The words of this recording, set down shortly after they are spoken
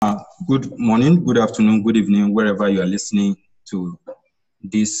Good morning, good afternoon, good evening, wherever you are listening to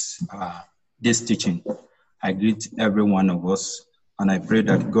this teaching. I greet every one of us, and I pray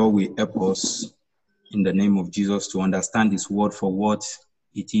that God will help us in the name of Jesus to understand His word for what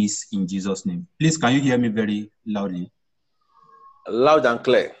it is in Jesus' name. Please, can you hear me very loudly? Loud and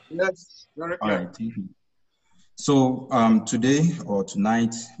clear. Yes, very clear. All right, thank you. So today or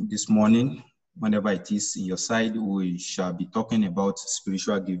tonight, this morning, whenever it is in your side, we shall be talking about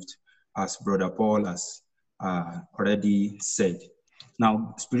spiritual gift, as Brother Paul has already said.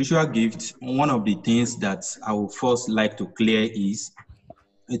 Now, spiritual gift, one of the things that I would first like to clear is,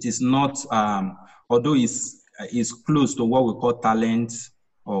 it is not, although it's close to what we call talent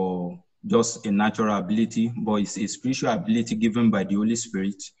or just a natural ability, but it's a spiritual ability given by the Holy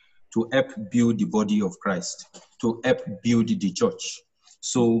Spirit to help build the body of Christ, to help build the church.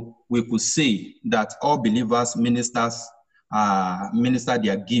 So we could say that all believers minister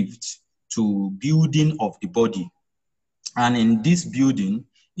their gift to building of the body. And in this building,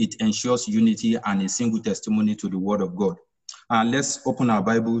 it ensures unity and a single testimony to the word of God. Let's open our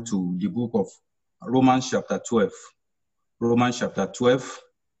Bible to the book of Romans chapter 12. Romans chapter 12,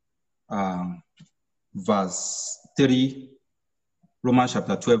 verse 3. Romans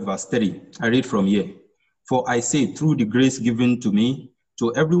chapter 12, verse 3. I read from here. For I say, through the grace given to me,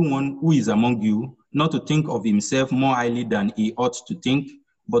 to everyone who is among you, not to think of himself more highly than he ought to think,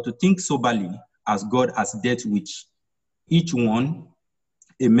 but to think soberly, as God has dealt with each one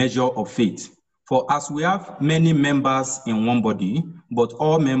a measure of faith. For as we have many members in one body, but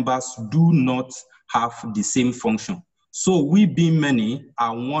all members do not have the same function. So we, being many,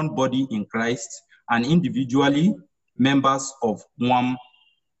 are one body in Christ, and individually members of one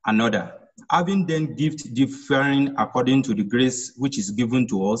another. Having then gifts differing according to the grace which is given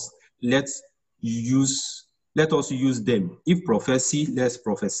to us, let us use them. If prophecy, let's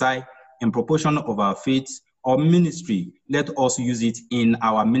prophesy in proportion of our faith, or ministry, let us use it in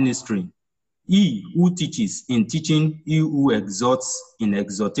our ministry. He who teaches in teaching, he who exhorts in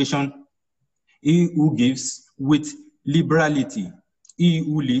exhortation, he who gives with liberality, he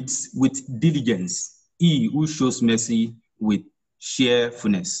who leads with diligence, he who shows mercy with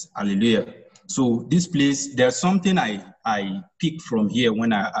cheerfulness. Hallelujah. So this place, there's something I picked from here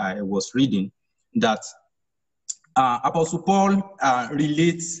when I was reading, that Apostle Paul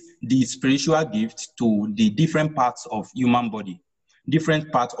relates the spiritual gift to the different parts of human body,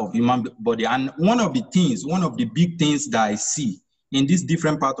 And one of the big things that I see in this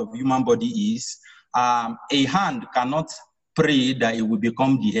different part of human body is a hand cannot pray that it will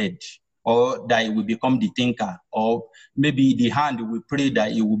become the head, or that it will become the thinker, or maybe the hand will pray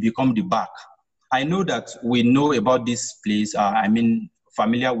that it will become the back. I know that we know about this place.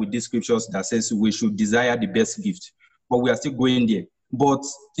 Familiar with these scriptures that says we should desire the best gift, but we are still going there. But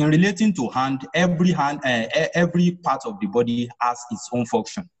in relating to every part of the body has its own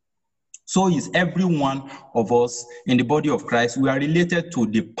function. So is every one of us in the body of Christ. We are related to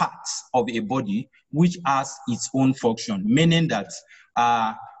the parts of a body which has its own function, meaning that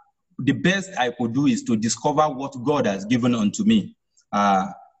the best I could do is to discover what God has given unto me.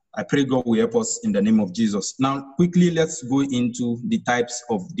 I pray God will help us in the name of Jesus. Now, quickly, let's go into the types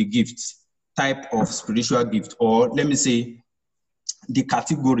of the gifts, type of spiritual gift, or let me say the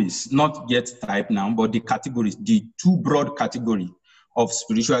categories, not yet type now, but the categories, the two broad categories of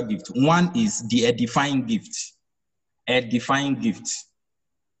spiritual gift. One is the edifying gift, and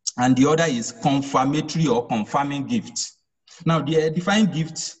the other is confirmatory or confirming gift. Now, the edifying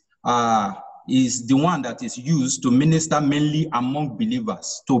gift is the one that is used to minister mainly among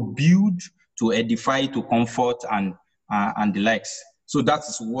believers, to build, to edify, to comfort, and the likes. So that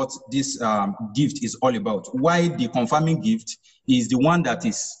is what this gift is all about. Why the confirming gift is the one that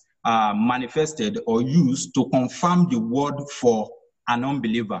is manifested or used to confirm the word for an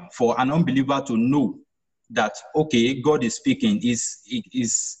unbeliever to know that, okay, God is speaking,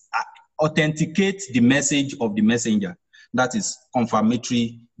 is authenticate the message of the messenger. That is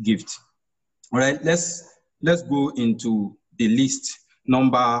confirmatory gift. All right, let's go into the list.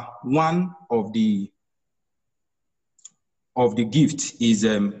 Number one of the gift is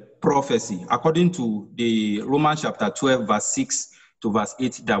prophecy. According to the Romans chapter 12, verse 6 to verse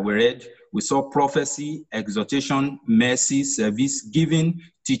 8 that we read, we saw prophecy, exhortation, mercy, service, giving,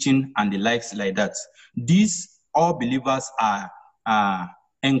 teaching, and the likes like that. These, all believers are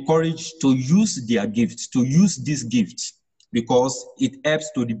encouraged to use their gifts, to use these gifts, because it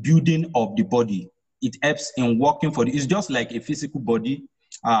helps to the building of the body. It helps in working for it's just like a physical body.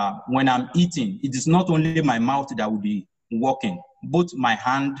 When I'm eating, it is not only my mouth that will be working. Both my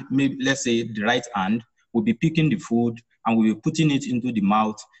hand, maybe let's say the right hand, will be picking the food. and we will be putting it into the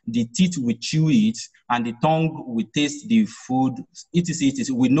mouth. The teeth will chew it, and the tongue will taste the food.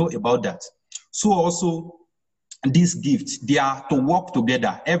 Etc. We know about that. So also, these gifts, they are to work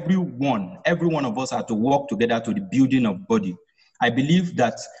together. Every one of us are to work together to the building of body. I believe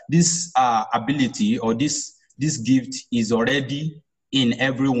that this ability or this gift is already in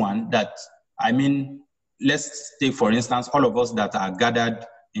everyone. That, I mean, let's take, for instance, all of us that are gathered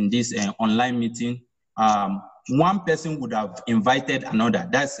in this online meeting. One person would have invited another.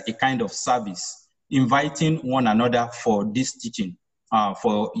 That's a kind of service, inviting one another for this teaching.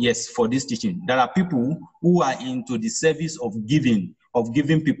 For this teaching. There are people who are into the service of giving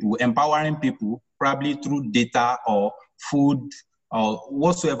people, empowering people, probably through data or food or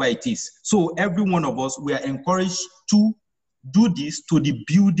whatsoever it is. So every one of us, we are encouraged to do this to the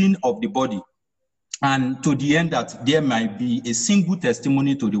building of the body, and to the end that there might be a single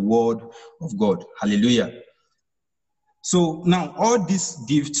testimony to the word of God. Hallelujah. So now all these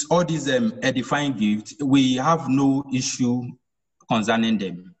gifts, all these edifying gifts, we have no issue concerning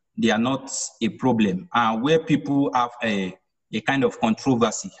them. They are not a problem. Where people have a kind of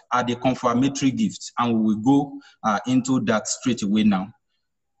controversy are the confirmatory gifts, and we will go into that straight away now.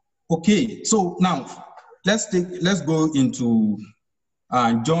 Okay, so now let's go into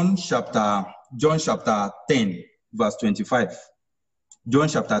John chapter 10, verse 25. John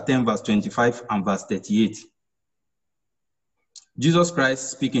chapter 10, verse 25 and verse 38. Jesus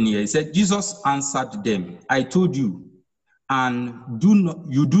Christ speaking here, he said, Jesus answered them, I told you, and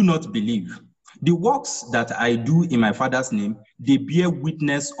you do not believe. The works that I do in my Father's name, they bear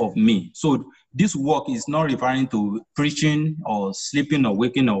witness of me. So this work is not referring to preaching or sleeping or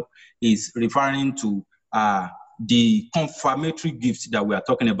waking up. It's referring to the confirmatory gift that we are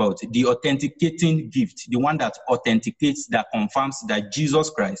talking about, the authenticating gift, the one that authenticates, that confirms that Jesus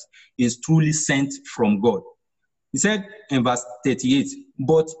Christ is truly sent from God. He said in verse 38,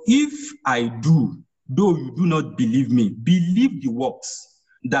 but if I do, though you do not believe me, believe the works,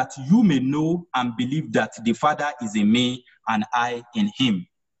 that you may know and believe that the Father is in me and I in him.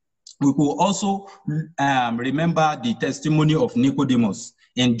 We could also remember the testimony of Nicodemus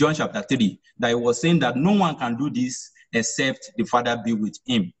in John chapter 3, that he was saying that no one can do this except the Father be with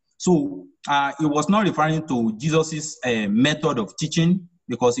him. So it was not referring to Jesus's method of teaching,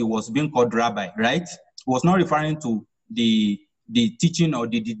 because he was being called rabbi, right? It was not referring to the teaching or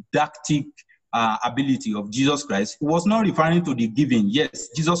the didactic ability of Jesus Christ. It was not referring to the giving. Yes,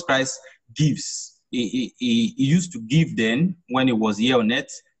 Jesus Christ gives. He used to give then when he was here on earth.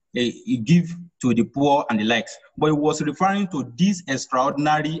 He gave to the poor and the likes. But it was referring to this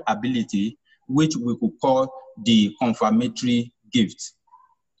extraordinary ability, which we could call the confirmatory gift.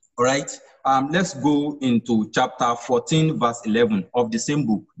 All right. Let's go into chapter 14, verse 11 of the same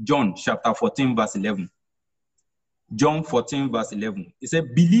book, John chapter 14, verse 11. John 14, verse 11. It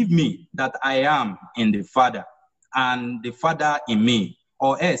said, believe me that I am in the Father, and the Father in me,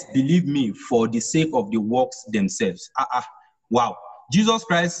 or else believe me for the sake of the works themselves. Wow. Jesus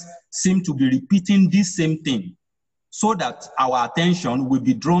Christ seemed to be repeating this same thing, so that our attention will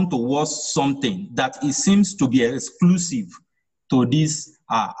be drawn towards something that it seems to be exclusive to this,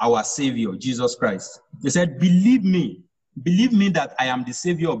 our Savior, Jesus Christ. He said, believe me that I am the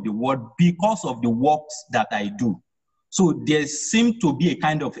Savior of the world because of the works that I do. So there seems to be a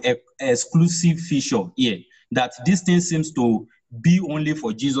kind of exclusive feature here, that this thing seems to be only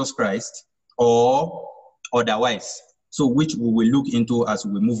for Jesus Christ or otherwise. So which we will look into as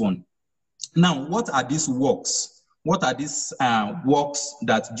we move on. Now, what are these works? What are these works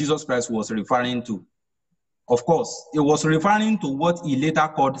that Jesus Christ was referring to? Of course, it was referring to what he later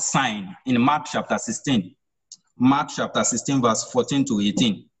called sign in Mark chapter 16. Mark chapter 16, verse 14 to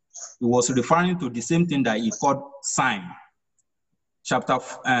 18. He was referring to the same thing that he called sign. Chapter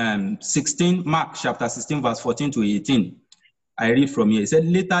 16, Mark chapter 16, verse 14 to 18. I read from here. He said,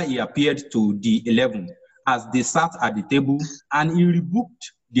 later he appeared to the 11 as they sat at the table, and he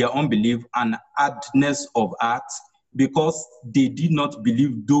rebuked their unbelief and hardness of heart, because they did not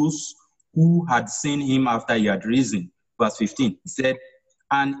believe those who had seen him after he had risen. Verse 15, he said,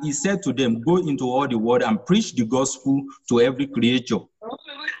 and he said to them, go into all the world and preach the gospel to every creature.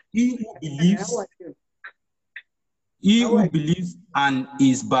 He who believes and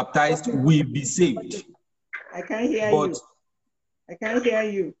is baptized will be saved. I can't hear you. I can't hear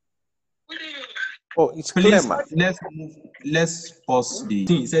you. Oh, it's clear, man. Let's pause the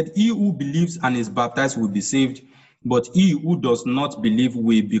thing. He said, he who believes and is baptized will be saved, but he who does not believe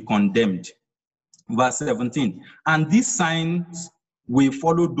will be condemned. Verse 17, and these signs will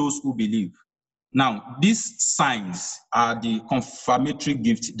follow those who believe. Now, these signs are the confirmatory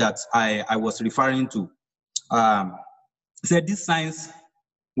gift that I was referring to. He said, these signs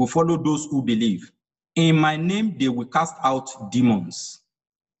will follow those who believe. In my name, they will cast out demons.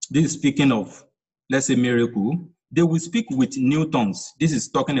 This is speaking of, let's say, miracle. They will speak with new tongues. This is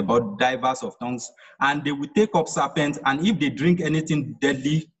talking about divers of tongues. And they will take up serpents, and if they drink anything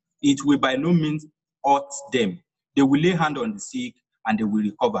deadly, it will by no means hurt them. They will lay hand on the sick, and they will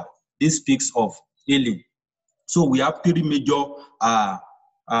recover. This speaks of healing. So we have three major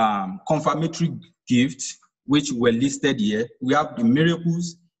confirmatory gifts, which were listed here. We have the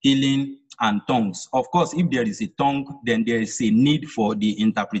miracles, healing, and tongues. Of course, if there is a tongue, then there is a need for the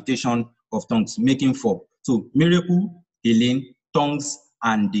interpretation of tongues, making four. So miracle, healing, tongues,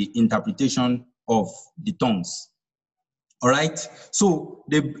 and the interpretation of the tongues. All right. So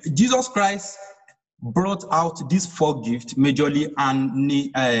Jesus Christ brought out these four gifts majorly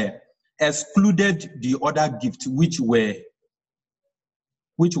and excluded the other gifts which were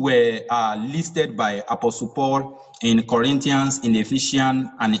listed by Apostle Paul in Corinthians, in Ephesians,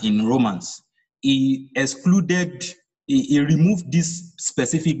 and in Romans. He removed these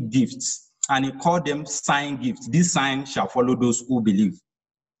specific gifts and he called them sign gifts. These signs shall follow those who believe.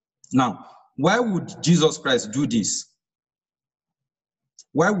 Now, why would Jesus Christ do this?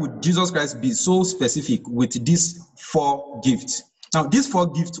 Why would Jesus Christ be so specific with these four gifts? Now, these four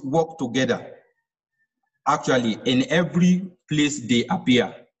gifts work together. Actually, in every place they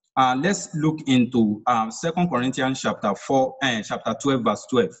appear. Let's look into 2 Corinthians chapter 12, verse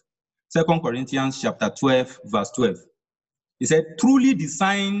 12. 2 Corinthians chapter 12, verse 12. He said, truly the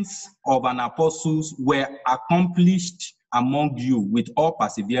signs of an apostle were accomplished among you with all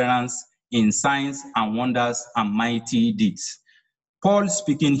perseverance in signs and wonders and mighty deeds. Paul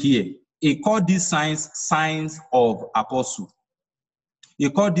speaking here, he called these signs of apostle. He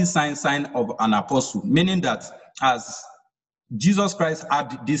called these signs of an apostle, meaning that as Jesus Christ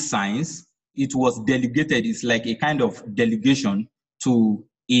had these signs, it was delegated. It's like a kind of delegation to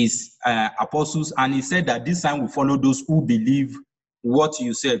his apostles. And he said that this sign will follow those who believe what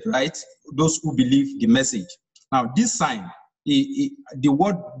you said, right? Those who believe the message. Now, this sign, the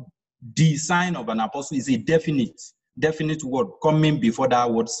sign of an apostle is a definite word coming before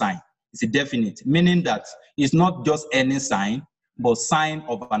that word sign. It's a definite, meaning that it's not just any sign, but sign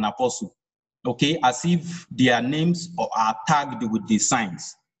of an apostle. Okay, as if their names are tagged with the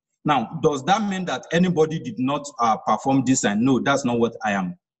signs. Now, does that mean that anybody did not perform this sign? No, that's not what I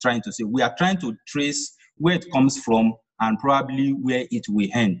am trying to say. We are trying to trace where it comes from and probably where it will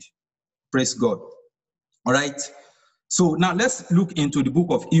end. Praise God. All right. So now let's look into the book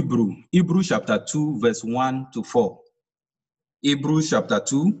of Hebrews. Hebrews chapter 2, verse 1 to 4. Hebrews chapter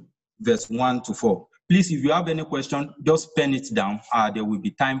 2, verse 1 to 4. Please, if you have any question, just pen it down. There will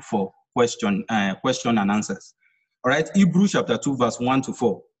be time for question and answers. All right, Hebrews chapter 2, verse 1 to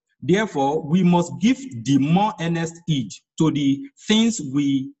 4. Therefore, we must give the more earnest heed to the things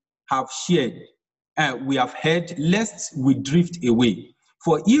we have shared, we have heard, lest we drift away.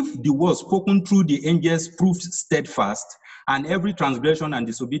 For if the word spoken through the angels proves steadfast, and every transgression and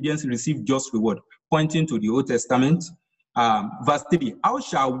disobedience receive just reward, pointing to the Old Testament. Verse 3, how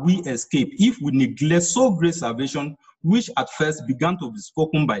shall we escape if we neglect so great salvation, which at first began to be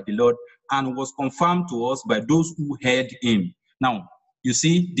spoken by the Lord and was confirmed to us by those who heard him? Now, you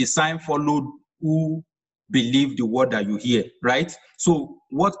see, the sign followed who believe the word that you hear, right? So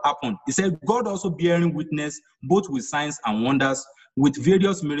what happened? He said, God also bearing witness both with signs and wonders, with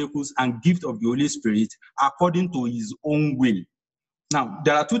various miracles and gift of the Holy Spirit, according to his own will. Now,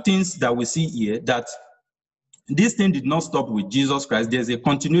 there are two things that we see here, that this thing did not stop with Jesus Christ. There's a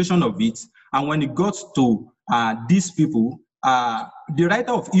continuation of it. And when it got to these people, the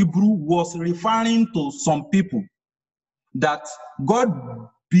writer of Hebrew was referring to some people that God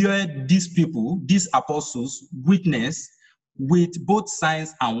bear these people, these apostles, witness with both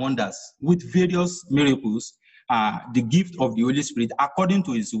signs and wonders, with various miracles, the gift of the Holy Spirit, according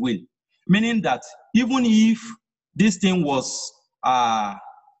to his will. Meaning that even if this thing was a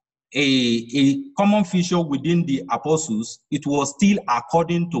common feature within the apostles, it was still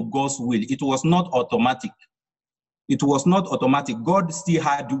according to God's will. It was not automatic. It was not automatic. God still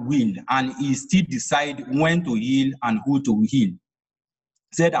had will, and he still decided when to heal and who to heal.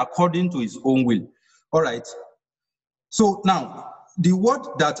 He said according to his own will. All right. So now, the word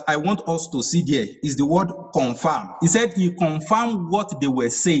that I want us to see there is the word confirm. He said he confirmed what they were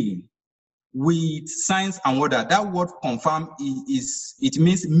saying with signs and wonder. That word confirm it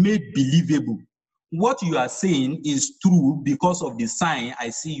means made believable. What you are saying is true because of the sign I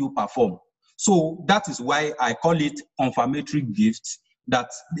see you perform. So that is why I call it confirmatory gift, that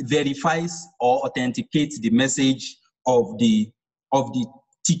verifies or authenticates the message of the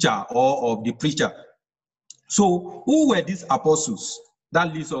teacher or of the preacher. So who were these apostles?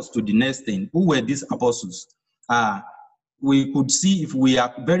 That leads us to the next thing. Who were these apostles? We could see, if we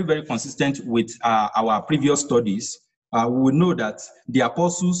are very, very consistent with our previous studies, we will know that the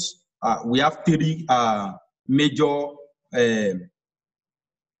apostles, we have three major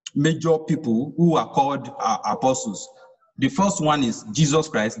people who are called apostles. The first one is Jesus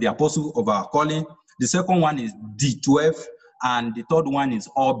Christ, the apostle of our calling. The second one is the 12, and the third one is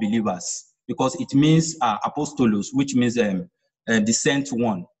all believers, because it means apostolos, which means the sent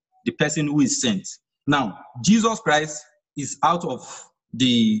one, the person who is sent. Now, Jesus Christ is out of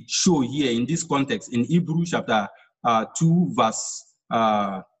the show here in this context in Hebrews chapter 2, verse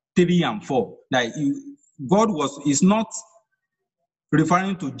 3 and 4. Like, God is not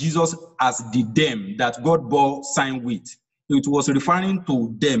referring to Jesus as the them that God bore sign with. It was referring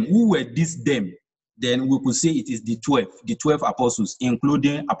to them. Who were these them? Then we could say it is the 12 apostles,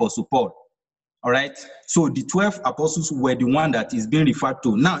 including Apostle Paul. All right. So the 12 apostles were the one that is being referred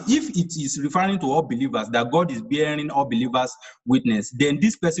to. Now, if it is referring to all believers, that God is bearing all believers witness, then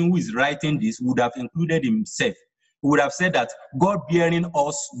this person who is writing this would have included himself. He would have said that God bearing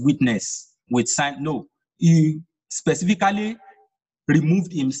us witness with sign. No, he specifically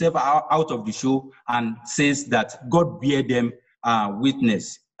removed himself out of the show and says that God bear them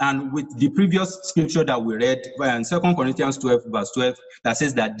witness. And with the previous scripture that we read, in 2 Corinthians 12, verse 12, that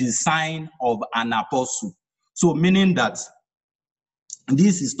says that the sign of an apostle. So meaning that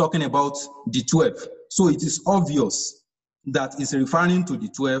this is talking about the 12. So it is obvious that it's referring to the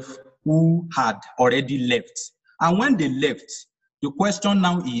 12 who had already left. And when they left, the question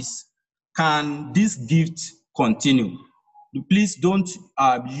now is, can this gift continue? Please don't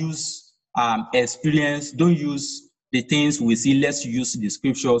use experience, don't use the things we see. Let's use the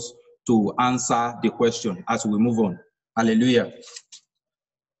scriptures to answer the question as we move on. Hallelujah.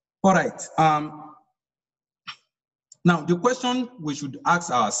 All right. Now, the question we should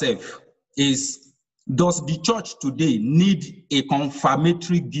ask ourselves is, does the church today need a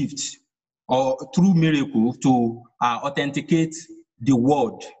confirmatory gift or through miracle to authenticate the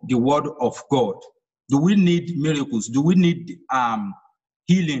word of God? Do we need miracles? Do we need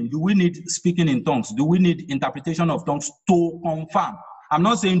healing? Do we need speaking in tongues? Do we need interpretation of tongues to confirm? I'm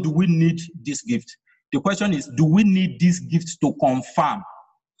not saying do we need this gift. The question is, do we need this gift to confirm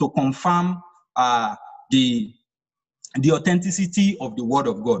the authenticity of the word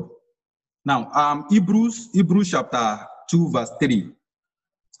of God? Now, Hebrews chapter 2, verse 3.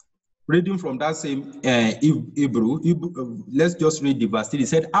 Reading from that same Hebrew, let's just read the verse 3. It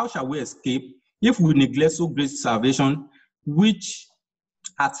said, how shall we escape if we neglect so great salvation, which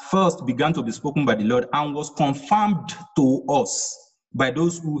at first began to be spoken by the Lord and was confirmed to us by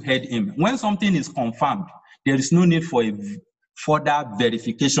those who heard him? When something is confirmed, there is no need for a further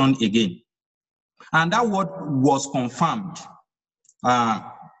verification again. And that word was confirmed.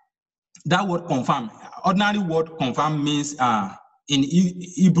 That word confirmed, ordinary word confirmed means in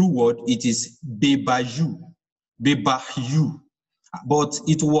Hebrew word, it is bebayu. But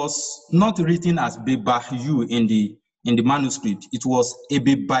it was not written as bebayu in the manuscript. It was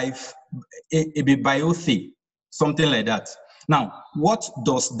ebebayothe, something like that. Now, what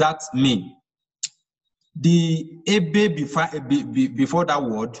does that mean? The ebe before that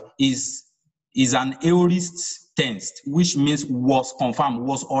word is an aorist tense, which means was confirmed,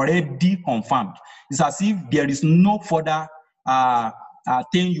 was already confirmed. It's as if there is no further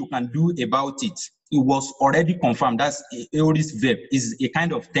thing you can do about it. It was already confirmed. That's aorist verb. Is a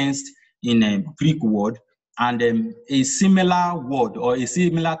kind of tense in a Greek word, and a similar word or a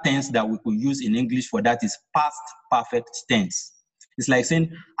similar tense that we could use in English for that is past perfect tense. It's like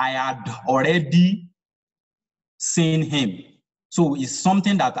saying, I had already seen him. So it's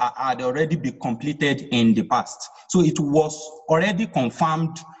something that had already been completed in the past. So it was already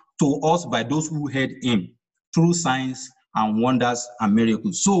confirmed to us by those who heard him through signs and wonders and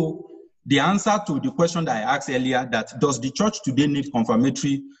miracles. So the answer to the question that I asked earlier, that does the church today need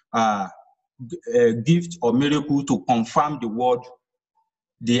confirmatory gift or miracle to confirm the word?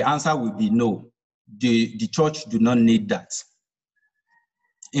 The answer will be no. The church do not need that.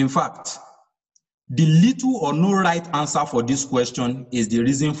 In fact, the little or no right answer for this question is the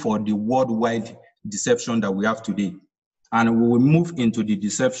reason for the worldwide deception that we have today. And we will move into the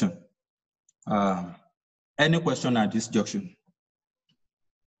deception. Any question at this junction?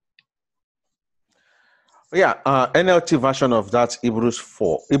 Yeah, NLT version of that Hebrews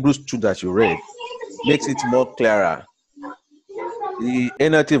 2 that you read makes it more clearer. The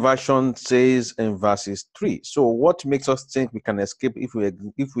NLT version says in verses 3, so what makes us think we can escape if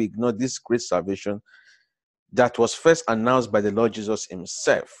we ignore this great salvation that was first announced by the Lord Jesus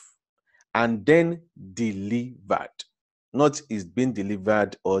himself and then delivered. Not is being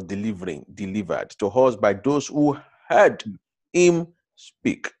delivered or delivering, delivered to us by those who heard him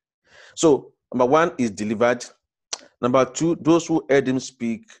speak. So, number one is delivered. Number two, those who heard him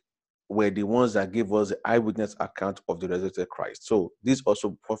speak were the ones that gave us the eyewitness account of the resurrected Christ. So, this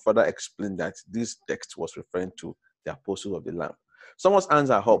also further explained that this text was referring to the apostles of the Lamb. Someone's hands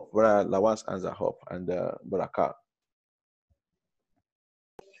are up. Brother Lawan's hands are up, and Brother Carl.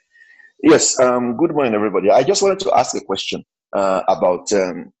 Yes, good morning, everybody. I just wanted to ask a question about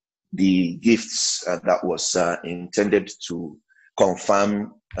the gifts that was intended to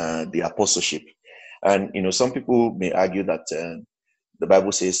confirm the apostleship. And, some people may argue that the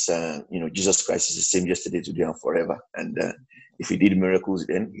Bible says, Jesus Christ is the same yesterday, today, and forever. And if he did miracles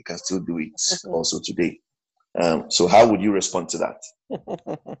then, he can still do it also today. So how would you respond to that?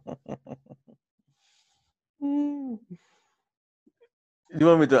 You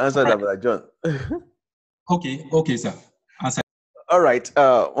want me to answer that, Brother John? Okay, sir. Answer. All right.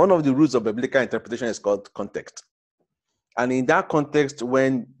 One of the rules of biblical interpretation is called context. And in that context,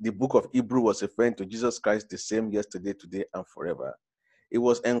 when the book of Hebrew was referring to Jesus Christ, the same yesterday, today, and forever, it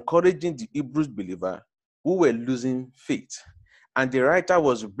was encouraging the Hebrew believer who were losing faith. And the writer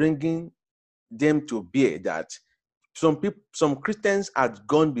was bringing them to bear that some Christians had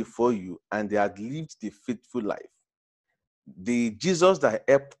gone before you and they had lived the faithful life. The Jesus that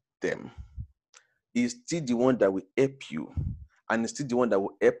helped them is still the one that will help you, and is still the one that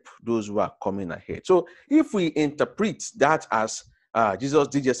will help those who are coming ahead. So if we interpret that as Jesus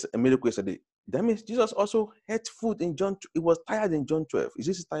did just a miracle yesterday, that means Jesus also ate food in John. He was tired in John 12. Is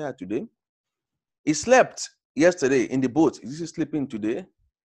he tired today? He slept yesterday in the boat. Is he sleeping today?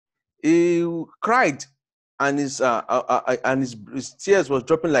 He cried, and his tears was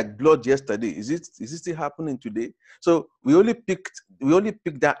dropping like blood yesterday. Is it still happening today? So we only picked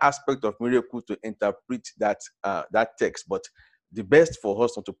that aspect of miracle to interpret that text. But the best for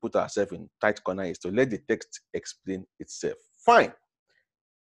us not to put ourselves in tight corner is to let the text explain itself. Fine.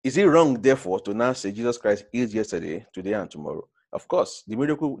 Is it wrong, therefore, to now say Jesus Christ is yesterday, today, and tomorrow? Of course, the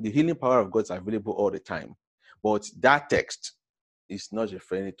miracle, the healing power of God is available all the time. But that text is not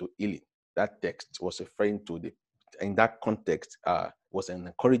referring to healing. That text was referring to in that context, was an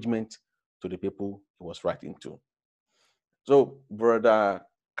encouragement to the people he was writing to. So, Brother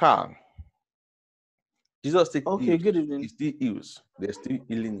Carl, Jesus still good evening. He still heals. There's still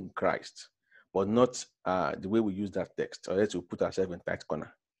healing in Christ, but not the way we use that text, or else we put ourselves in tight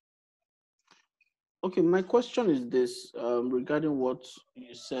corner. Okay, my question is this, regarding what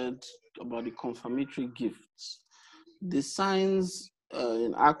you said about the confirmatory gifts. The signs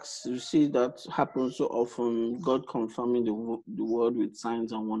in Acts, you see that happens so often, God confirming the word with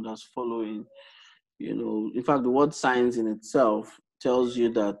signs and wonders following. In fact, the word signs in itself tells you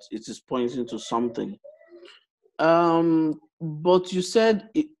that it is pointing to something. But you said,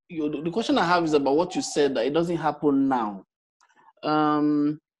 the question I have is about what you said, that it doesn't happen now.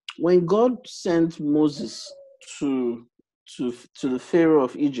 When God sent Moses to the Pharaoh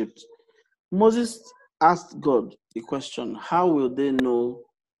of Egypt, Moses asked God the question, how will they know?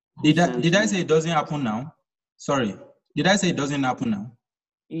 Did I say it doesn't happen now? Sorry. Did I say it doesn't happen now?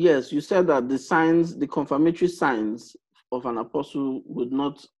 Yes, you said that the confirmatory signs of an apostle would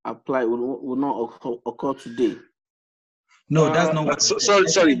not apply, would not occur today. No, that's not what.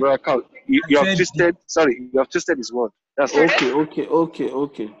 Sorry, Brother Carl. You have twisted his word. That's Okay.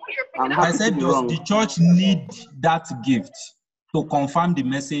 I said, does the church need that gift to confirm the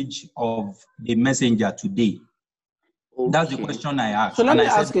message of the messenger today? Okay. That's the question I asked. So let me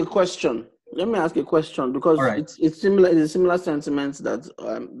ask a question. Because right. It's similar. It's a similar sentiment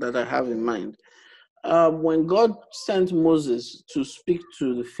that I have in mind. When God sent Moses to speak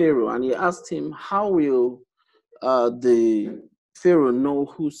to the Pharaoh, and he asked him, "How will the Pharaoh know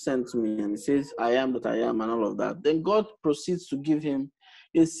who sent me?" And he says, "I am that I am," and all of that. Then God proceeds to give him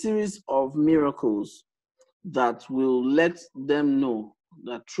a series of miracles that will let them know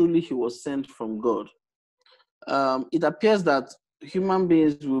that truly he was sent from God. It appears that human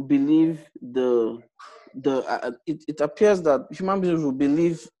beings will believe it appears that human beings will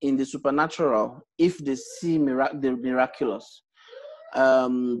believe in the supernatural if they see the miraculous.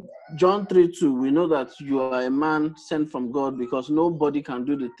 John 3:2, we know that you are a man sent from God because nobody can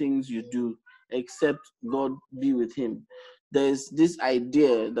do the things you do except God be with him. There's this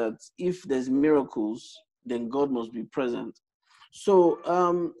idea that if there's miracles, then God must be present. So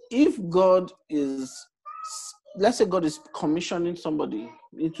if God is, let's say God is commissioning somebody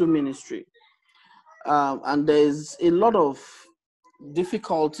into ministry, and there's a lot of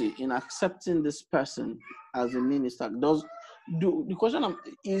difficulty in accepting this person as a minister. The question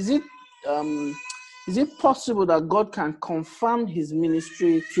is it is it possible that God can confirm his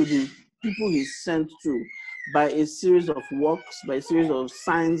ministry to the people he's sent to by a series of works, by a series of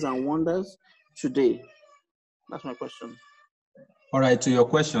signs and wonders today? That's my question. All right, to your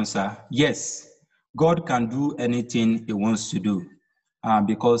question, sir. Yes, God can do anything he wants to do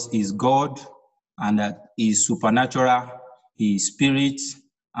because he's God and that he's supernatural, he's spirit,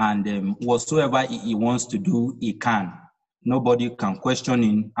 and whatsoever he wants to do, he can. Nobody can question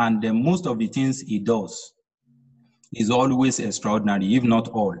him, and most of the things he does is always extraordinary, if not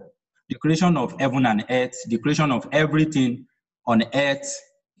all. The creation of heaven and earth, the creation of everything on earth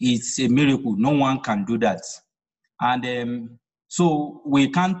is a miracle. No one can do that. And so we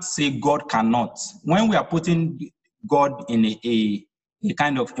can't say God cannot. When we are putting God in a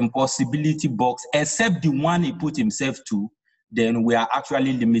kind of impossibility box, except the one he put himself to, then we are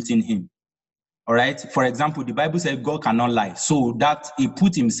actually limiting him. All right. For example, the Bible says God cannot lie. So that he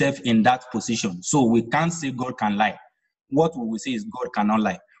put himself in that position. So we can't say God can lie. What we will say is God cannot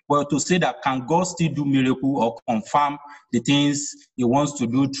lie. But to say that can God still do miracle or confirm the things he wants to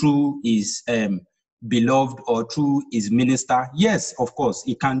do through his beloved or through his minister? Yes, of course,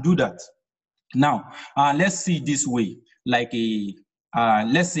 he can do that. Now, let's see this way, like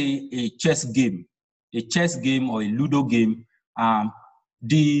let's say a chess game or a Ludo game.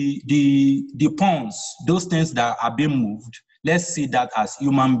 The pawns, those things that are being moved, let's see that as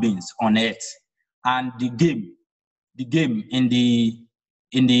human beings on earth. And the game in the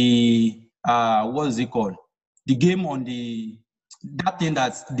what is it called? The game on that thing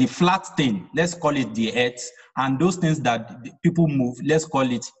that's the flat thing, let's call it the earth, and those things that people move, let's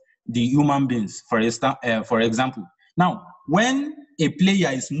call it the human beings, for example. Now, when a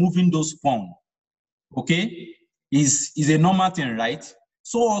player is moving those pawns, okay, is a normal thing, right?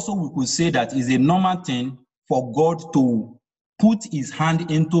 So also we could say that is a normal thing for God to put his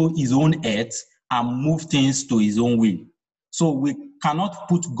hand into his own earth and move things to his own will. So we cannot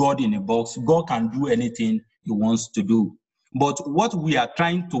put God in a box. God can do anything he wants to do. But what we are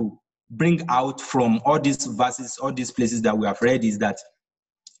trying to bring out from all these verses, all these places that we have read, is that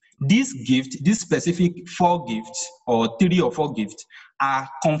this gift, this specific 4 gifts or 3 or 4 gifts are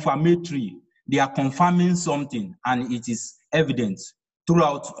confirmatory. They are confirming something, and it is evident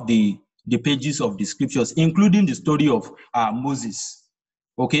throughout the pages of the scriptures, including the story of Moses.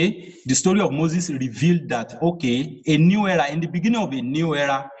 Okay, the story of Moses revealed that, okay, a new era, in the beginning of a new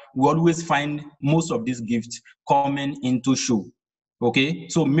era, we always find most of these gifts coming into show. Okay,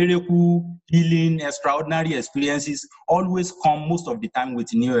 so miracle, healing, extraordinary experiences always come most of the time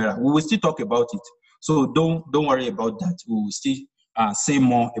with new era. We will still talk about it. So don't worry about that. We will still say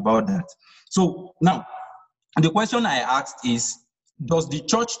more about that. So now, the question I asked is, does the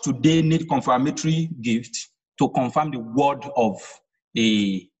church today need confirmatory gift to confirm the word of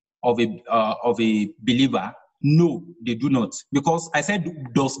a believer? No, they do not. Because I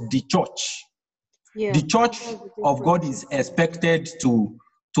said, does the church? Yeah. The church of God is expected to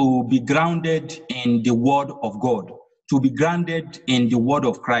be grounded in the word of God, to be grounded in the word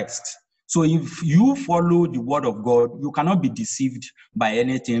of Christ. So if you follow the word of God, you cannot be deceived by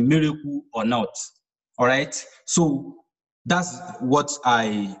anything, miracle or not. All right? So that's what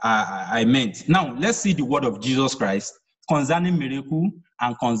I meant. Now, let's see the word of Jesus Christ concerning miracle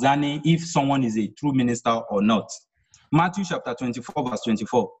and concerning if someone is a true minister or not. Matthew chapter 24, verse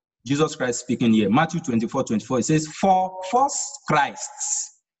 24. Jesus Christ speaking here. Matthew 24, 24. It says, for false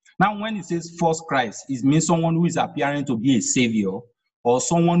Christs. Now, when it says false Christ, it means someone who is appearing to be a savior or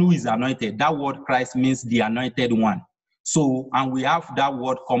someone who is anointed. That word Christ means the anointed one. So, and we have that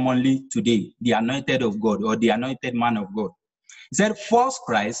word commonly today, the anointed of God or the anointed man of God. He said, false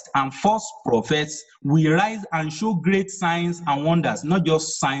Christ and false prophets will rise and show great signs and wonders, not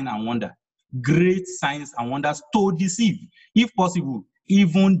just sign and wonder, great signs and wonders to deceive, if possible,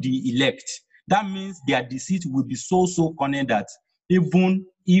 even the elect. That means their deceit will be so cunning that even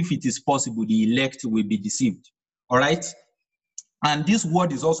if it is possible, the elect will be deceived. All right? And this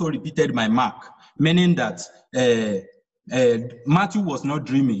word is also repeated by Mark, meaning that Matthew was not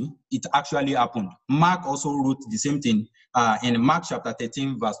dreaming, it actually happened. Mark also wrote the same thing in Mark chapter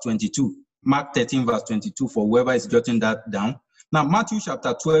 13, verse 22. Mark 13, verse 22, for whoever is jotting that down. Now, Matthew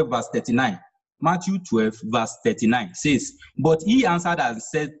chapter 12, verse 39. Matthew 12, verse 39 says, but he answered and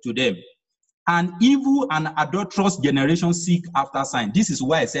said to them, an evil and adulterous generation seek after sign. This is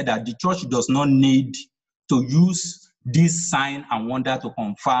why I said that the church does not need to use this sign and wonder to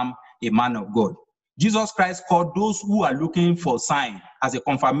confirm a man of God. Jesus Christ called those who are looking for sign as a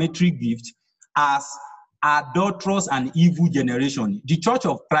confirmatory gift as adulterous and evil generation. The church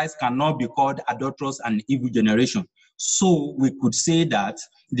of Christ cannot be called adulterous and evil generation. So we could say that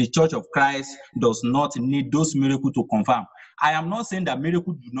The Church of Christ does not need those miracles to confirm. I am not saying that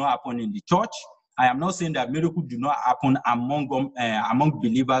miracles do not happen in the church. I am not saying that miracles do not happen among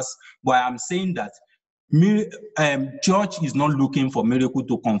believers, but I am saying that church is not looking for miracle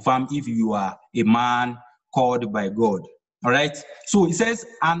to confirm if you are a man called by God. All right. So it says,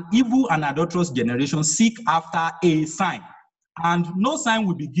 an evil and adulterous generation seek after a sign, and no sign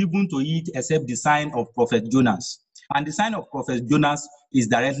will be given to it except the sign of Prophet Jonas. And the sign of Prophet Jonas is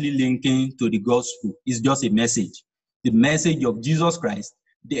directly linking to the gospel. It's just a message. The message of Jesus Christ,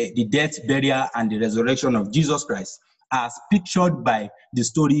 the death, burial, and the resurrection of Jesus Christ, as pictured by the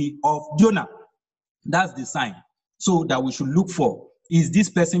story of Jonah. That's the sign. So that we should look for, is this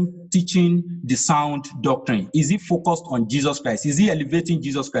person teaching the sound doctrine? Is he focused on Jesus Christ? Is he elevating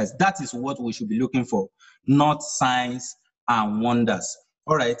Jesus Christ? That is what we should be looking for, not signs and wonders.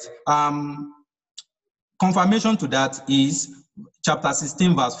 All right. Confirmation to that is chapter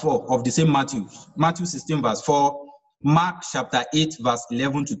 16, verse 4 of the same Matthew. Matthew 16, verse 4, Mark chapter 8, verse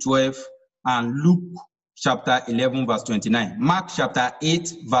 11 to 12, and Luke chapter 11, verse 29. Mark chapter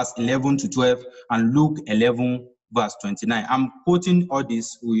 8, verse 11 to 12, and Luke 11, verse 29. I'm quoting all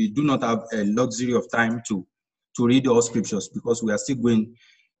this. We do not have a luxury of time to read all scriptures because we are still going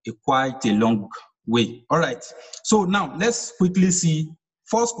quite a long way. All right. So now let's quickly see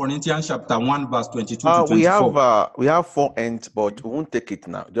 1 Corinthians chapter 1, verse 22 to 24. We have 4 ends, but we won't take it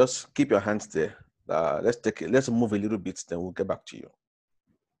now. Just keep your hands there. Let's take it. Let's move a little bit, then we'll get back to you.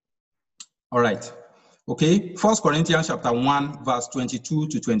 All right. Okay. 1 Corinthians chapter 1, verse 22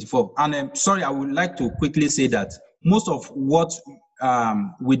 to 24. And sorry, I would like to quickly say that most of what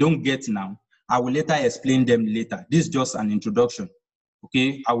we don't get now, I will later explain them later. This is just an introduction.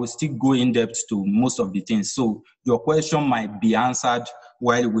 Okay. I will still go in depth to most of the things. So your question might be answered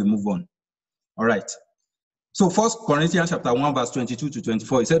while we move on. All right. So 1 Corinthians chapter 1, verse 22 to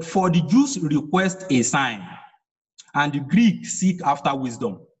 24, it said, for the Jews request a sign, and the Greeks seek after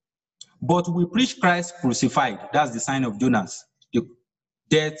wisdom. But we preach Christ crucified. That's the sign of Jonas, the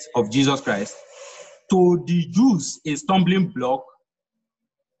death of Jesus Christ. To the Jews, a stumbling block,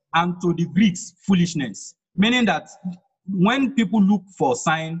 and to the Greeks, foolishness. Meaning that when people look for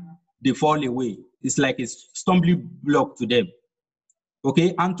sign, they fall away. It's like a stumbling block to them.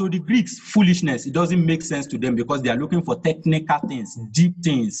 Okay, and to the Greeks, foolishness. It doesn't make sense to them because they are looking for technical things, deep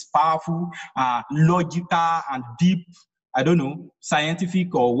things, powerful, logical, and deep, I don't know,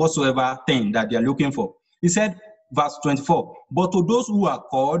 scientific or whatsoever thing that they are looking for. He said, verse 24, but to those who are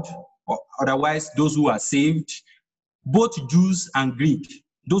called, or otherwise those who are saved, both Jews and Greek,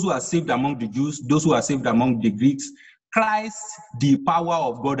 those who are saved among the Jews, those who are saved among the Greeks, Christ, the power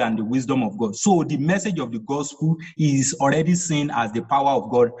of God and the wisdom of God. So the message of the gospel is already seen as the power of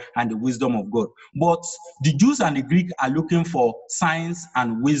God and the wisdom of God. But the Jews and the Greek are looking for science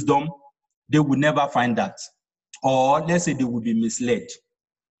and wisdom. They will never find that. Or let's say they will be misled.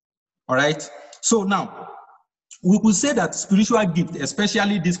 All right. So now, we could say that spiritual gifts,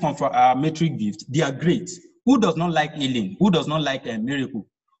 especially this confirmatory gift, they are great. Who does not like healing? Who does not like a miracle?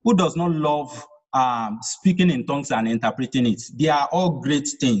 Who does not love speaking in tongues and interpreting it? They are all great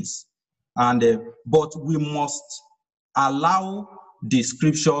things, and but we must allow the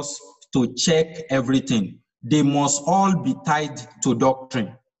scriptures to check everything. They must all be tied to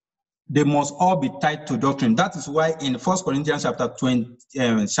doctrine. They must all be tied to doctrine. That is why in 1 Corinthians chapter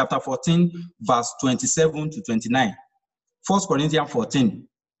 14, verse 27 to 29, 1 Corinthians 14,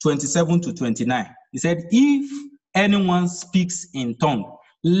 27 to 29, he said, if anyone speaks in tongue,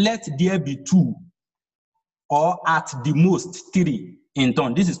 let there be 2, or at the most 3 in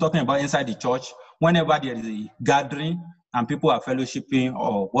tongue. This is talking about inside the church. Whenever there is a gathering and people are fellowshipping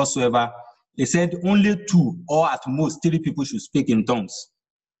or whatsoever, they said only 2 or at most 3 people should speak in tongues.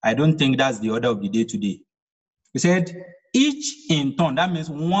 I don't think that's the order of the day today. He said each in tongue. That means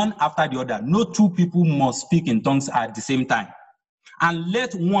one after the other. No 2 people must speak in tongues at the same time. And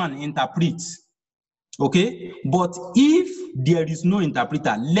let one interpret. Okay, but if there is no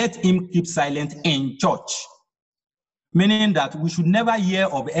interpreter, let him keep silent in church. Meaning that we should never hear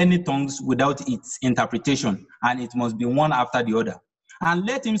of any tongues without its interpretation, and it must be one after the other. And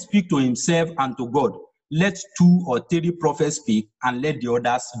let him speak to himself and to God. Let 2 or 3 prophets speak, and let the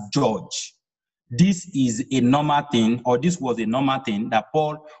others judge. This is a normal thing, or this was a normal thing that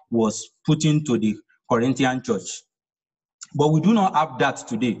Paul was putting to the Corinthian church. But we do not have that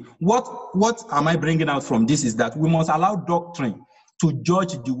today. What am I bringing out from this is that we must allow doctrine to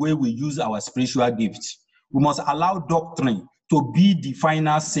judge the way we use our spiritual gifts. We must allow doctrine to be the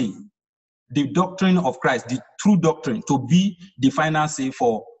final say. The doctrine of Christ, the true doctrine, to be the final say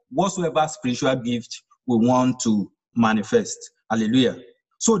for whatsoever spiritual gift we want to manifest. Hallelujah.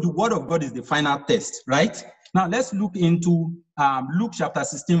 So the word of God is the final test, right? Now let's look into Luke chapter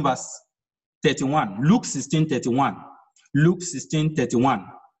 16, verse 31. Luke 16, 31. Luke 16, 31.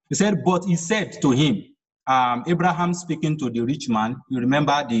 He said, but he said to him, Abraham speaking to the rich man. You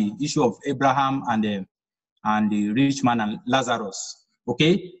remember the issue of Abraham and the rich man and Lazarus.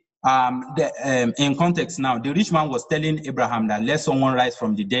 Okay? In context now, the rich man was telling Abraham that let someone rise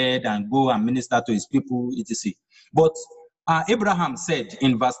from the dead and go and minister to his people, etc. But Abraham said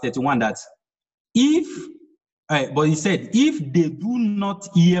in verse 31 that but he said, if they do not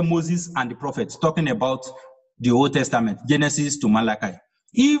hear Moses and the prophets, talking about the Old Testament, Genesis to Malachi,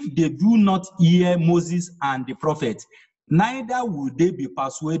 if they do not hear Moses and the prophets, neither will they be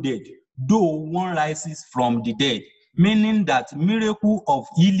persuaded, though one rises from the dead. Meaning that miracle of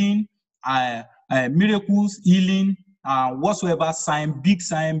healing, miracles, healing, whatsoever sign, big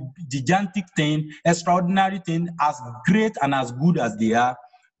sign, gigantic thing, extraordinary thing, as great and as good as they are,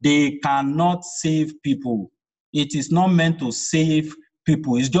 they cannot save people. It is not meant to save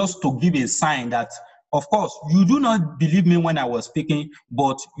people. It's just to give a sign that, of course, you do not believe me when I was speaking,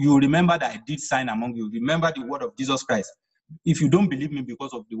 but you remember that I did sign among you. Remember the word of Jesus Christ. If you don't believe me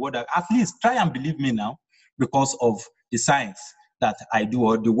because of the word, at least try and believe me now because of the signs that I do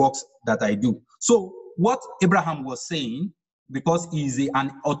or the works that I do. So what Abraham was saying, because he is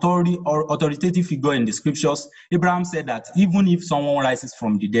an authority or authoritative figure in the scriptures, Abraham said that even if someone rises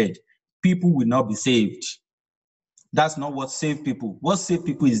from the dead, people will not be saved. That's not what saves people. What saves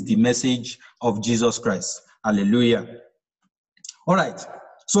people is the message of Jesus Christ. Hallelujah. All right.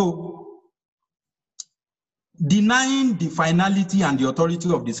 So, denying the finality and the authority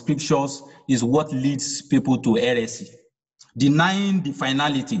of the scriptures is what leads people to heresy. Denying the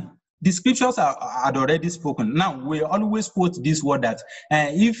finality. The scriptures had already spoken. Now, we always quote this word that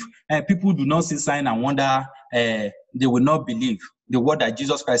if people do not see sign and wonder, they will not believe the word that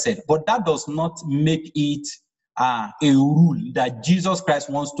Jesus Christ said. But that does not make it a rule that Jesus Christ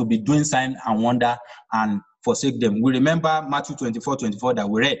wants to be doing sign and wonder and forsake them. We remember Matthew 24:24 that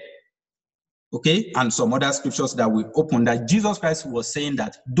we read. Okay, and some other scriptures that we opened, that Jesus Christ was saying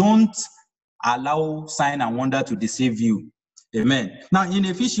that don't allow sign and wonder to deceive you. Amen. Now in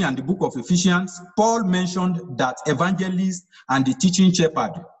Ephesians, the book of Ephesians, Paul mentioned that evangelist and the teaching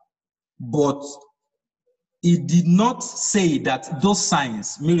shepherd, but he did not say that those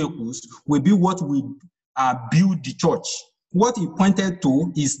signs, miracles, will be what will build the church. What he pointed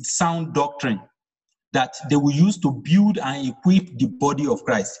to is sound doctrine that they will use to build and equip the body of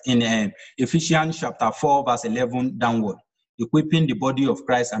Christ in Ephesians chapter 4, verse 11 downward. Equipping the body of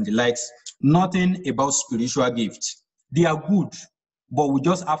Christ and the likes. Nothing about spiritual gifts. They are good, but we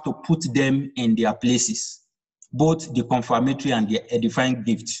just have to put them in their places. Both the confirmatory and the edifying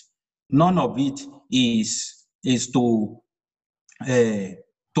gifts. None of it is to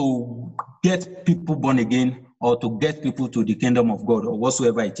get people born again or to get people to the kingdom of God or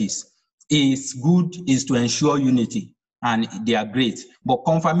whatsoever it is. It's good is to ensure unity, and they are great. But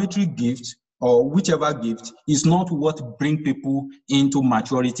confirmatory gift or whichever gift is not what bring people into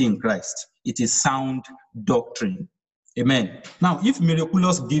maturity in Christ. It is sound doctrine. Amen. Now, if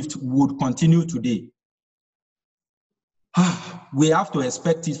miraculous gift would continue today, we have to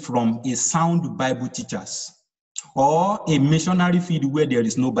expect it from a sound Bible teachers or a missionary field where there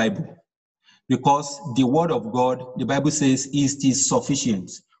is no Bible. Because the word of God, the Bible says, is sufficient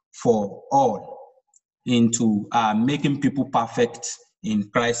for all into making people perfect in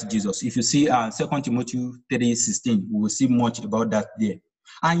Christ Jesus. If you see 2 Timothy 3:16, we will see much about that there.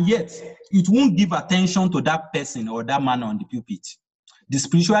 And yet, it won't give attention to that person or that man on the pulpit. The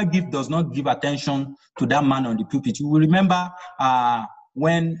spiritual gift does not give attention to that man on the pulpit. You will remember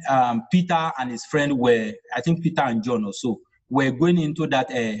when Peter and his friend were, I think Peter and John also, were going into that,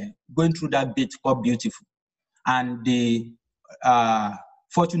 going through that gate called Beautiful. And they,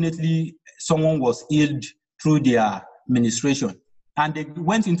 fortunately, someone was healed through their ministration. And they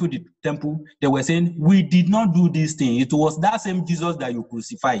went into the temple. They were saying, we did not do this thing. It was that same Jesus that you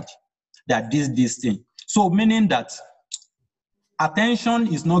crucified that did this thing. So meaning that attention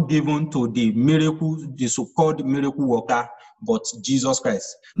is not given to the miracle, the so-called miracle worker, but Jesus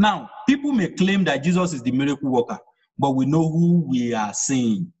Christ. Now, people may claim that Jesus is the miracle worker, but we know who we are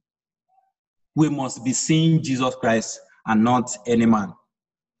seeing. We must be seeing Jesus Christ and not any man.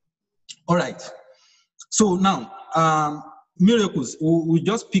 All right. So now, miracles, we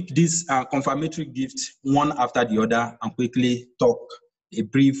just pick these confirmatory gifts one after the other and quickly talk a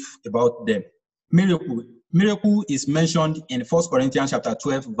brief about them. Miracle is mentioned in 1 Corinthians chapter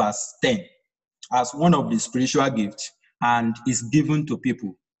 12, verse 10 as one of the spiritual gifts and is given to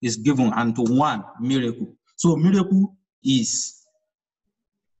people. Is given unto one miracle. So miracle is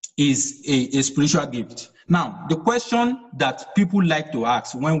is a spiritual gift. Now, the question that people like to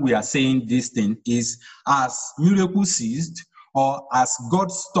ask when we are saying this thing is, has miracle ceased, or has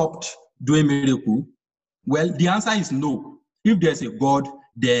God stopped doing miracle? Well, the answer is no. If there's a God,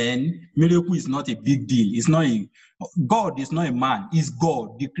 then miracle is not a big deal. It's not God is not a man. He's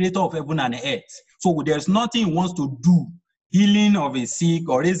God, the creator of heaven and earth. So there's nothing he wants to do, healing of a sick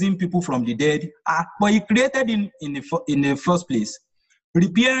or raising people from the dead. But he created in the first place.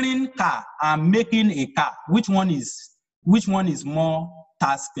 Repairing car and making a car, which one is more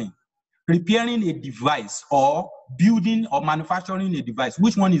tasking? Repairing a device or building or manufacturing a device,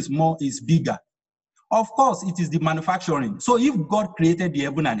 which one is bigger? Of course, it is the manufacturing. So if God created the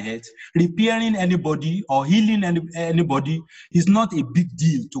heaven and earth, repairing anybody or healing anybody is not a big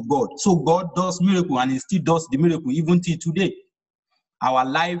deal to God. So God does miracle, and he still does the miracle even till today. Our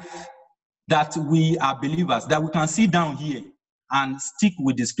life, that we are believers, that we can sit down here and stick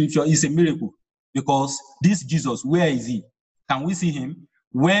with the scripture, is a miracle. Because this Jesus, where is he? Can we see him?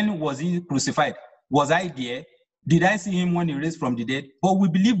 When was he crucified? Was I there? Did I see him when he raised from the dead? But we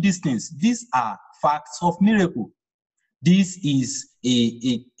believe these things. These are facts of miracle. This is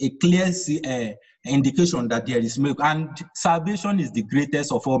a clear indication that there is miracle. And salvation is the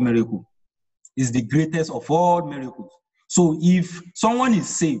greatest of all miracles. It's the greatest of all miracles. So if someone is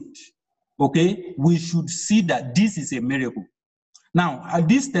saved, okay, we should see that this is a miracle. Now,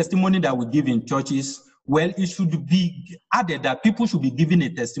 this testimony that we give in churches, well, it should be added that people should be giving a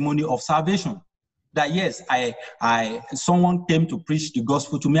testimony of salvation. That yes, someone came to preach the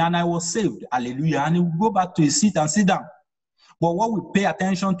gospel to me and I was saved. Hallelujah. And he will go back to his seat and sit down. But what we pay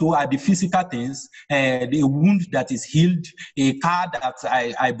attention to are the physical things, the wound that is healed, a car that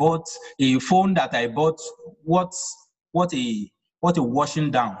I bought, a phone that I bought. What a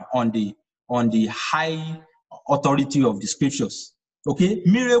washing down on the high authority of the scriptures. Okay,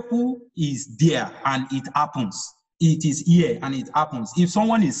 miracle is there and it happens. It is here and it happens. If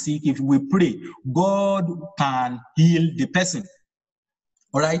someone is sick, if we pray, God can heal the person.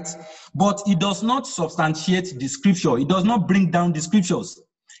 All right? But it does not substantiate the scripture. It does not bring down the scriptures.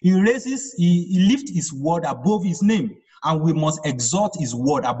 He lifts his word above his name, and we must exalt his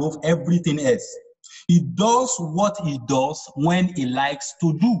word above everything else. He does what he does when he likes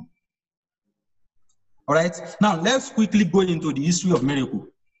to do. All right? Now, let's quickly go into the history of miracle.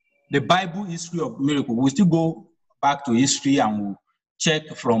 The Bible history of miracle. We'll still go back to history and we'll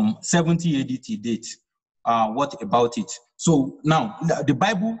check from 70 AD to date. What about it? So now, the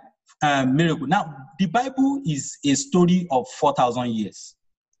Bible miracle. Now, the Bible is a story of 4,000 years.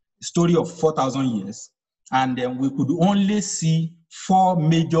 A story of 4,000 years. And then we could only see 4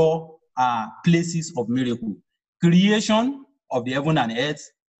 major places of miracle. Creation of the heaven and earth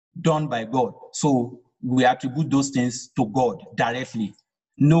done by God. So we attribute those things to God directly.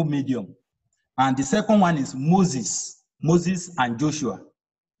 No medium. And the second one is Moses and Joshua.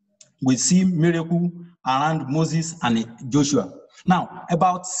 We see miracle around Moses and Joshua. Now,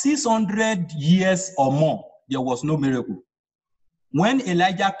 about 600 years or more, there was no miracle. When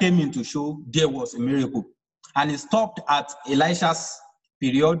Elijah came in to show, there was a miracle. And it stopped at Elisha's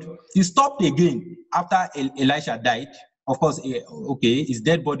period. It stopped again after Elisha died. Of course, okay, his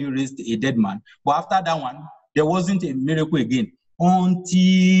dead body raised a dead man. But after that one, there wasn't a miracle again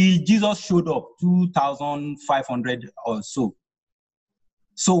until Jesus showed up, 2,500 or so.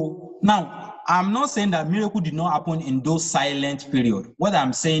 So now, I'm not saying that miracle did not happen in those silent periods. What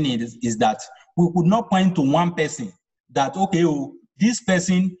I'm saying is that we could not point to one person that, okay, this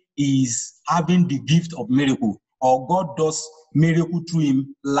person is having the gift of miracle, or God does miracle through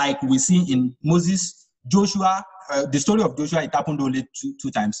him, like we see in Moses, Joshua. The story of Joshua, it happened only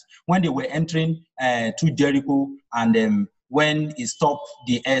two times. When they were entering through Jericho, and when he stopped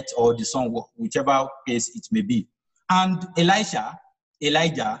the earth or the sun, whichever case it may be. And Elijah,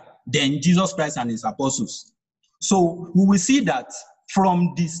 then Jesus Christ and his apostles. So we will see that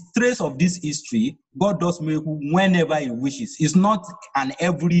from the trace of this history, God does miracle whenever he wishes. It's not an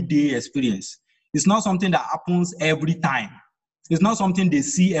everyday experience. It's not something that happens every time. It's not something they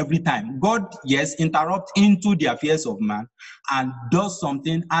see every time. God, yes, interrupts into the affairs of man and does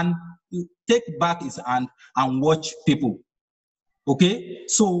something and take back his hand and watch people. Okay?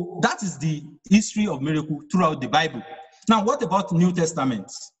 So that is the history of miracle throughout the Bible. Now, what about New Testament?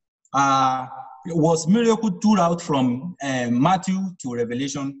 Was miracle throughout from Matthew to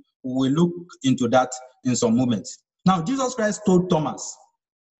Revelation? We'll look into that in some moments. Now, Jesus Christ told Thomas,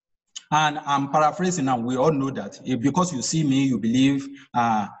 and I'm paraphrasing now, we all know that, because you see me, you believe.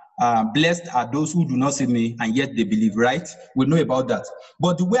 Blessed are those who do not see me and yet they believe, right? We know about that.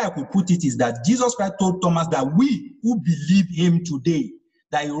 But the way I could put it is that Jesus Christ told Thomas that we who believe him today,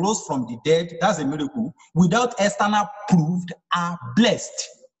 that he rose from the dead, that's a miracle, without external proof are blessed.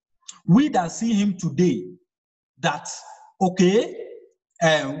 We that see him today, that, okay,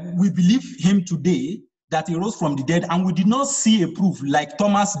 we believe him today that he rose from the dead, and we did not see a proof like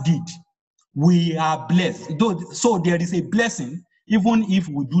Thomas did. We are blessed. So there is a blessing, even if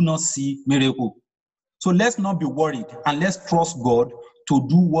we do not see miracle. So let's not be worried, and let's trust God to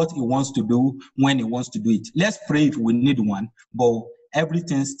do what he wants to do when he wants to do it. Let's pray if we need one, but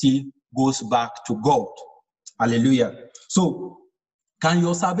everything still goes back to God. Hallelujah. So can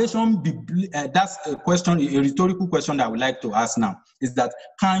your salvation be, that's a question, a rhetorical question that I would like to ask now, is that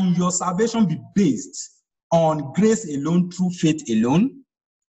can your salvation be based on grace alone, through faith alone,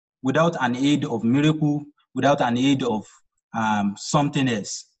 without an aid of miracle, without an aid of something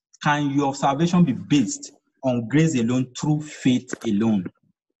else? Can your salvation be based on grace alone, through faith alone?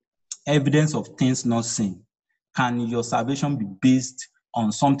 Evidence of things not seen. Can your salvation be based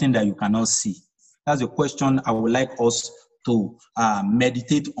on something that you cannot see? That's a question I would like us to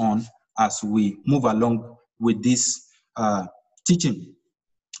meditate on as we move along with this teaching.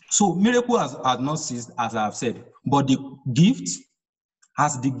 So miracle has not ceased, as I have said, but the gift,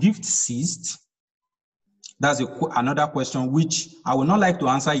 has the gift ceased? That's another question which I would not like to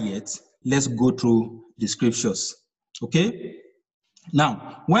answer yet. Let's go through the scriptures. Okay?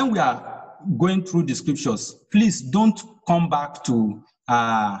 Now, when we are going through the scriptures, please don't come back to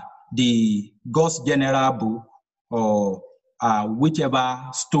the God's General book or whichever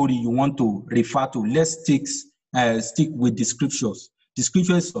story you want to refer to. Let's stick with the scriptures. The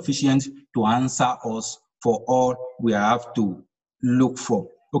scripture is sufficient to answer us for all we have to look for.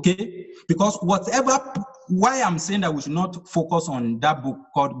 Okay? Because why I'm saying that we should not focus on that book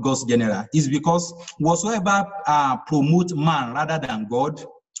called God's General is because whatsoever promote man rather than God,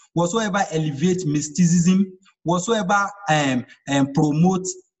 whatsoever elevate mysticism, whatsoever promote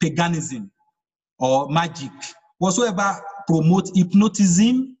paganism or magic, whatsoever promote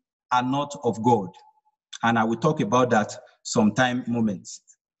hypnotism are not of God. And I will talk about that sometime moments.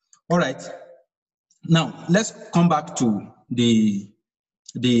 All right. Now, let's come back to the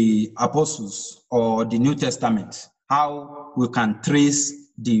apostles or the New Testament, how we can trace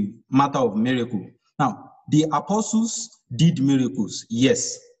the matter of miracle. Now, the apostles did miracles,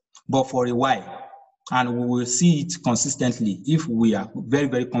 yes, but for a while, and we will see it consistently if we are very,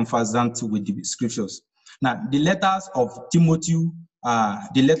 very conversant with the scriptures. Now, the letters to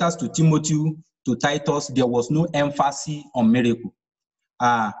Timothy, to Titus, there was no emphasis on miracle.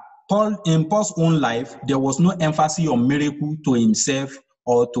 In Paul's own life, there was no emphasis on miracle to himself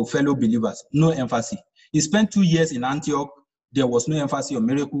or to fellow believers. No emphasis. He spent 2 years in Antioch. There was no emphasis on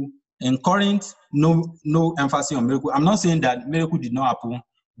miracle. In Corinth, no emphasis on miracle. I'm not saying that miracle did not happen,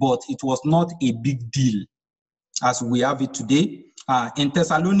 but it was not a big deal as we have it today. In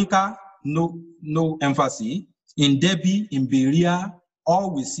Thessalonica, no emphasis. In Derbe, in Berea,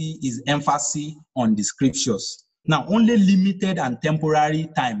 all we see is emphasis on the scriptures. Now, only limited and temporary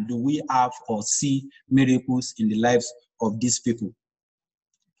time do we have or see miracles in the lives of these people.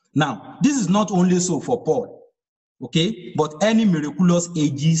 Now, this is not only so for Paul, okay, but any miraculous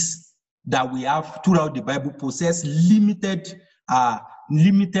ages that we have throughout the Bible possess limited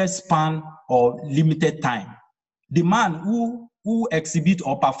span or limited time. The man who exhibit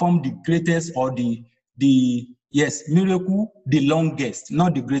or perform the greatest or miracle the longest,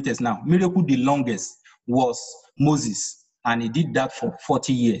 not the greatest now, miracle the longest was Moses, and he did that for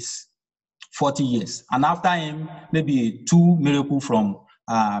 40 years. 40 years. And after him, maybe 2 miracles from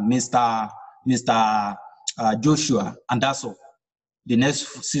Mr. Joshua, and that's all. The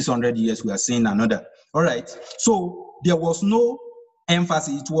next 600 years, we are seeing another. All right. So there was no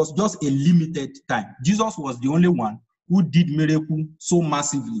emphasis. It was just a limited time. Jesus was the only one who did miracle so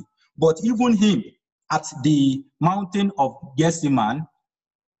massively. But even him, at the mountain of Gethsemane,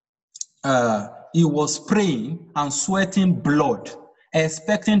 he was praying and sweating blood,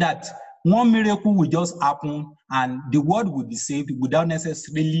 expecting that one miracle will just happen and the world will be saved without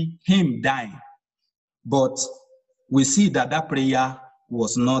necessarily him dying. But we see that prayer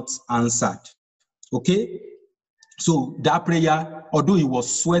was not answered. Okay? So that prayer, although he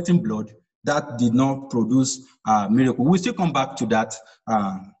was sweating blood, that did not produce a miracle. We'll still come back to that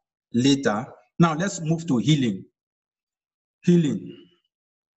later. Now let's move to healing. Healing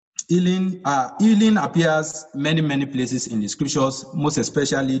appears many places in the scriptures, most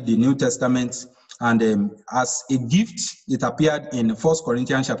especially the New Testament. And as a gift, it appeared in 1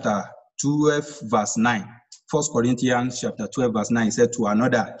 Corinthians chapter 12, verse 9. 1 Corinthians chapter 12, verse 9 said to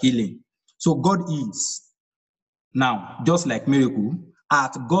another healing. So God is now, just like miracle,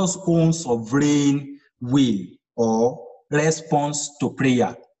 at God's own sovereign will or response to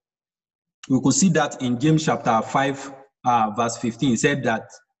prayer. We could see that in James chapter 5, verse 15. It said that,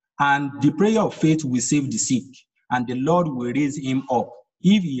 and the prayer of faith will save the sick, and the Lord will raise him up.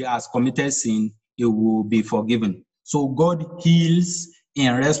 If he has committed sin, he will be forgiven. So God heals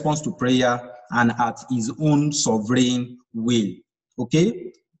in response to prayer and at his own sovereign will.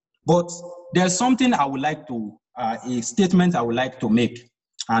 Okay? But there's something I would like to, a statement I would like to make,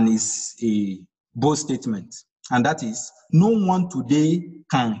 and it's a bold statement. And that is, no one today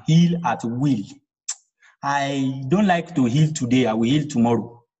can heal at will. I don't like to heal today, I will heal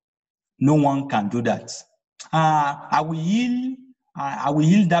tomorrow. No one can do that. I will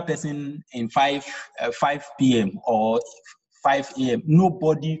heal that person in 5 p.m. or 5 a.m.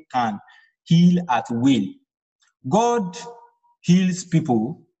 Nobody can heal at will. God heals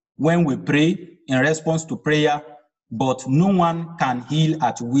people when we pray in response to prayer, but no one can heal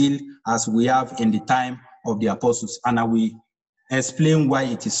at will as we have in the time of the apostles. And I will explain why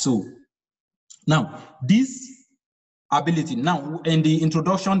it is so. Now, this ability, now in the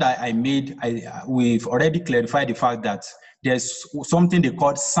introduction that I made, we've already clarified the fact that there's something they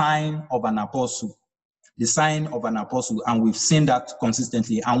call sign of an apostle, the sign of an apostle, and we've seen that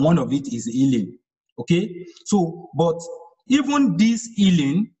consistently, and one of it is healing. Okay, so but even this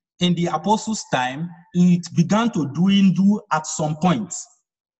healing in the apostles' time, it began to dwindle at some point.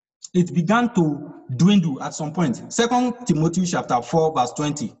 It began to dwindle at some point. 2 Timothy chapter 4, verse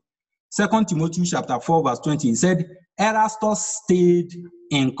 20. 2 Timothy chapter 4, verse 20, he said, Erastus stayed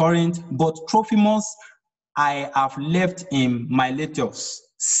in Corinth, but Trophimus I have left in Miletus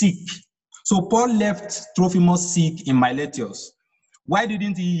sick. So Paul left Trophimus sick in Miletus. Why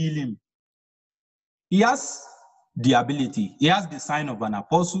didn't he heal him? He has the ability. He has the sign of an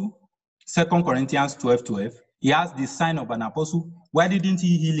apostle. 2 Corinthians 12:12. He has the sign of an apostle. Why didn't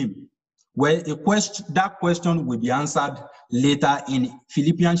he heal him? Well, that question will be answered later in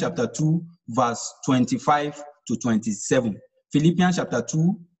Philippians chapter 2, verse 25 to 27. Philippians chapter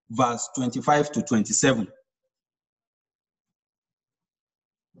 2, verse 25 to 27.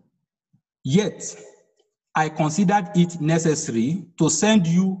 Yet, I considered it necessary to send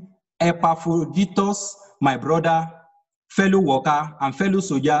you Epaphroditus, my brother, fellow worker, and fellow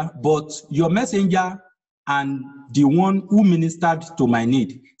soldier, but your messenger and the one who ministered to my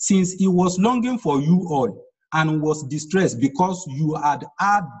need, since he was longing for you all and was distressed because you had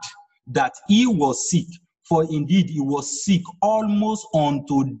heard that he was sick, for indeed he was sick almost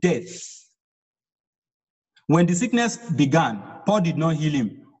unto death. When the sickness began, Paul did not heal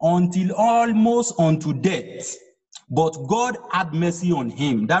him until almost unto death. But God had mercy on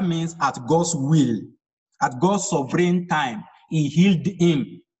him. That means at God's will, at God's sovereign time, he healed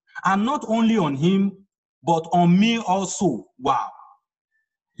him. And not only on him, but on me also. Wow.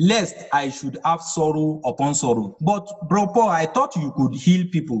 Lest I should have sorrow upon sorrow. But bro Paul, I thought you could heal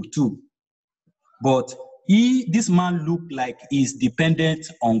people too. But this man looked like he's dependent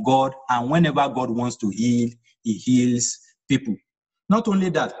on God, and whenever God wants to heal, he heals people. Not only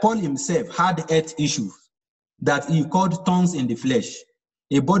that, Paul himself had health issues that he called thorns in the flesh,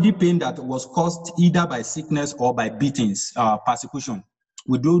 a body pain that was caused either by sickness or by beatings, persecution.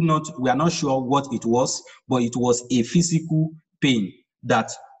 We are not sure what it was, but it was a physical pain that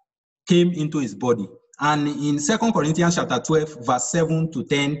came into his body. And in 2 Corinthians chapter 12, verse 7 to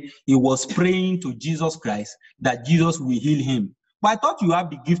 10, he was praying to Jesus Christ that Jesus will heal him. But I thought you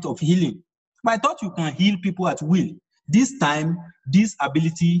have the gift of healing. But I thought you can heal people at will. This time, this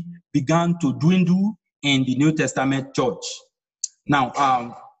ability began to dwindle in the New Testament church.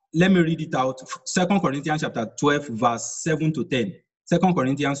 Now, let me read it out. 2 Corinthians chapter 12, verse 7 to 10. 2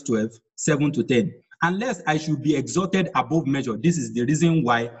 Corinthians 12, 7 to 10. Unless I should be exalted above measure. This is the reason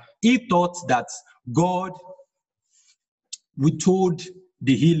why he thought that God withheld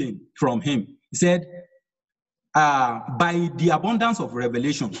the healing from him. He said, by the abundance of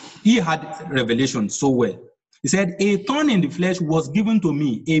revelation, he had revelation so well. He said, a thorn in the flesh was given to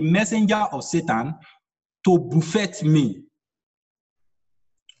me, a messenger of Satan to buffet me,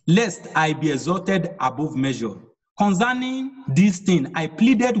 lest I be exalted above measure. Concerning this thing, I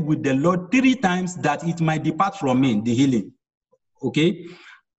pleaded with the Lord 3 times that it might depart from me, the healing. Okay?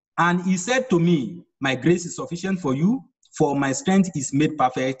 And he said to me, my grace is sufficient for you, for my strength is made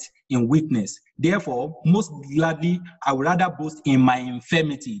perfect in weakness. Therefore, most gladly, I would rather boast in my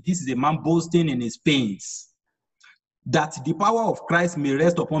infirmity. This is a man boasting in his pains, that the power of Christ may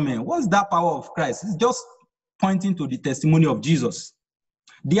rest upon me. What's that power of Christ? It's just pointing to the testimony of Jesus.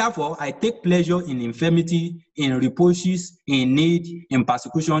 Therefore, I take pleasure in infirmity, in reproaches, in need, in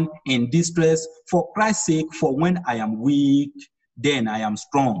persecution, in distress, for Christ's sake, for when I am weak, then I am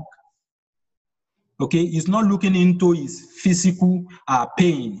strong. Okay, he's not looking into his physical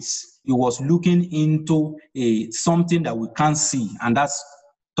pains. He was looking into something that we can't see, and that's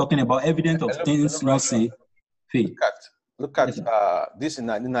talking about evidence of things not seen. Faith. Look at this in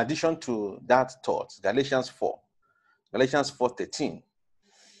addition to that thought, Galatians 4:13.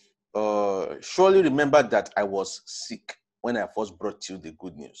 Surely remember that I was sick when I first brought you the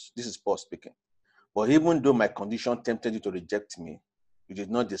good news. This is Paul speaking. But even though my condition tempted you to reject me, you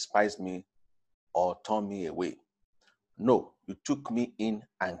did not despise me or turn me away. No, you took me in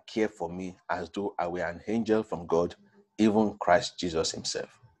and cared for me as though I were an angel from God, even Christ Jesus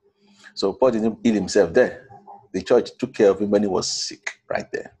himself. So Paul didn't heal himself there. The church took care of him when he was sick, right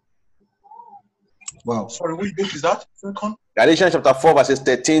there. Wow. Sorry, which book is that? Galatians chapter 4, verses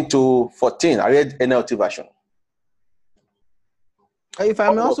 13 to 14. I read NLT version. If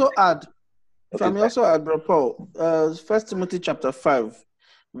I may also add, Bro Paul, 1 Timothy chapter 5,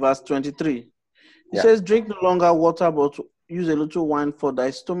 verse 23. It says, drink no longer water, but use a little wine for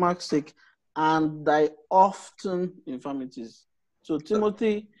thy stomach's sake and thy often infirmities. So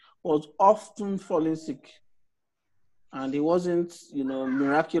Timothy was often falling sick. And he wasn't,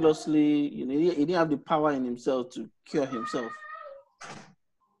 miraculously, he didn't have the power in himself to cure himself.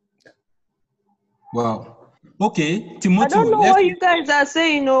 Wow. Okay, Timothy. I don't know what you guys are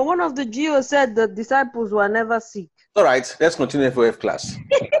saying. One of the GOs said the disciples were never sick. All right, let's continue FOF class.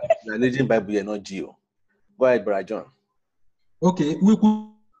 The Religion Bible, you're not GO. Go ahead, Brother John. Okay,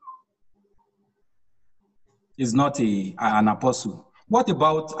 is not an apostle. What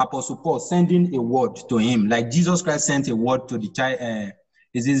about Apostle Paul sending a word to him, like Jesus Christ sent a word to the child?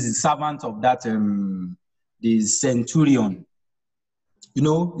 Is this the servant of that the centurion?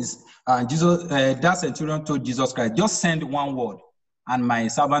 Jesus, that centurion told Jesus Christ, just send one word, and my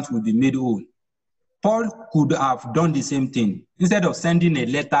servant will be made whole. Paul could have done the same thing. Instead of sending a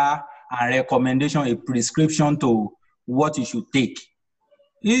letter, a recommendation, a prescription to what he should take,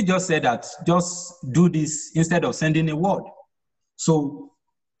 he just said that just do this instead of sending a word. So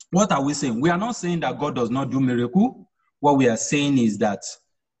what are we saying? We are not saying that God does not do miracle. What we are saying is that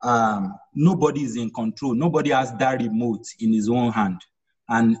nobody is in control. Nobody has that remote in his own hand.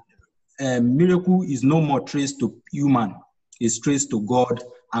 And miracle is no more traced to human. It's traced to God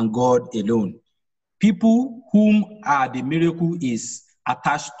and God alone. People whom the miracle is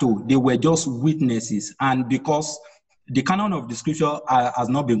attached to, they were just witnesses. And because the canon of the scripture has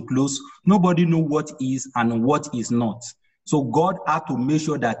not been closed, nobody knows what is and what is not. So God had to make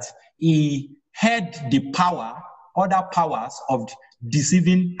sure that he had the power, other powers of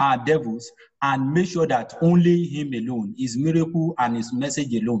deceiving our devils, and make sure that only him alone, his miracle and his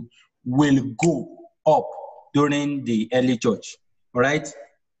message alone, will go up during the early church. All right?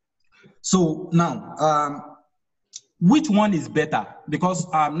 So now, which one is better? Because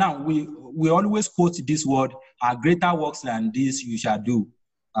now we always quote this word, greater works than this you shall do.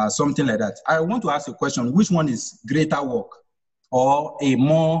 Something like that. I want to ask a question. Which one is greater work or a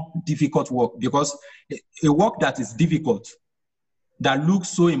more difficult work? Because a work that is difficult, that looks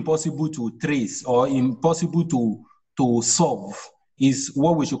so impossible to trace or impossible to solve, is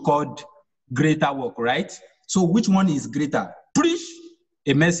what we should call greater work, right? So which one is greater? Preach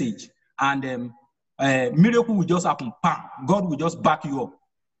a message and miracle will just happen. Bam! God will just back you up.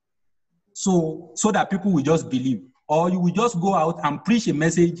 So that people will just believe. Or you will just go out and preach a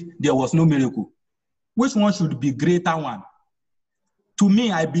message, there was no miracle. Which one should be greater one? To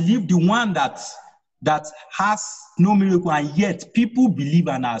me, I believe the one that has no miracle and yet people believe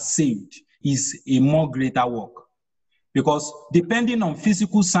and are saved is a more greater work. Because depending on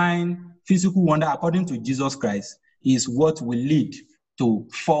physical sign, physical wonder, according to Jesus Christ, is what will lead to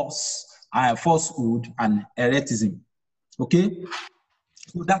falsehood and heretism. Okay?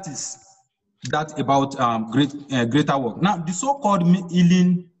 So that's about greater work. Now, the so-called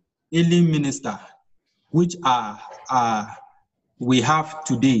healing minister, which we have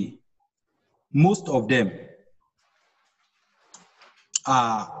today, most of them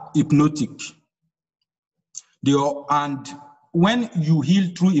are hypnotic. And when you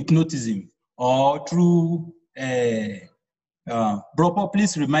heal through hypnotism or through proper,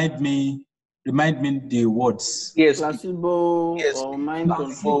 please remind me the words. Yes. Placebo or mind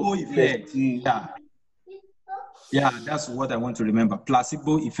control effect. Yeah, that's what I want to remember.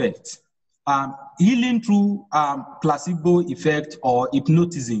 Placebo effect. Healing through placebo effect or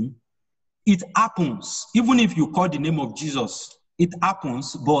hypnotism, it happens. Even if you call the name of Jesus, it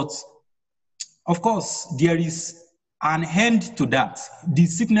happens. But of course, there is an end to that. The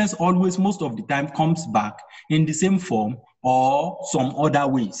sickness always, most of the time, comes back in the same form or some other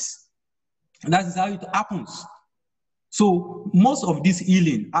ways. And that is how it happens. So most of this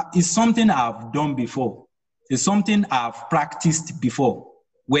healing is something I've done before. It's something I've practiced before.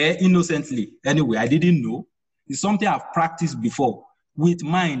 Where innocently, anyway, I didn't know. It's something I've practiced before. With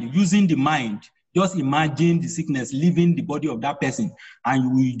mind, using the mind. Just imagine the sickness leaving the body of that person, and you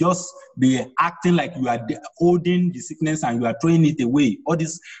will just be acting like you are holding the sickness and you are throwing it away. All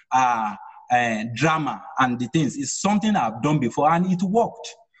this drama and the things is something I've done before, and it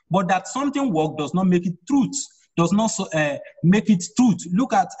worked. But that something worked does not make it truth. Does not make it truth.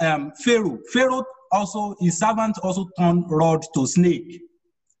 Look at Pharaoh. Pharaoh also, his servant also turned rod to snake.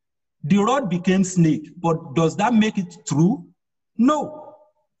 The rod became snake, but does that make it true? No.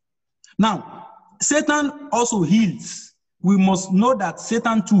 Now, Satan also heals. We must know that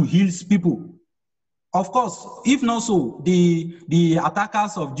Satan too heals people. Of course, if not so, the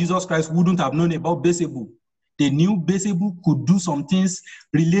attackers of Jesus Christ wouldn't have known about Beelzebub. They knew Beelzebub could do some things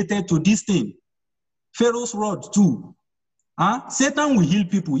related to this thing. Pharaoh's rod too. Satan will heal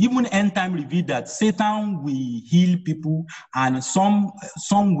people. Even end time revealed that Satan will heal people, and some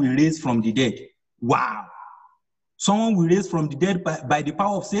will raise from the dead. Wow. Someone will raise from the dead by the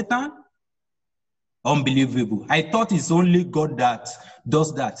power of Satan? Unbelievable. I thought it's only God that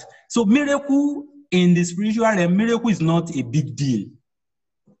does that. So miracle in the spiritual realm, miracle is not a big deal.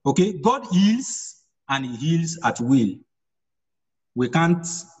 Okay? God heals, and he heals at will. We can't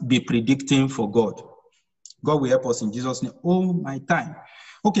be predicting for God. God will help us in Jesus' name. Oh, my time.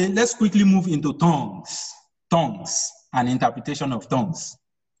 Okay, let's quickly move into tongues. Tongues and interpretation of tongues.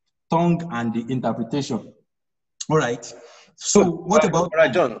 Tongue and the interpretation. All right. So what about... All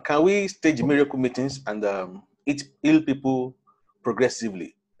right, John, can we stage miracle meetings and heal people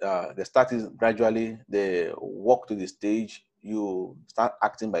progressively? They start gradually, they walk to the stage, you start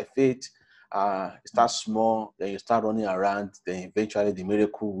acting by faith, it starts small, then you start running around, then eventually the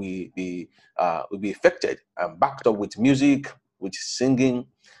miracle will be effected and backed up with music, with singing.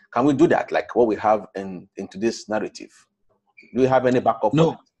 Can we do that, like what we have in today's narrative? Do we have any backup?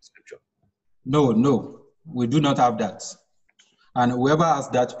 No. Scripture? No, we do not have that. And whoever has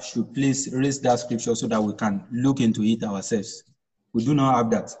that should please raise that scripture so that we can look into it ourselves. We do not have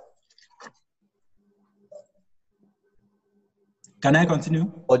that. Can I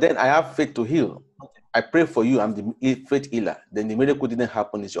continue? Or then I have faith to heal. Okay. I pray for you, I'm the faith healer. Then the miracle didn't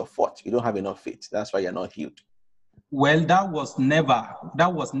happen, it's your fault. You don't have enough faith. That's why you're not healed. Well, that was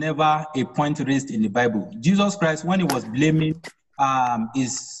never a point raised in the Bible. Jesus Christ, when he was blaming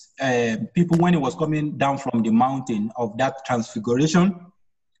his people, when he was coming down from the mountain of that transfiguration,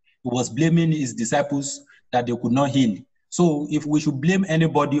 he was blaming his disciples that they could not heal. So if we should blame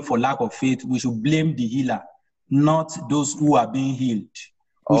anybody for lack of faith, we should blame the healer, not those who are being healed.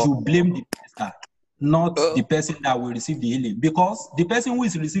 We should blame the pastor, not the person that will receive the healing. Because the person who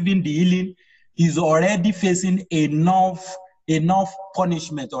is receiving the healing is already facing enough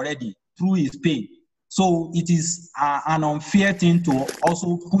punishment already through his pain. So it is an unfair thing to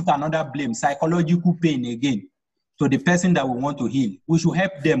also put another blame, psychological pain again, to the person that we want to heal. We should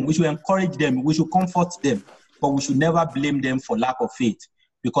help them, we should encourage them, we should comfort them, but we should never blame them for lack of faith,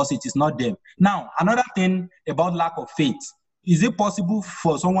 because it is not them. Now, another thing about lack of faith, is it possible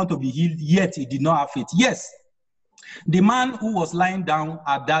for someone to be healed yet he did not have faith? Yes. The man who was lying down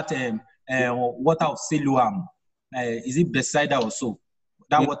at that water of Siloam, is it Bethsaida or so?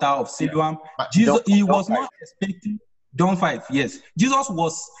 That water of Siloam. Jesus, he was not expecting, John 5, yes. Jesus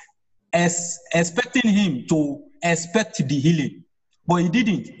was expecting him to expect the healing, but he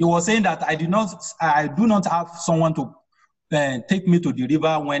didn't. He was saying that I do not have someone to take me to the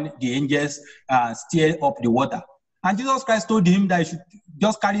river when the angels stir up the water. And Jesus Christ told him that he should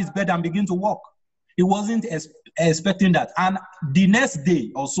just carry his bed and begin to walk. He wasn't expecting that. And the next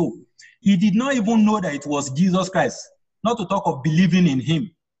day or so, he did not even know that it was Jesus Christ, not to talk of believing in him.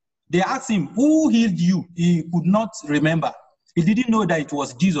 They asked him, who healed you? He could not remember. He didn't know that it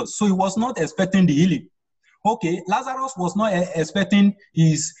was Jesus. So he was not expecting the healing. Okay, Lazarus was not expecting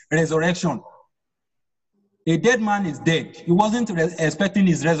his resurrection. A dead man is dead. He wasn't expecting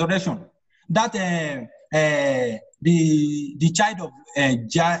his resurrection. That the child of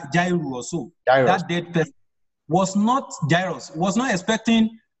Jairus or so, that dead person, was not Jairus, was not expecting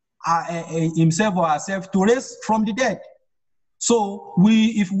himself or herself to raise from the dead. So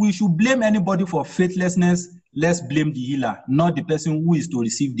if we should blame anybody for faithlessness, let's blame the healer, not the person who is to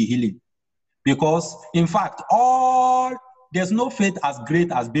receive the healing. Because in fact, there's no faith as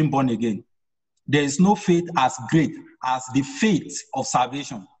great as being born again. There is no faith as great as the faith of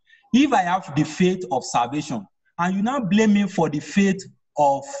salvation. If I have the faith of salvation, and you now blame me for the faith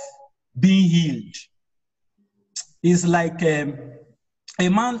of being healed, it's like A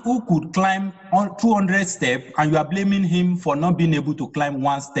man who could climb 200 steps and you are blaming him for not being able to climb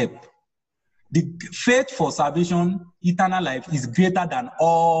one step. The faith for salvation, eternal life, is greater than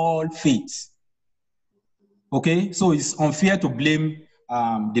all faith. Okay, so it's unfair to blame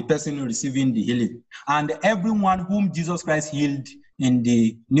the person receiving the healing. And everyone whom Jesus Christ healed in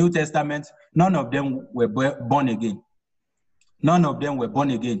the New Testament, none of them were born again. None of them were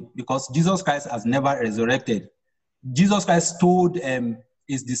born again because Jesus Christ has never resurrected. Jesus Christ told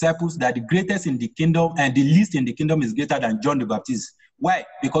his disciples that the greatest in the kingdom and the least in the kingdom is greater than John the Baptist. Why?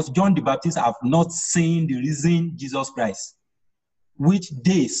 Because John the Baptist have not seen the risen Jesus Christ, which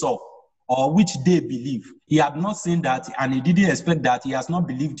they saw or which they believe. He had not seen that and he didn't expect that. He has not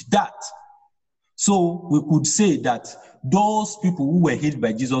believed that. So we could say that those people who were healed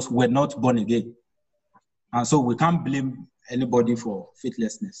by Jesus were not born again. And so we can't blame anybody for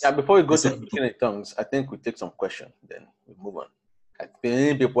faithlessness. Yeah, before we go to speaking in tongues, I think we take some questions, then we move on. I think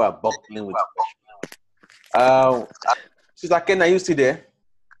many people are buckling with questions. Sister Ken, are you still there?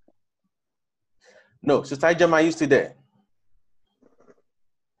 No. Sister Ijama, are you still there?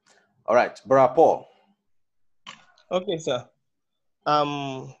 All right, Brother Paul. Okay, sir.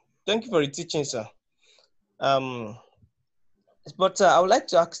 Thank you for the teaching, sir. But I would like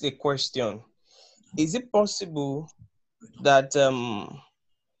to ask a question. Is it possible that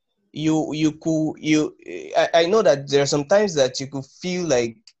I know that there are some times that you could feel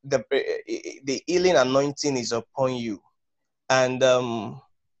like the healing anointing is upon you, and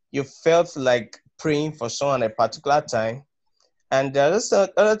you felt like praying for someone at a particular time, and there's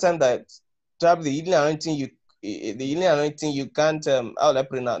another time that probably the healing anointing you can't how do I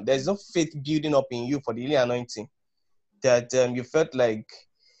put it now? There's no faith building up in you for the healing anointing, that you felt like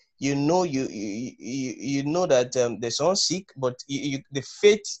you know that there's someone sick, but the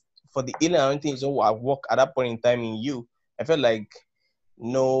faith for the healing anointing is all at work at that point in time in you. I felt like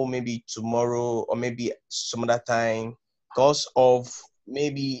no, maybe tomorrow or maybe some other time, because of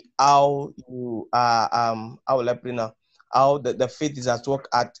maybe how you are how will I put it now? How the faith is at work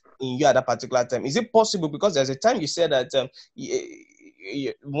in you at that particular time. Is it possible? Because there's a time you said that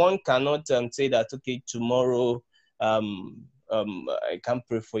one cannot say that, okay, tomorrow I can't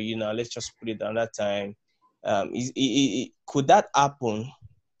pray for you now, let's just put it another time. Could that happen?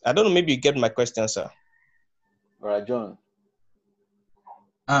 I don't know, maybe you get my question, sir. All right, John.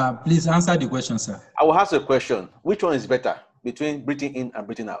 Please answer the question, sir. I will ask a question. Which one is better between breathing in and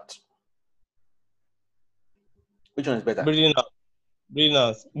breathing out? Which one is better? Breathing out. Breathing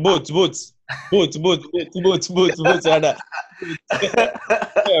out. Both. Rather.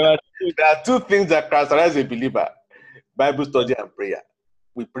 There are two things that characterize a believer: Bible study and prayer.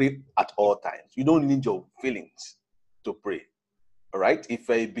 We pray at all times. You don't need your feelings to pray. All right? If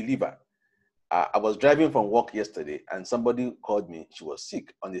you're a believer, I was driving from work yesterday and somebody called me. She was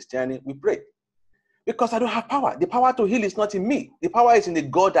sick. On the steering, we prayed. Because I don't have power. The power to heal is not in me. The power is in the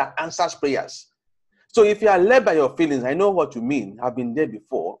God that answers prayers. So if you are led by your feelings, I know what you mean. I've been there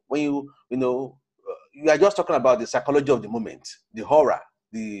before. When you are just talking about the psychology of the moment, the horror,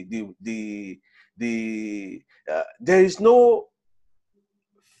 there is no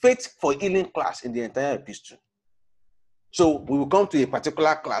faith for healing class in the entire epistle. So we will come to a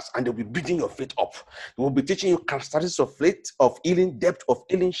particular class and they'll be building your faith up. They will be teaching you characteristics of faith, of healing, depth of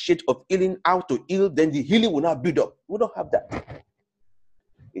healing, shade of healing, how to heal. Then the healing will not build up. We don't have that.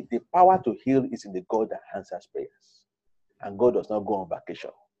 The power to heal is in the God that answers prayers. And God does not go on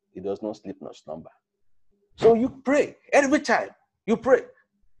vacation. He does not sleep nor slumber. So you pray. Every time you pray.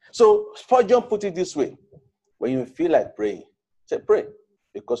 So Spurgeon put it this way. When you feel like praying, say pray.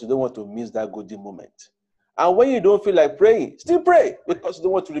 Because you don't want to miss that good moment. And when you don't feel like praying, still pray. Because you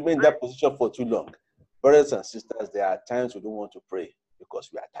don't want to remain in that position for too long. Brothers and sisters, there are times we don't want to pray because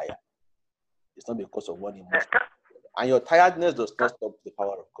we are tired. It's not because of one emotion. And your tiredness does not stop the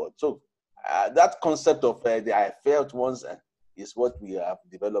power of God. So that concept of the I felt once is what we have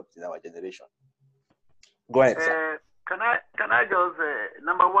developed in our generation. Go ahead, sir. Can I just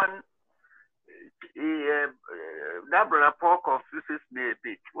number one, that brother Paul confuses me a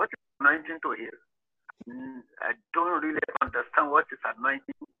bit. What is anointing to heal? I don't really understand what is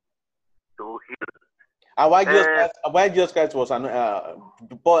anointing to heal. And why Jesus Christ was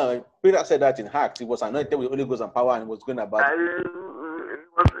anointed? Peter said that in Acts. He was anointed with the Holy Ghost and power, and was going about.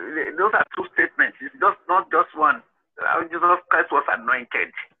 Those are two statements. It's not just one. Jesus Christ was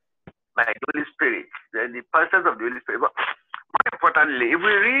anointed by the Holy Spirit, the presence of the Holy Spirit. But more importantly, if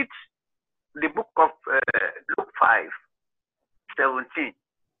we read the book of Luke 5:17,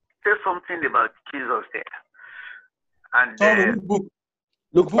 says something about Jesus there. And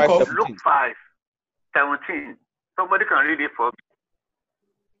Luke 5:17. Luke 5:17. Somebody can read it for me.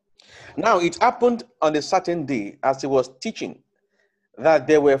 Now, it happened on a certain day as he was teaching that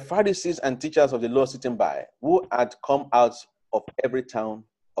there were Pharisees and teachers of the law sitting by who had come out of every town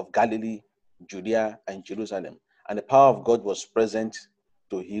of Galilee, Judea, and Jerusalem, and the power of God was present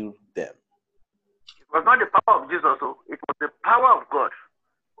to heal them. It was not the power of Jesus, so it was the power of God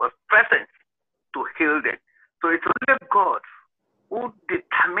was present to heal them. So it's only God who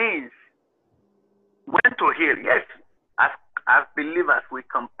determines when to heal. Yes, as believers, we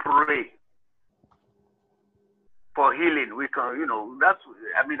can pray for healing. We can,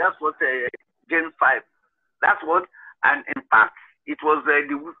 that's what James 5. That's what, and in fact, it was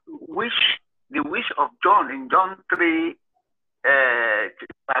the wish of John in John 3,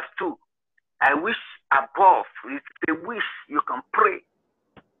 verse 2. I wish above. It's a wish you can pray.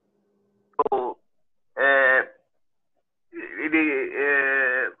 So,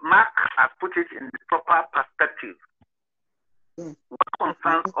 Mark has put it in the proper perspective. What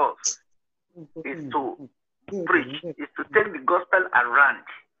concerns us is to preach, is to take the gospel around.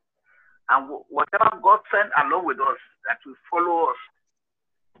 And whatever God sent along with us, that will follow us,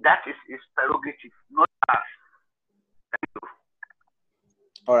 that is his prerogative, not us. Thank you.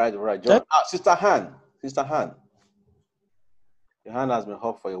 All right, John. Sister Han. Your hand has been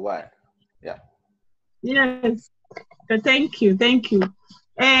up for a while. Yeah. Yes. Thank you.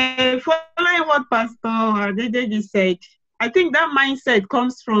 Following what Pastor Adedeji said, I think that mindset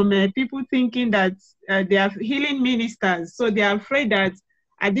comes from people thinking that they are healing ministers. So they are afraid that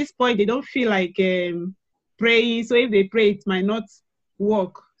at this point they don't feel like praying. So if they pray, it might not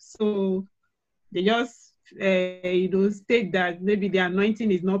work. So they just, state that maybe the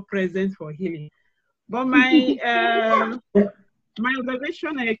anointing is not present for healing. But my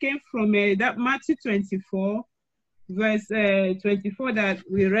observation came from that Matthew 24, verse 24 that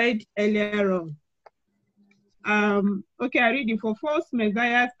we read earlier on. Okay, I read it. For false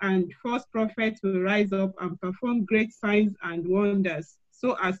messiahs and false prophets will rise up and perform great signs and wonders,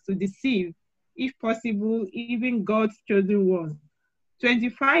 so as to deceive, if possible, even God's chosen ones.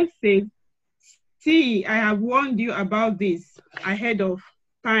 25 says, see, I have warned you about this ahead of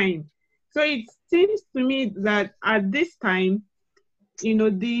time. So it seems to me that at this time,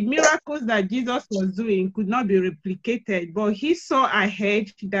 the miracles that Jesus was doing could not be replicated, but he saw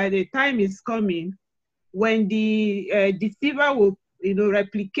ahead that a time is coming when the deceiver will,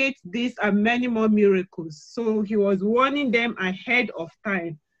 replicate this and many more miracles. So he was warning them ahead of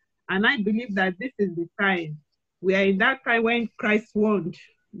time. And I believe that this is the time. We are in that time when Christ warned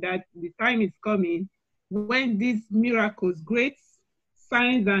that the time is coming when these miracles, great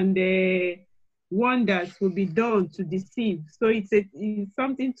signs and wonders will be done to deceive. So it's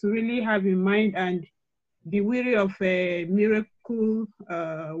something to really have in mind and be wary of miracle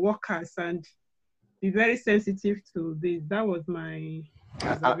workers and be very sensitive to this. That was my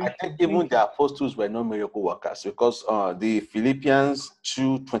I think even the apostles were not miracle workers, because the Philippians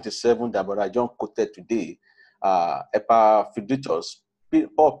 2:27 that Brother John quoted today, Epaphroditus,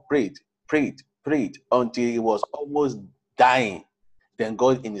 Paul prayed until he was almost dying. Then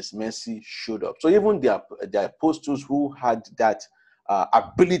God in his mercy showed up. So even the apostles who had that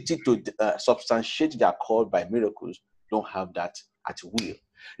ability to substantiate their call by miracles don't have that at will.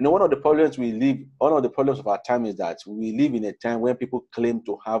 One of the problems of our time is that we live in a time when people claim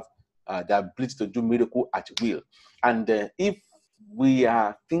to have the ability to do miracle at will. And if we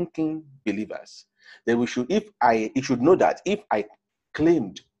are thinking believers, then you should know that if I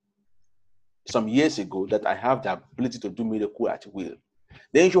claimed some years ago that I have the ability to do miracle at will,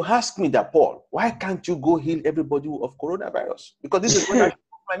 then you should ask me that, Paul, why can't you go heal everybody of coronavirus? Because this is when I should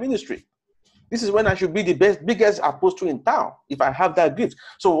do my ministry. This is when I should be the biggest apostle in town, if I have that gift.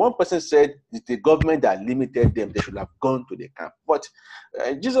 So one person said it's the government that limited them. They should have gone to the camp. But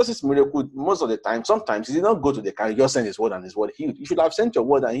Jesus' miracle, most of the time, sometimes he did not go to the camp. He just sent his word and his word healed. You should have sent your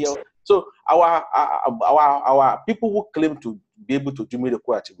word and healed. So our people who claim to be able to do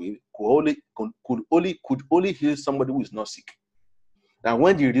miracle at will could only heal somebody who is not sick. Now,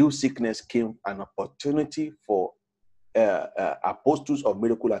 when the real sickness came, an opportunity for apostles of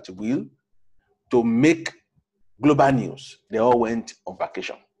miracle at will to make global news, they all went on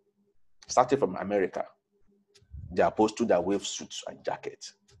vacation. Starting from America, the apostle that wears suits and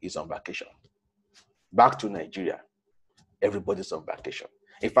jackets is on vacation. Back to Nigeria, everybody's on vacation.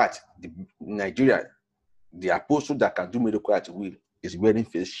 In fact, Nigeria, the apostle that can do miracle at will is wearing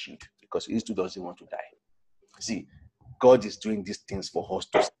face shield because he still doesn't want to die. See, God is doing these things for us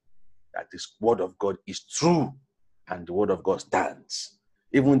to see that this word of God is true and the word of God stands.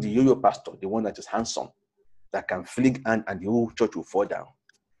 Even the yo-yo pastor, the one that is handsome, that can fling and the whole church will fall down.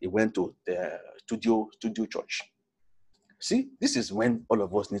 He went to the studio church. See, this is when all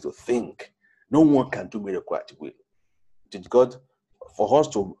of us need to think. No one can do miracle at will. Did God, for us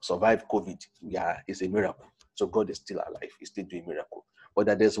to survive COVID, it's a miracle. So God is still alive. He's still doing miracle. But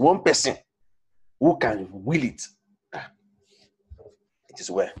that there's one person who can will it. It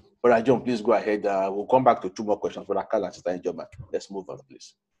is well. Brother John, please go ahead. We'll come back to 2 more questions. Brother Carl and Sister Ijoma. Let's move on,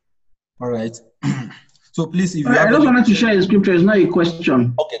 please. All right. So please, if you I just wanted to share a scripture. It's not a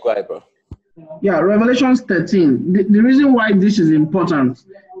question. Okay, go ahead, bro. Yeah, Revelation 13. The reason why this is important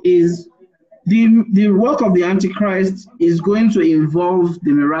is the work of the Antichrist is going to involve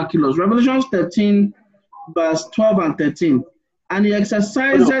the miraculous. Revelation 13, verse 12 and 13. And he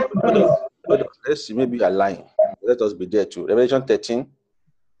exercised... Hold on. Let's see, maybe you're lying. Let us be there too. Revelation 13.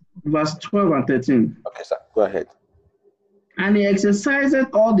 Verse 12 and 13. Okay, sir. Go ahead. And he exercised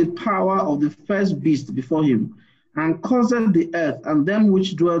all the power of the first beast before him, and caused the earth and them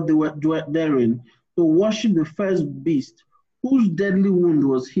which dwell therein to worship the first beast, whose deadly wound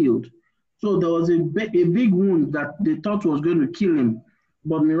was healed. So there was a big wound that they thought was going to kill him,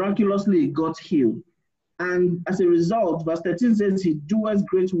 but miraculously it got healed. And as a result, verse 13 says, he doeth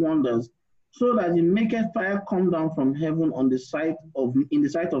great wonders, so that he maketh fire come down from heaven in the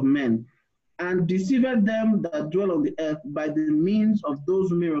sight of men, and deceiveth them that dwell on the earth by the means of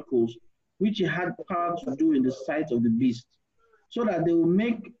those miracles which he had power to do in the sight of the beast, so that they will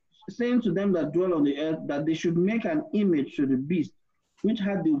make, saying to them that dwell on the earth, that they should make an image to the beast, which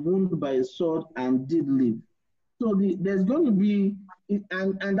had the wound by a sword and did live. So there's going to be,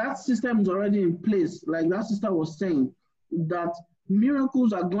 and that system is already in place, like that sister was saying, that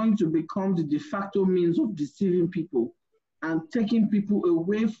miracles are going to become the de facto means of deceiving people and taking people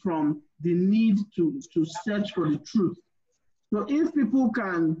away from the need to search for the truth. So if people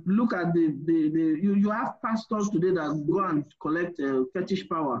can look at you have pastors today that go and collect fetish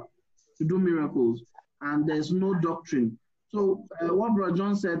power to do miracles, and there's no doctrine. So what Brother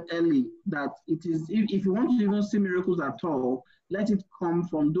John said early, that it is, if you want to even see miracles at all, let it come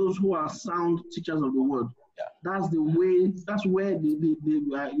from those who are sound teachers of the word. Yeah. That's the way, that's where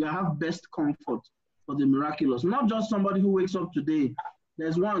you have best comfort for the miraculous. Not just somebody who wakes up today.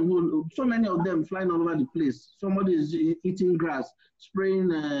 There's one who, so many of them flying all over the place. Somebody is eating grass,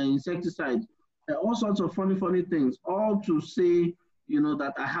 spraying insecticide, all sorts of funny things, all to say,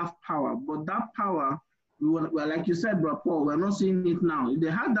 that I have power. But that power, like you said, Brother Paul, we're not seeing it now. If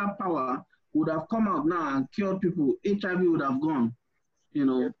they had that power, would have come out now and cured people. HIV would have gone.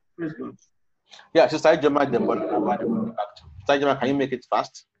 Praise God. Yeah, Sister Ijoma, Sister Ijoma, can you make it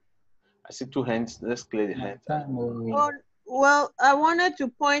fast? I see 2 hands. Let's clear the hands. Well, I wanted to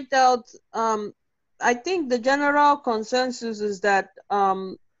point out, I think the general consensus is that,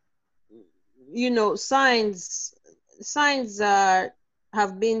 signs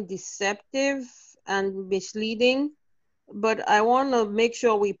have been deceptive and misleading, but I want to make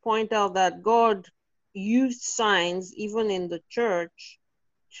sure we point out that God used signs even in the church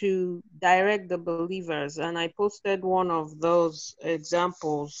to direct the believers. And I posted one of those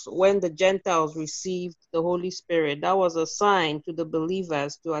examples when the Gentiles received the Holy Spirit. That was a sign to the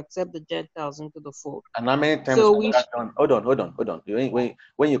believers to accept the Gentiles into the fold. And how many times was that done? Hold on.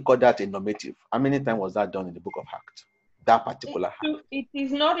 When you call that a normative, how many times was that done in the book of Acts? That particular act? It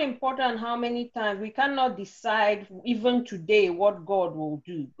is not important how many times. We cannot decide even today what God will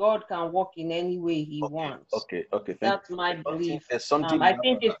do. God can work in any way he wants. Okay. That's my belief. I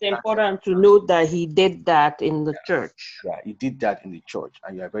think it's important to note that he did that in the church. Yeah, he did that in the church,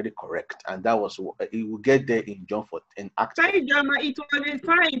 and you are very correct. And that was, he will get there in John 14, in Acts. Sorry, Jama, it was a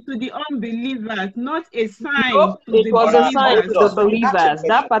sign to the unbelievers, not a sign to the believers. It was a sign to the believers.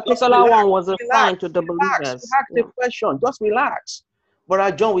 That particular one was a sign to the believers. Ask the question. Just relax.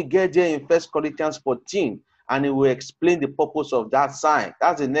 Brother John will get there in 1 Corinthians 14, and he will explain the purpose of that sign.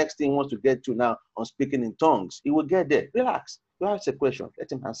 That's the next thing he wants to get to now on speaking in tongues. He will get there. Relax. You ask a question.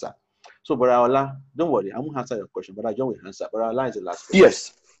 Let him answer. So, Brother Ola, don't worry. I won't answer your question. Brother John will answer. Brother Ola is the last question.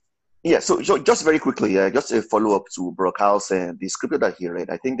 Yes. Yeah, so just very quickly, just a follow-up to Brother Carl's the scripture that he read.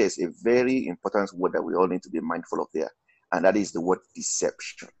 I think there's a very important word that we all need to be mindful of there, and that is the word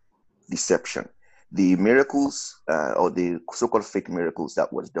deception. Deception. The miracles or the so-called fake miracles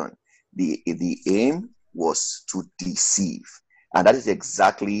that was done, the aim was to deceive. And that is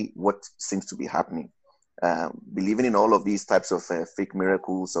exactly what seems to be happening. Believing in all of these types of fake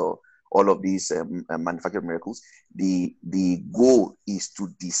miracles or all of these manufactured miracles, the goal is to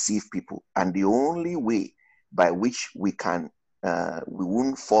deceive people. And the only way by which we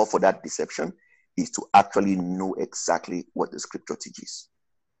won't fall for that deception is to actually know exactly what the scripture teaches.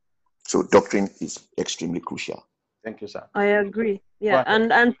 So doctrine is extremely crucial. Thank you, sir. I agree. Yeah,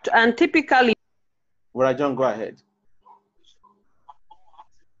 and typically. Brother John, go ahead.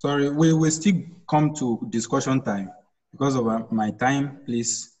 Sorry, we will still come to discussion time. Because of my time,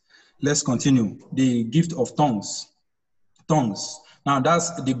 please, let's continue. The gift of tongues. Tongues. Now,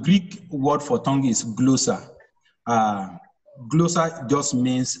 that's the Greek word for tongue is glossa. Glossa just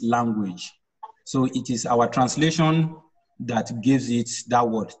means language. So it is our translation that gives it that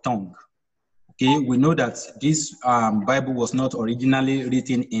word, tongue. Okay, we know that this Bible was not originally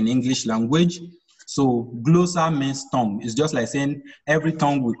written in English language. So glossa means tongue. It's just like saying every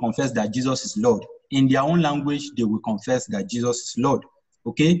tongue will confess that Jesus is Lord. In their own language, they will confess that Jesus is Lord.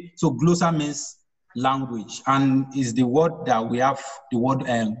 Okay, so glossa means language, and is the word that we have, the word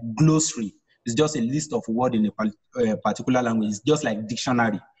glossary. It's just a list of words in a particular language. It's just like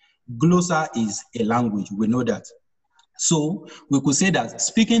dictionary. Glossa is a language, we know that. So we could say that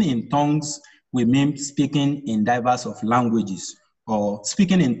speaking in tongues, we mean speaking in diverse of languages, or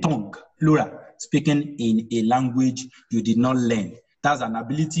speaking in tongue, plural, speaking in a language you did not learn. That's an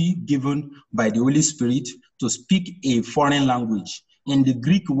ability given by the Holy Spirit to speak a foreign language. In the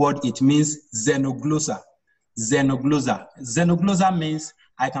Greek word, it means xenoglossa. Xenoglossa. Xenoglossa means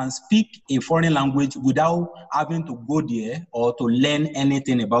I can speak a foreign language without having to go there or to learn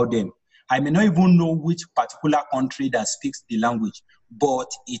anything about them. I may not even know which particular country that speaks the language,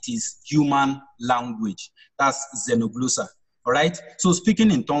 but it is human language. That's xenoglossa. All right? So speaking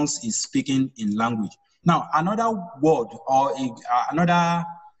in tongues is speaking in language. Now, another word or another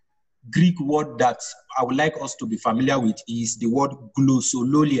Greek word that I would like us to be familiar with is the word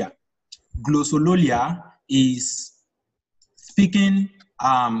glossolalia. Glossolalia is speaking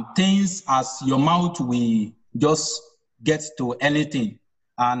things as your mouth will just get to anything.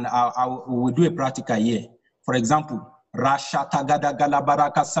 And I will do a practical here. For example, Rashatagada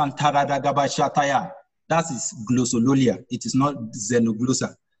Galabaraka Santaradagaba Shataya. That is glossolalia. It is not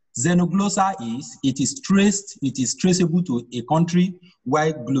xenoglossa. Xenoglossa is, it is traceable to a country,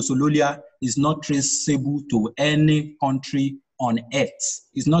 while glossolalia is not traceable to any country on earth.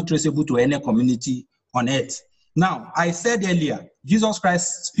 It's not traceable to any community on earth. Now, I said earlier, Jesus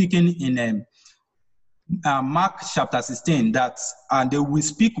Christ speaking in Mark chapter 16 that they will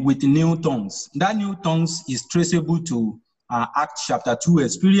speak with new tongues. That new tongues is traceable to Acts chapter 2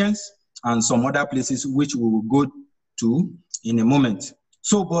 experience and some other places which we will go to in a moment.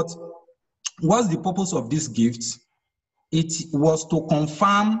 So, but what's the purpose of this gift? It was to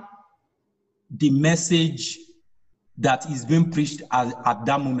confirm the message that is being preached at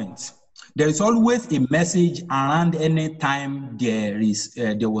that moment. There is always a message around any time there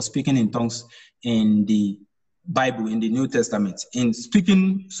was speaking in tongues in the Bible, in the New Testament. In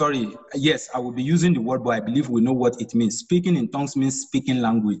speaking, yes, I will be using the word, but I believe we know what it means. Speaking in tongues means speaking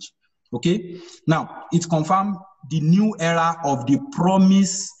language. Okay? Now, it confirmed the new era of the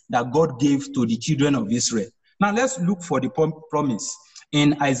promise that God gave to the children of Israel. Now, let's look for the promise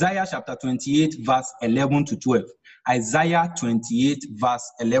in Isaiah chapter 28, verse 11 to 12. Isaiah 28, verse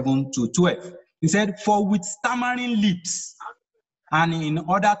 11 to 12. He said, "For with stammering lips and in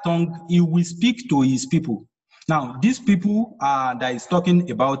other tongue, he will speak to his people." Now, these people that he's talking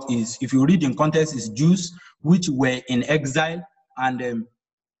about is, if you read in context, is Jews which were in exile, and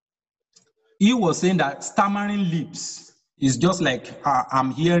he was saying that stammering lips is just like I'm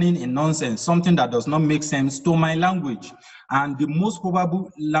hearing a nonsense, something that does not make sense to my language. And the most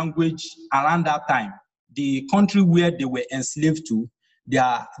probable language around that time, the country where they were enslaved to,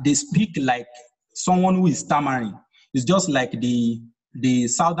 they speak like someone who is stammering. It's just like the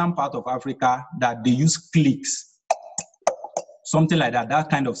southern part of Africa that they use clicks, something like that, that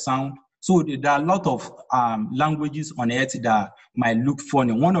kind of sound. So there are a lot of languages on earth that might look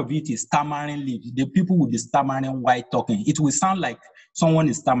funny. One of it is stammering lips. The people will be stammering while talking. It will sound like someone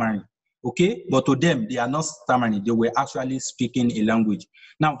is stammering, okay? But to them, they are not stammering. They were actually speaking a language.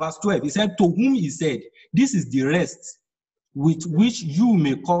 Now, verse 12, he said, "To whom he said, this is the rest with which you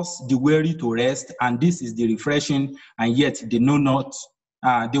may cause the weary to rest, and this is the refreshing, and yet they know not,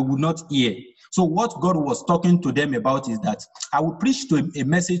 they will not hear." So what God was talking to them about is that I will preach a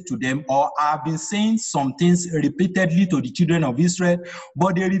message to them, or I've been saying some things repeatedly to the children of Israel,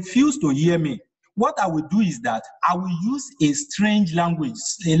 but they refuse to hear me. What I will do is that I will use a strange language,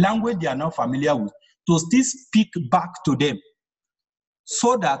 a language they are not familiar with, to still speak back to them,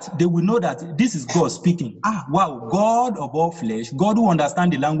 so that they will know that this is God speaking. Wow, God of all flesh, God who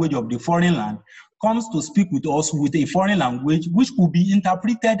understands the language of the foreign land, comes to speak with us with a foreign language which could be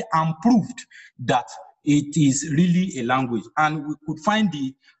interpreted and proved that it is really a language. And we could find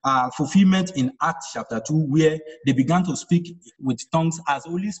the fulfillment in Acts chapter 2, where they began to speak with tongues as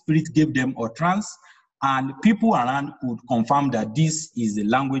Holy Spirit gave them utterance, and people around could confirm that this is the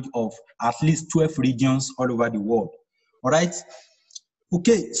language of at least 12 regions all over the world. All right?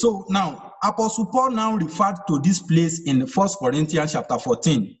 Okay, so now Apostle Paul now referred to this place in 1 Corinthians chapter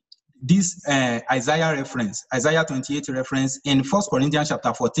 14. This Isaiah reference, Isaiah 28 reference in 1 Corinthians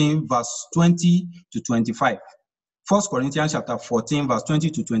chapter 14, verse 20 to 25. 1 Corinthians chapter 14, verse 20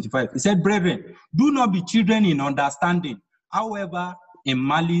 to 25. He said, brethren, do not be children in understanding. However, in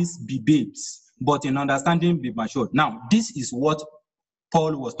malice be babes, but in understanding be matured. Now, this is what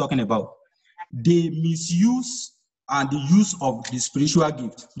Paul was talking about. They misuse and the use of the spiritual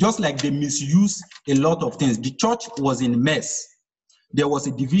gift, just like they misuse a lot of things. The church was in mess. There was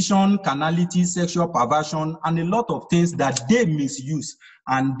a division, carnality, sexual perversion, and a lot of things that they misuse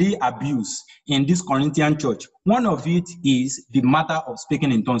and they abuse in this Corinthian church. One of it is the matter of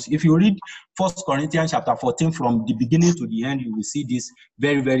speaking in tongues. If you read 1 Corinthians chapter 14 from the beginning to the end, you will see this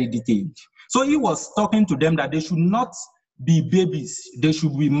very, very detailed. So he was talking to them that they should not be babies. They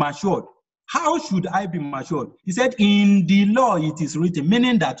should be matured. How should I be matured? He said, in the law it is written,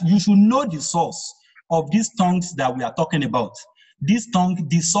 meaning that you should know the source of these tongues that we are talking about. This tongue,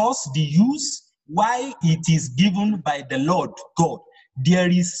 the source, the use, why it is given by the Lord God. There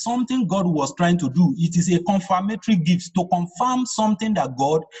is something God was trying to do. It is a confirmatory gift to confirm something that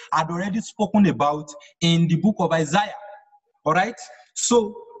God had already spoken about in the book of Isaiah. All right?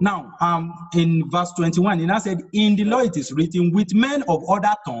 So now, in verse 21, he now said, in the law it is written, with men of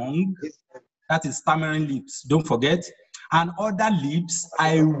other tongue, that is stammering lips, don't forget, and other lips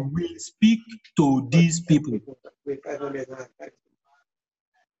I will speak to these people.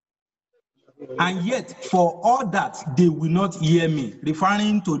 And yet, for all that, they will not hear me.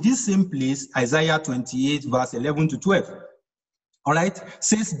 Referring to this same place, Isaiah 28, verse 11 to 12. All right,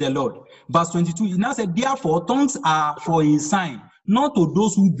 says the Lord. Verse 22, he now said, therefore, tongues are for a sign, not to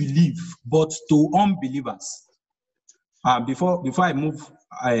those who believe, but to unbelievers. Before I move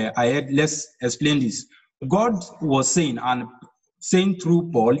ahead, let's explain this. God was saying, and saying through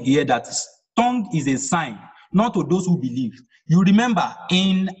Paul here, that tongue is a sign, not to those who believe. You remember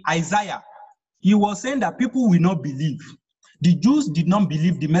in Isaiah, he was saying that people will not believe. The Jews did not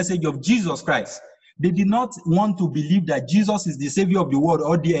believe the message of Jesus Christ. They did not want to believe that Jesus is the Savior of the world,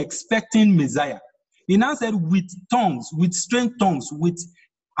 or the expecting Messiah. He now said, with tongues, with strange tongues, with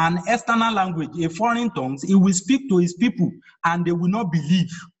an external language, a foreign tongues, he will speak to his people and they will not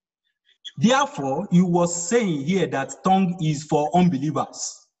believe. Therefore, he was saying here that tongue is for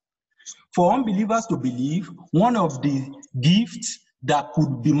unbelievers. For unbelievers to believe, one of the gifts that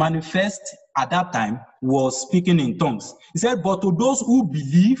could be manifest at that time was speaking in tongues. He said, but to those who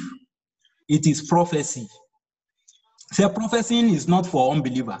believe, it is prophecy. He said, prophesying is not for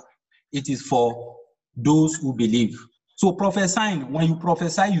unbeliever. It is for those who believe. So prophesying, when you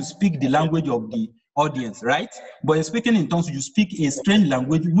prophesy, you speak the language of the audience, right? But in speaking in tongues, you speak a strange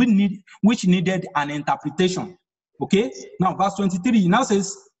language which needed an interpretation. Okay? Now, verse 23 now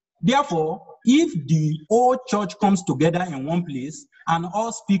says, therefore, if the whole church comes together in one place and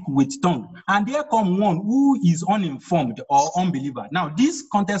all speak with tongue, and there come one who is uninformed or unbeliever. Now, this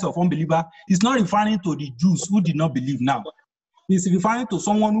context of unbeliever is not referring to the Jews who did not believe now. It's referring to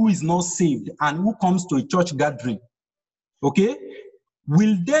someone who is not saved and who comes to a church gathering. Okay?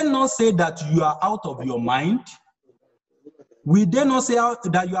 Will they not say that you are out of your mind? Will they not say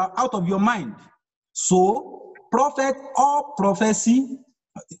that you are out of your mind? So, prophet or prophecy.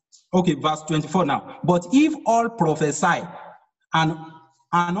 Okay, verse 24 now. But if all prophesy, and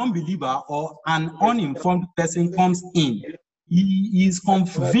an unbeliever or an uninformed person comes in, he is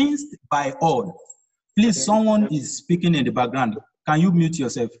convinced by all. Please, someone is speaking in the background. Can you mute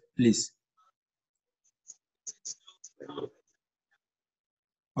yourself, please?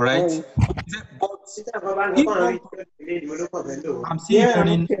 All right. I'm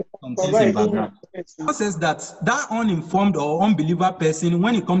seeing some things in background. It says that uninformed or unbeliever person,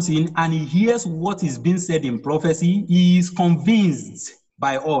 when he comes in and he hears what is being said in prophecy, he is convinced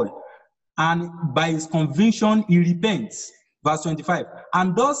by all. And by his conviction, he repents. Verse 25.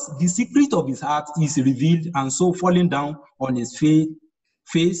 And thus the secret of his heart is revealed, and so falling down on his face.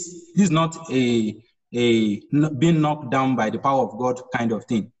 This is not a being knocked down by the power of God kind of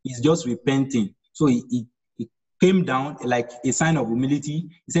thing. He's just repenting. So he came down like a sign of humility.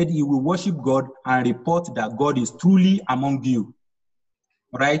 He said he will worship God and report that God is truly among you.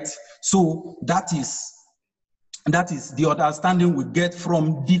 Right? So that is the understanding we get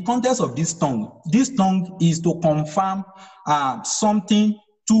from the context of this tongue. This tongue is to confirm something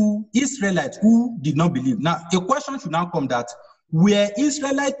to Israelites who did not believe. Now, a question should now come that, were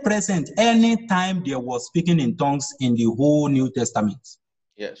Israelites present anytime there was speaking in tongues in the whole New Testament?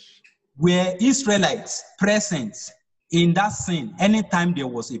 Yes. Were Israelites present in that scene anytime there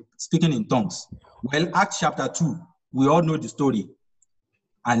was a speaking in tongues? Well, Acts chapter 2, we all know the story.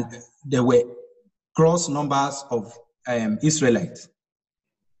 and there were gross numbers of Israelites.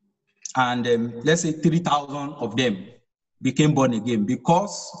 And let's say 3,000 of them became born again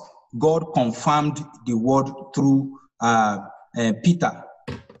because God confirmed the word through Peter.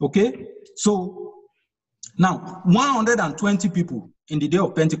 Okay? So now 120 people in the day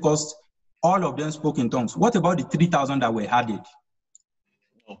of Pentecost, all of them spoke in tongues. What about the 3,000 that were added?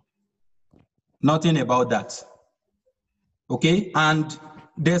 No. Nothing about that. Okay? And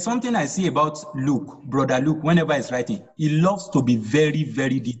there's something I see about Luke, Brother Luke, whenever he's writing. He loves to be very,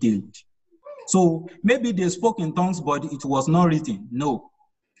 very detailed. So maybe they spoke in tongues, but it was not written. No.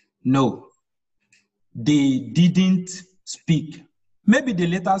 They didn't speak. Maybe they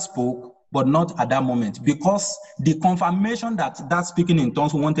later spoke, but not at that moment, because the confirmation that speaking in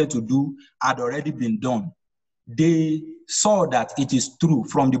tongues wanted to do had already been done. They saw that it is true.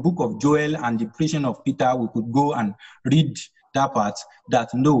 From the book of Joel and the preaching of Peter, we could go and read that part, that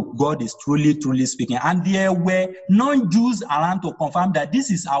no, God is truly, truly speaking. And there were non-Jews around to confirm that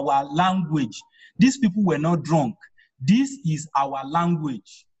this is our language. These people were not drunk. This is our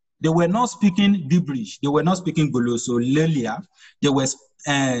language. They were not speaking gibberish. They were not speaking glossolalia. They were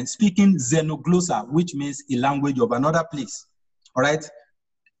speaking xenoglossa, which means a language of another place. All right?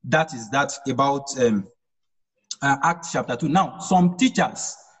 That is that about Acts chapter 2. Now, some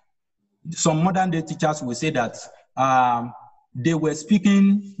teachers, some modern day teachers will say that they were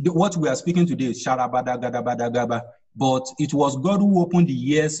speaking, what we are speaking today is sharabadagadabadagaba, but it was God who opened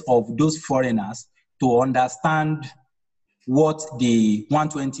the ears of those foreigners to understand what the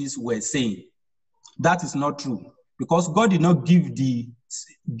 120s were saying. That is not true, because God did not give the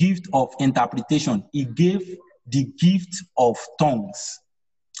gift of interpretation. He gave the gift of tongues,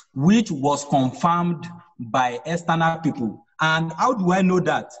 which was confirmed by external people. And how do I know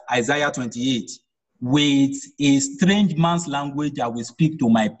that? Isaiah 28. With a strange man's language, I will speak to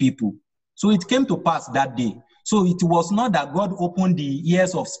my people. So it came to pass that day. So it was not that God opened the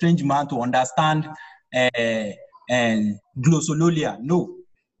ears of strange man to understand glossolalia. No.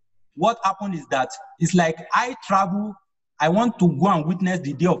 What happened is that it's like I travel, I want to go and witness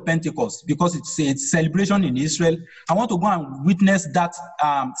the day of Pentecost because it's a celebration in Israel. I want to go and witness that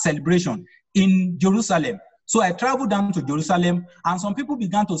celebration in Jerusalem. So I traveled down to Jerusalem, and some people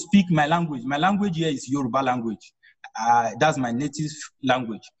began to speak my language. My language here is Yoruba language. That's my native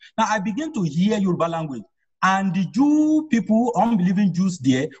language. Now I began to hear Yoruba language, and the Jew people, unbelieving Jews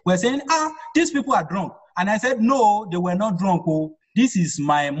there, were saying, these people are drunk. And I said, no, they were not drunk. Oh, this is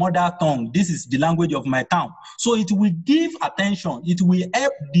my mother tongue. This is the language of my town. So it will give attention. It will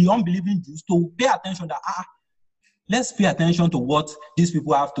help the unbelieving Jews to pay attention that, let's pay attention to what these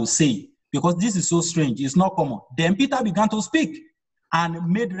people have to say, because this is so strange. It's not common. Then Peter began to speak and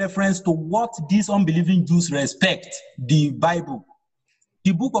made reference to what these unbelieving Jews respect, the Bible,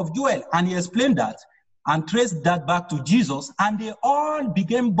 the book of Joel. And he explained that and traced that back to Jesus, and they all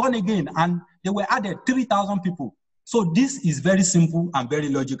became born again, and they were added 3,000 people. So this is very simple and very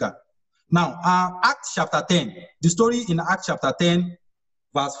logical. Now, Acts chapter 10, the story in Acts chapter 10,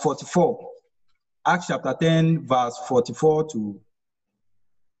 verse 44. Acts chapter 10, verse 44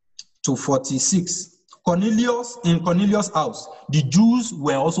 to 46. Cornelius, in Cornelius' house, the Jews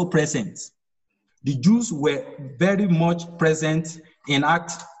were also present. The Jews were very much present in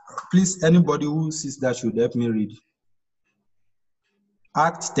Acts. Please, anybody who sees that should help me read.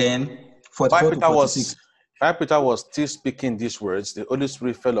 Acts 10, 44 to 46. While Peter was still speaking these words, the Holy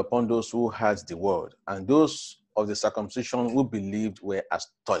Spirit fell upon those who heard the word, and those of the circumcision who believed were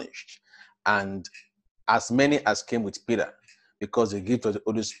astonished, and as many as came with Peter, because the gift of the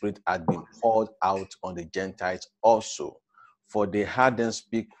Holy Spirit had been poured out on the Gentiles also, for they heard them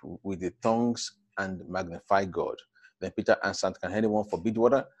speak with the tongues and magnify God. Then Peter answered, can anyone forbid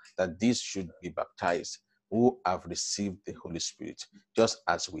water, that these should be baptized, who have received the Holy Spirit, just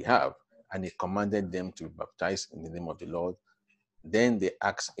as we have? And he commanded them to be baptized in the name of the Lord. Then they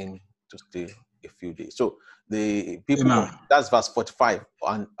asked him to stay a few days. So the people, that's verse 45,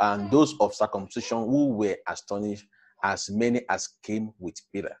 and those of circumcision who were astonished, as many as came with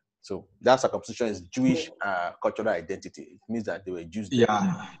Peter. So that circumcision is Jewish cultural identity. It means that they were Jews.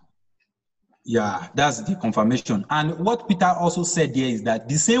 Yeah, that's the confirmation. And what Peter also said there is that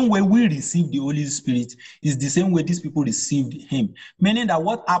the same way we received the Holy Spirit is the same way these people received him. Meaning that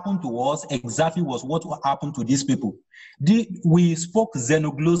what happened to us exactly was what happened to these people. We spoke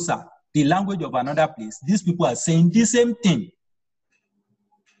xenoglossa, the language of another place. These people are saying the same thing.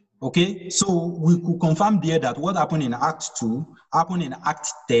 Okay, so we could confirm there that what happened in Acts 2 happened in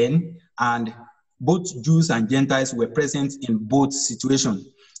Acts 10, and both Jews and Gentiles were present in both situations.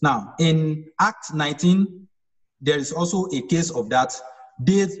 Now, in Acts 19, there is also a case of that.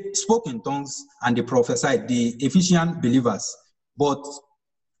 they spoke in tongues and they prophesied, the Ephesian believers, but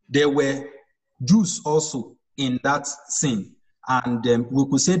there were Jews also in that scene. And we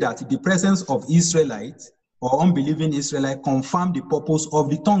could say that the presence of Israelites or unbelieving Israelites confirmed the purpose of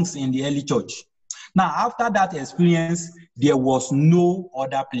the tongues in the early church. Now, after that experience, there was no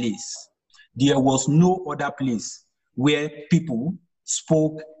other place. There was no other place where people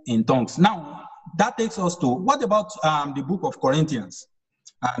spoke in tongues. Now, that takes us to, what about the book of Corinthians?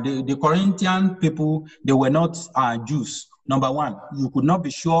 The Corinthian people, they were not Jews. Number one, you could not be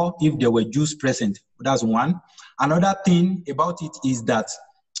sure if there were Jews present. That's one. Another thing about it is that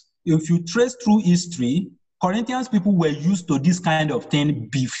if you trace through history, Corinthians people were used to this kind of thing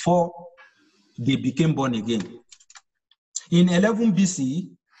before they became born again. In 11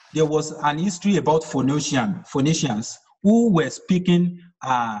 BC, there was an history about Phoenicians who were speaking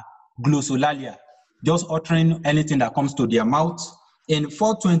glossolalia, just uttering anything that comes to their mouth. In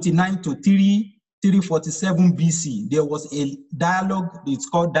 429 to 347 BC, there was a dialogue, it's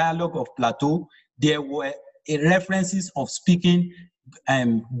called Dialogue of Plato. There were references of speaking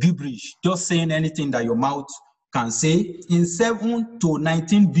gibberish, just saying anything that your mouth can say. In 7 to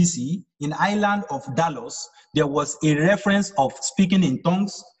 19 BC, in island of Delos, there was a reference of speaking in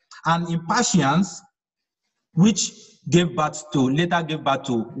tongues. And in Persians, which later gave birth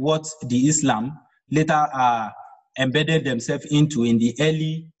to what the Islam later embedded themselves into in the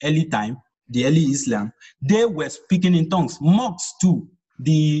early time, the early Islam, they were speaking in tongues. Monks too,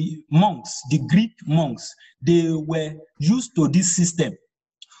 the Greek monks, they were used to this system.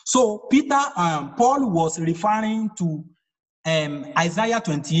 So Paul was referring to Isaiah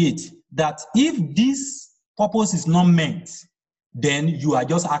 28, that if this purpose is not meant, then you are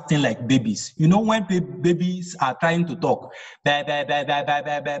just acting like babies. You know, when babies are trying to talk,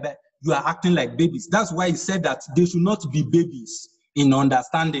 you are acting like babies. That's why he said that they should not be babies in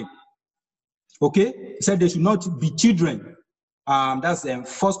understanding. Okay? He said they should not be children. That's 1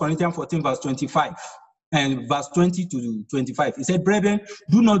 Corinthians 14, verse 25. And verse 20 to 25. He said, brethren,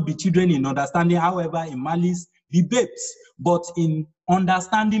 do not be children in understanding, however, in malice be babes, but in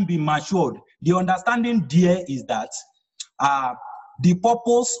understanding be matured. The understanding there is that the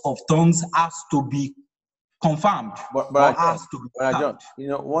purpose of tongues has to be confirmed. But John, you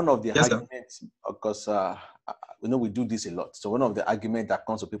know, one of the arguments, because we know we do this a lot. So one of the arguments that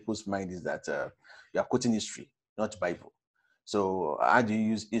comes to people's mind is that you are quoting history, not Bible. So how do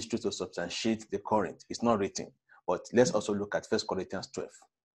you use history to substantiate the current? It's not written. But let's also look at 1 Corinthians 12,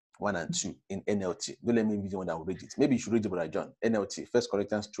 1 and 2 in NLT. Don't let me be the one that will read it. Maybe you should read it, Brother John. NLT, 1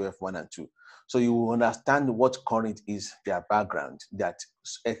 Corinthians 12, 1 and 2. So you will understand what current is, their background, that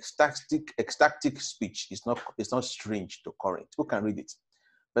ecstatic speech is not strange to current. Who can read it?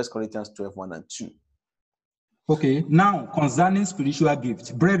 1 Corinthians 12, 1 and 2. Okay, now concerning spiritual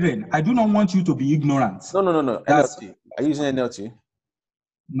gifts, brethren, I do not want you to be ignorant. No. NLT. Are you using NLT?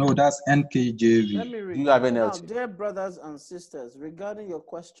 No, that's NKJV. Let me read. Do you have NLT? Now, dear brothers and sisters, regarding your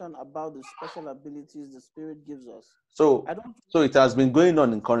question about the special abilities the Spirit gives us. So it has been going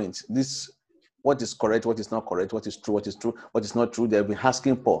on in Corinth. What is correct, what is not correct, what is true, what is not true. They've been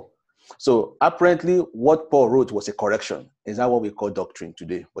asking Paul. So apparently what Paul wrote was a correction. Is that what we call doctrine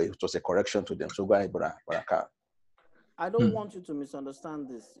today? But it was a correction to them. So go ahead, Brother Baraka. I don't want you to misunderstand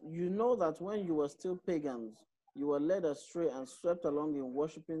this. You know that when you were still pagans, you were led astray and swept along in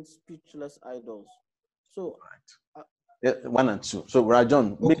worshiping speechless idols. So, 1 and 2. So,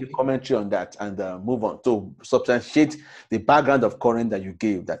 Rajon, make a commentary on that and move on to substantiate the background of Corinth that you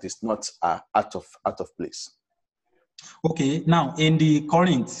gave, that is not out of place. Okay, now in the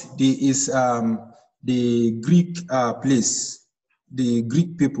Corinth, there is the Greek place, the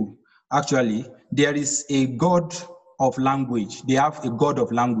Greek people. Actually, there is a god of language. They have a god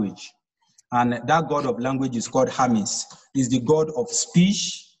of language. And that god of language is called Hermes. Is the god of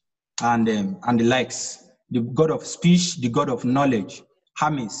speech and the likes. The god of speech, the god of knowledge.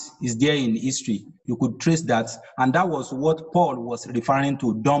 Hermes is there in history. You could trace that. And that was what Paul was referring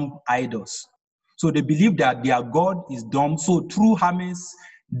to, dumb idols. So they believe that their god is dumb. So through Hermes,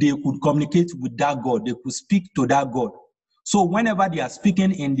 they could communicate with that god. They could speak to that god. So whenever they are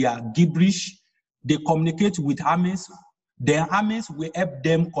speaking in their gibberish, they communicate with Hermes. Then Hermes will help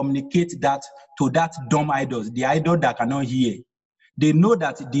them communicate that to that dumb idols, the idol that cannot hear. They know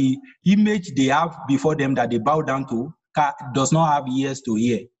that the image they have before them that they bow down to does not have ears to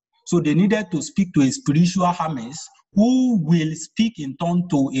hear. So they needed to speak to a spiritual Hermes who will speak in turn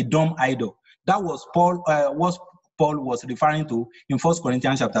to a dumb idol. That was what Paul was referring to in 1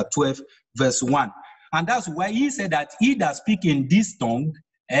 Corinthians chapter 12, verse 1. And that's why he said that he that speak in this tongue,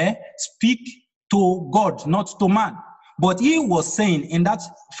 speak to God, not to man. But he was saying in that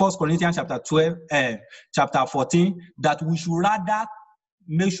 1 Corinthians chapter 14, that we should rather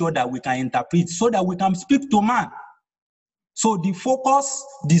make sure that we can interpret so that we can speak to man. So the focus,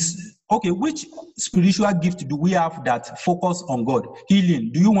 which spiritual gift do we have that focus on God?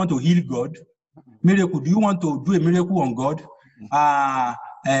 Healing. Do you want to heal God? Miracle. Do you want to do a miracle on God?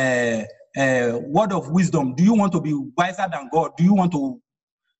 Word of wisdom. Do you want to be wiser than God? Do you want to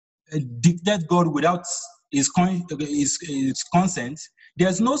dictate God without his consent?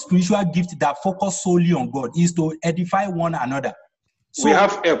 There's no spiritual gift that focus solely on God. Is to edify one another. So, we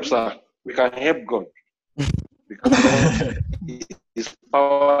have help, sir. We can help God. Because His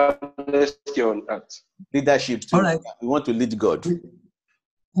power on earth. Leadership too. All right. We want to lead God.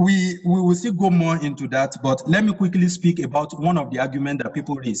 We will still go more into that, but let me quickly speak about one of the arguments that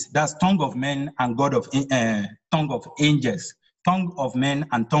people raise. That's tongue of men and tongue of angels. Tongue of men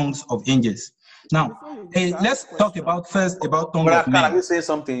and tongues of angels. Now, let's talk about first about tongue of men. Can you say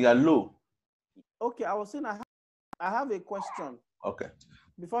something? You're low. Okay, I was saying I have a question. Okay.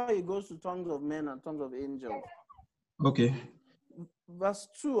 Before he goes to tongues of men and tongues of angels. Okay. Verse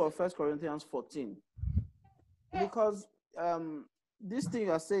 2 of 1 Corinthians 14. Because this thing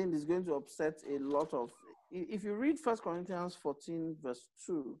you are saying is going to upset a lot of... If you read 1 Corinthians 14 verse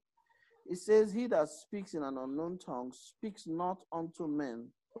 2, it says, he that speaks in an unknown tongue speaks not unto men,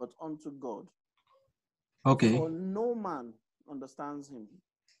 but unto God. Okay. For no man understands him.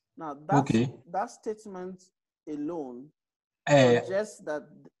 Now, that statement alone suggests that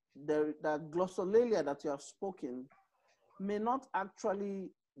that glossolalia that you have spoken may not actually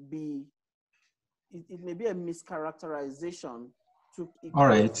be, it may be a mischaracterization to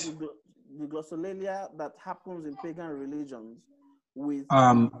equate the glossolalia that happens in pagan religions with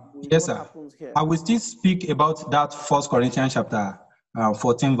yes, what sir. happens here. I will still speak about that 1 Corinthians chapter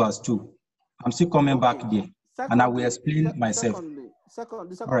 14 verse 2. I'm still coming back there. Secondly, and I will explain myself.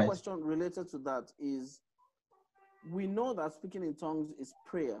 The second question related to that is, we know that speaking in tongues is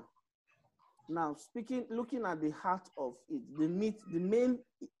prayer. Now, looking at the heart of it, the main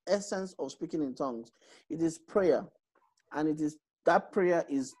essence of speaking in tongues, it is prayer, and that prayer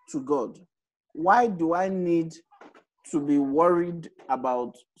is to God. Why do I need to be worried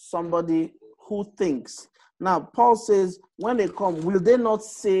about somebody who thinks? Now, Paul says, when they come, will they not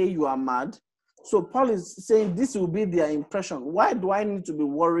say you are mad? So Paul is saying this will be their impression. Why do I need to be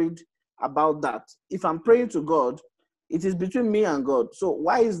worried about that? If I'm praying to God, it is between me and God. So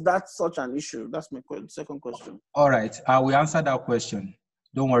why is that such an issue? That's my second question. All right. I will answer that question.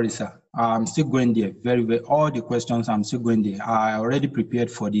 Don't worry, sir. I'm still going there. Very, very. All the questions, I'm still going there. I already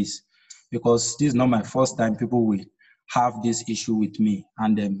prepared for this because this is not my first time people will have this issue with me,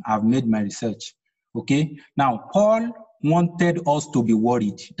 and I've made my research. Okay. Now, Paul wanted us to be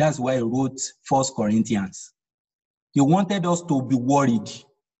worried. That's why he wrote 1 Corinthians. He wanted us to be worried.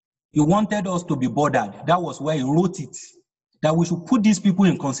 He wanted us to be bothered. That was why he wrote it. That we should put these people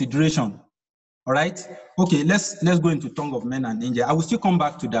in consideration. All right? Okay, let's go into tongue of men and angel. I will still come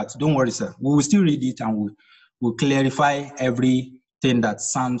back to that. Don't worry, sir. We will still read it and we'll clarify everything that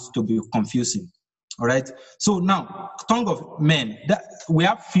sounds to be confusing. All right? So now, tongue of men. We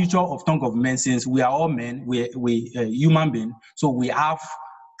have feature of tongue of men since we are all men. We human beings. So we have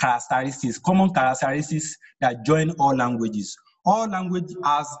characteristics, common characteristics that join all languages. All language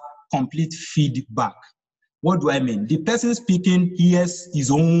has complete feedback. What do I mean? The person speaking hears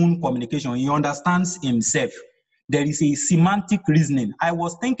his own communication. He understands himself. There is a semantic reasoning. I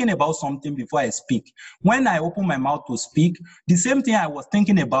was thinking about something before I speak. When I open my mouth to speak, the same thing I was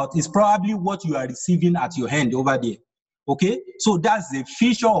thinking about is probably what you are receiving at your hand over there. Okay? So that's the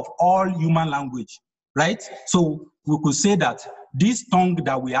feature of all human language, right? So we could say that this tongue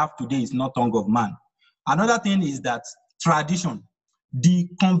that we have today is not tongue of man. Another thing is that tradition. The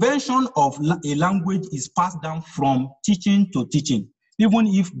convention of a language is passed down from teaching to teaching, even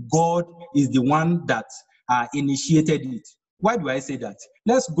if God is the one that initiated it. Why do I say that?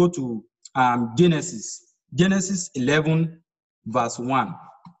 Let's go to Genesis 11 verse 1.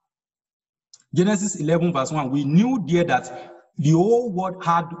 Genesis 11 verse 1. We knew there that the whole world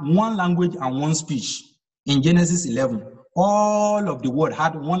had one language and one speech. In Genesis 11, all of the world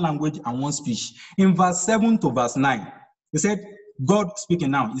had one language and one speech. In verse 7 to verse 9, he said, God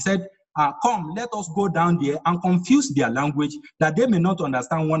speaking now, he said, come, let us go down there and confuse their language, that they may not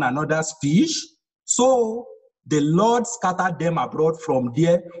understand one another's speech. So the Lord scattered them abroad from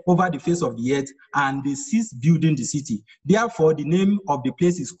there over the face of the earth, and they ceased building the city. Therefore, the name of the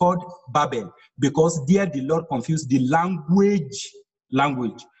place is called Babel, because there the Lord confused the language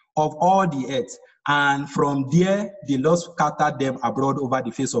of all the earth. And from there, the Lord scattered them abroad over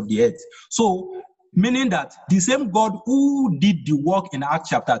the face of the earth. So Meaning that the same God who did the work in Acts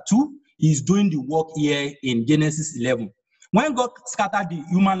chapter 2 is doing the work here in Genesis 11. When God scattered the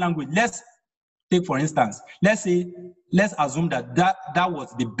human language, let's take for instance, let's assume that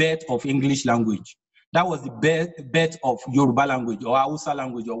was the birth of English language. That was the birth of Yoruba language or Hausa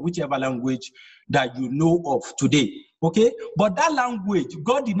language or whichever language that you know of today. Okay? But that language,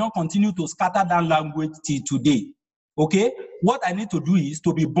 God did not continue to scatter that language till today. Okay? What I need to do is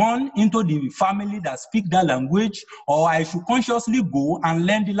to be born into the family that speak that language, or I should consciously go and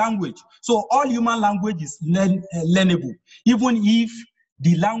learn the language. So all human language is learnable, even if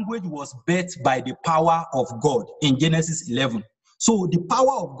the language was birthed by the power of God in Genesis 11. So the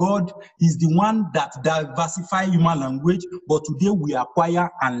power of God is the one that diversifies human language, but today we acquire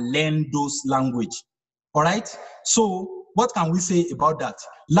and learn those language. All right? So what can we say about that?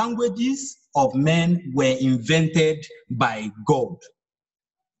 Languages of men were invented by God.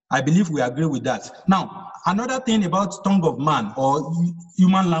 I believe we agree with that. Now, another thing about tongue of man or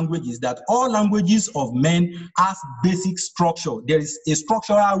human language is that all languages of men has basic structure. There is a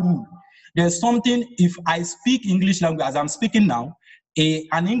structural rule. There's something, if I speak English language as I'm speaking now,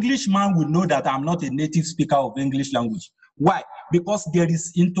 an Englishman will know that I'm not a native speaker of English language. Why? Because there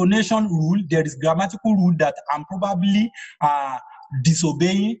is intonation rule, there is grammatical rule that I'm probably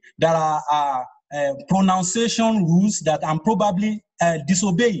disobeying. There are pronunciation rules that I'm probably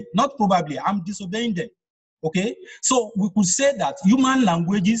disobeying. Not probably, I'm disobeying them. Okay? So we could say that human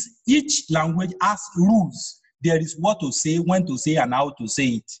languages, each language has rules. There is what to say, when to say, and how to say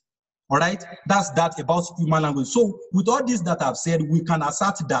it. All right? That's that about human language. So with all this that I've said, we can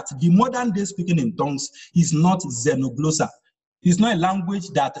assert that the modern day speaking in tongues is not xenoglossa. It's not a language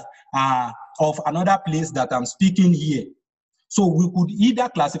that of another place that I'm speaking here. So we could either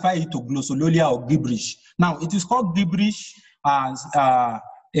classify it to glossolalia or gibberish. Now, it is called gibberish as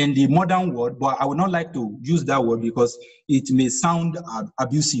in the modern world, but I would not like to use that word because it may sound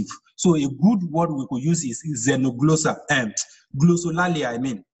abusive. So a good word we could use is xenoglossa, glossolalia, I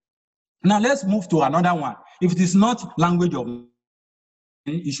mean. Now let's move to another one. If it is not language of men,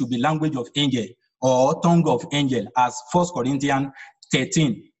 it should be language of angel or tongue of angel, as 1 Corinthians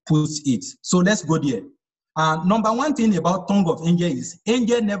 13 puts it. So let's go there. Number one thing about tongue of angel is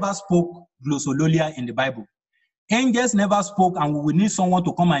angel never spoke glossolalia in the Bible. Angels never spoke, and we will need someone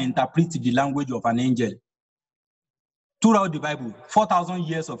to come and interpret the language of an angel. Throughout the Bible, 4,000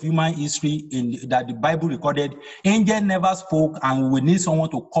 years of human history that the Bible recorded, angel never spoke, and we will need someone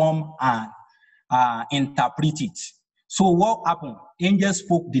to come and interpret it. So what happened? Angels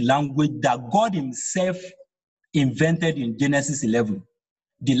spoke the language that God himself invented in Genesis 11,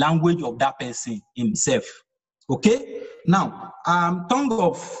 the language of that person himself. Okay? Now, tongue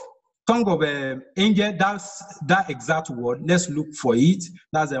of angel, that's that exact word. Let's look for it.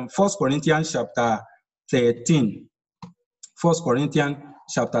 That's in 1 Corinthians chapter 13. 1 Corinthians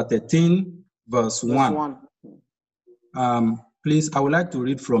chapter 13, verse 1. Please, I would like to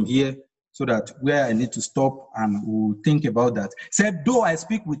read from here so that where I need to stop and we'll think about that. It said, though I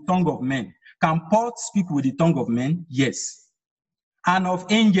speak with tongue of men, can Paul speak with the tongue of men? Yes. And of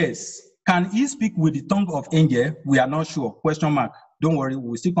angels, can he speak with the tongue of angel? We are not sure. Question mark. Don't worry,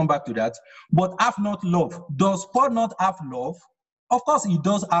 we'll still come back to that. But have not love. Does Paul not have love? Of course he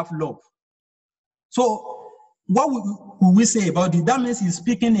does have love. So what will we say about it? That means he's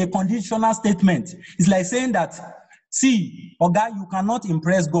speaking a conditional statement. It's like saying that, see, Oga, you cannot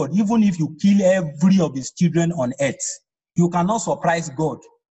impress God even if you kill every of his children on earth. You cannot surprise God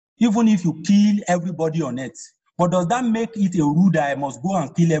even if you kill everybody on earth. But does that make it a rule that I must go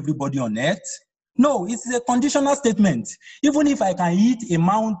and kill everybody on earth? No, it's a conditional statement. Even if I can eat a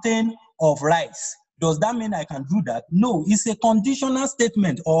mountain of rice, does that mean I can do that? No, it's a conditional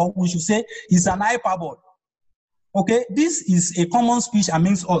statement, or we should say it's an hyperbole. Okay, this is a common speech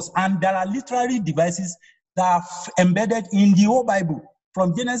amongst us, and there are literary devices that are embedded in the whole Bible.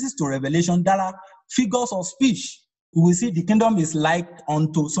 From Genesis to Revelation, there are figures of speech. We will see the kingdom is like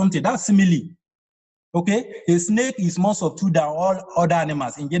unto something. That's simile. Okay, a snake is more subtle than all other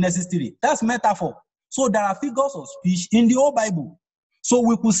animals in Genesis 3. That's metaphor. So there are figures of speech in the whole Bible. So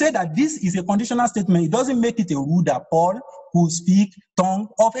we could say that this is a conditional statement. It doesn't make it a rule that Paul could speak tongue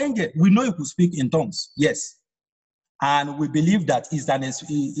of angel. We know he could speak in tongues, yes. And we believe that is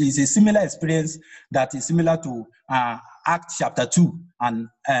a similar experience that is similar to Acts chapter 2 and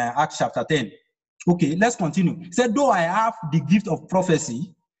Acts chapter 10. Okay, let's continue. He said, though I have the gift of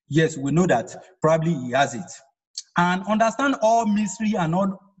prophecy, yes, we know that probably he has it. And understand all mystery and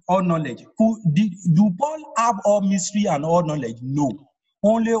all knowledge. Do Paul have all mystery and all knowledge? No.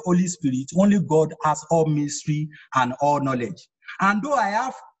 Only Holy Spirit, only God has all mystery and all knowledge. And though I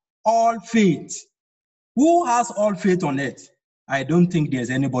have all faith Who has all faith on earth? I don't think there's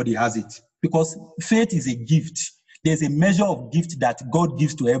anybody has it, because faith is a gift. There's a measure of gift that God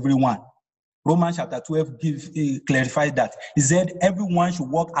gives to everyone. Romans chapter 12 clarifies that. He said everyone should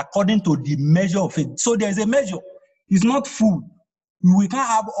walk according to the measure of faith. So there's a measure. It's not full. We can't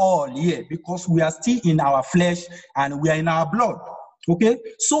have all here because we are still in our flesh and we are in our blood. Okay?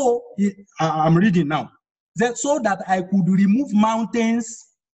 So I'm reading now. So that I could remove mountains.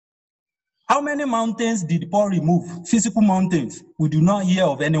 How many mountains did Paul remove? Physical mountains. We do not hear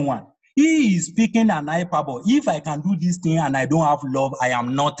of anyone. He is speaking an hyperbole. If I can do this thing and I don't have love, I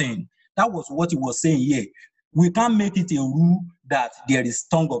am nothing. That was what he was saying here. We can't make it a rule that there is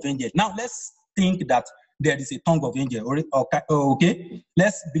tongue of angel. Now let's think that there is a tongue of angel. Okay?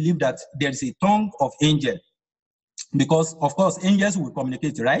 Let's believe that there is a tongue of angel. Because, of course, angels will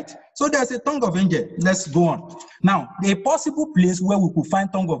communicate, right? So there's a tongue of angel. Let's go on. Now, a possible place where we could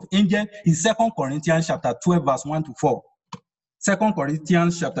find tongue of angel is 2 Corinthians chapter 12, verse 1 to 4. 2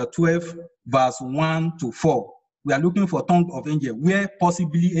 Corinthians chapter 12, verse 1 to 4. We are looking for tongue of angel, where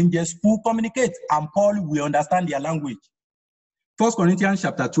possibly angels could communicate, and Paul will understand their language. 1 Corinthians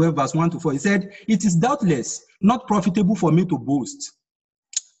chapter 12, verse 1 to 4. He said, "It is doubtless not profitable for me to boast.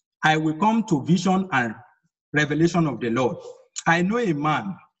 I will come to vision and revelation of the Lord. I know a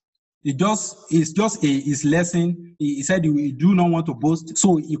man." It's just his lesson. He said he do not want to boast.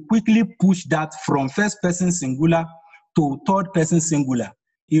 So he quickly pushed that from first person singular to third person singular.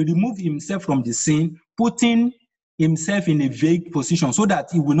 He removed himself from the scene, putting himself in a vague position so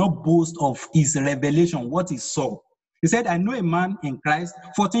that he will not boast of his revelation, what he saw. He said, "I know a man in Christ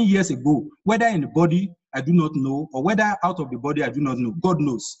 14 years ago, whether in the body I do not know, or whether out of the body I do not know. God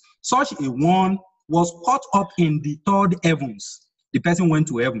knows. Such a one was caught up in the third heavens." The person went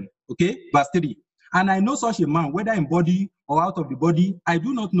to heaven. Okay, verse 3. "And I know such a man, whether in body or out of the body, I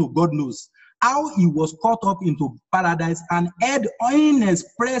do not know. God knows. How he was caught up into paradise and heard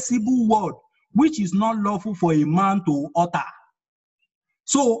inexpressible word, which is not lawful for a man to utter."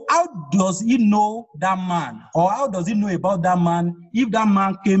 So how does he know that man? Or how does he know about that man if that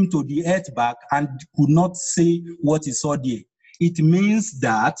man came to the earth back and could not say what he saw there? It means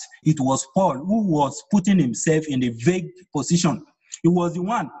that it was Paul who was putting himself in a vague position. He was the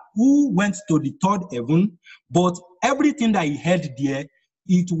one who went to the third heaven, but everything that he heard there,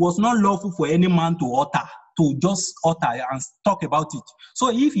 it was not lawful for any man to utter, to just utter and talk about it. So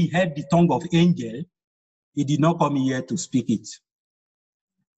if he heard the tongue of angel, he did not come here to speak it.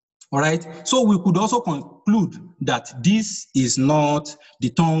 All right. So we could also conclude that this is not the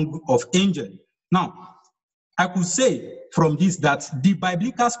tongue of angel. Now, I could say from this that the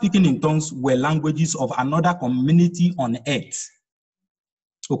biblical speaking in tongues were languages of another community on earth.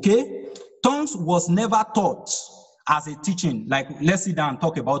 Okay? Tongues was never taught as a teaching. Like, let's sit down and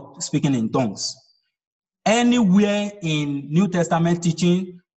talk about speaking in tongues. Anywhere in New Testament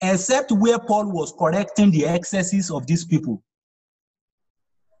teaching, except where Paul was correcting the excesses of these people.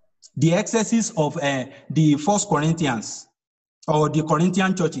 The excesses of the First Corinthians or the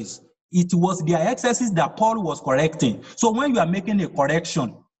Corinthian churches. It was their excesses that Paul was correcting. So when you are making a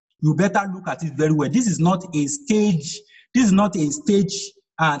correction, you better look at it very well. This is not a stage. This is not a stage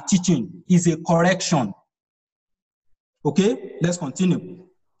teaching. It's a correction. Okay, let's continue.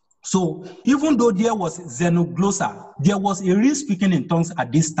 So even though there was xenoglossa, there was a real speaking in tongues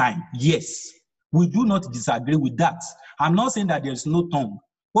at this time. Yes, we do not disagree with that. I'm not saying that there is no tongue.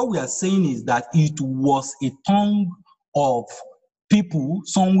 What we are saying is that it was a tongue of people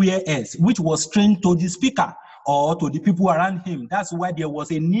somewhere else, which was strange to the speaker or to the people around him. That's why there was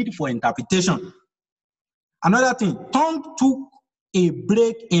a need for interpretation. Another thing, tongue took a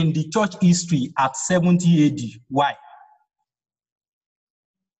break in the church history at 70 AD. Why?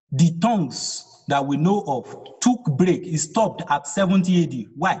 The tongues that we know of took break. It stopped at 70 AD.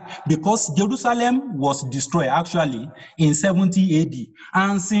 Why? Because Jerusalem was destroyed actually in 70 AD.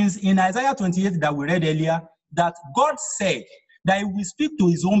 And since in Isaiah 28 that we read earlier, that God said that he will speak to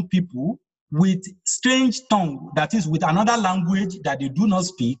his own people with strange tongue, that is with another language that they do not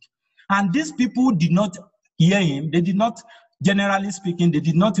speak. And these people did not hear him. They did not, generally speaking, they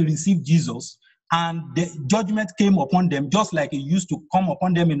did not receive Jesus. And the judgment came upon them just like it used to come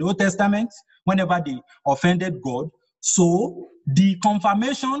upon them in the Old Testament whenever they offended God. So the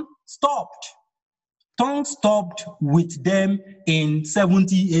confirmation stopped. Tongues stopped with them in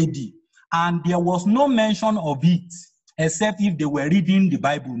 70 AD. And there was no mention of it except if they were reading the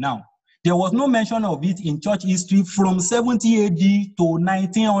Bible now. There was no mention of it in church history from 70 AD to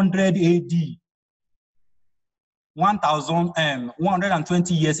 1900 AD.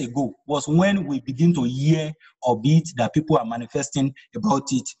 120 years ago was when we begin to hear of it, that people are manifesting about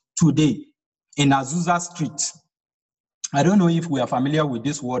it today in Azusa Street. I don't know if we are familiar with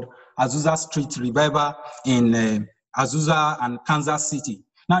this word, Azusa Street revival in Azusa and Kansas City.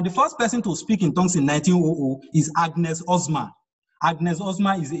 Now, the first person to speak in tongues in 1900 is Agnes Ozma. Agnes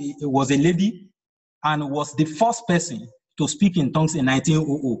Ozma was a lady and was the first person to speak in tongues in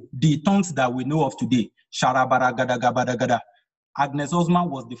 1900, the tongues that we know of today. Sharabaragadagadagada. Agnes Ozma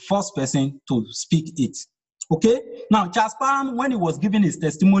was the first person to speak it. Okay? Now, Charles Parham, when he was giving his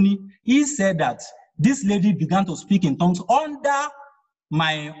testimony, he said that this lady began to speak in tongues under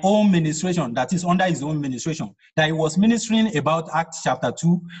my own ministration, that is under his own ministration, that he was ministering about Acts chapter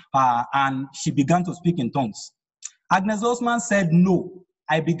 2, and she began to speak in tongues. Agnes Ozma said, no,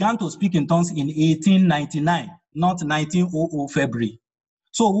 I began to speak in tongues in 1899, not 1900 February.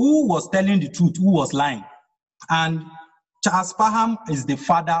 So who was telling the truth? Who was lying? And Charles Parham is the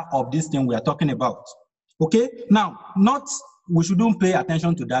father of this thing we are talking about. Okay? Now, we shouldn't pay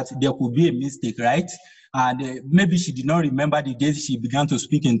attention to that. There could be a mistake, right? And maybe she did not remember the day she began to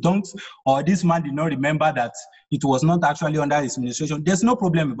speak in tongues, or this man did not remember that it was not actually under his ministration. There's no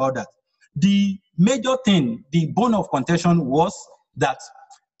problem about that. The major thing, the bone of contention was that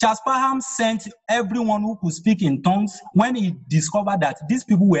Charles Parham sent everyone who could speak in tongues when he discovered that these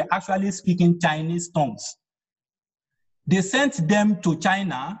people were actually speaking Chinese tongues. They sent them to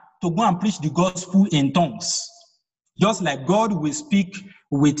China to go and preach the gospel in tongues. Just like God will speak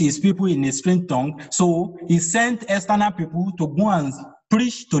with his people in a strange tongue, so he sent external people to go and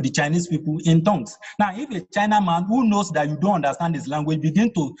preach to the Chinese people in tongues. Now, if a Chinaman who knows that you don't understand his language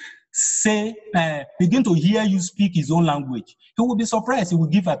begin to hear you speak his own language, he will be surprised. He will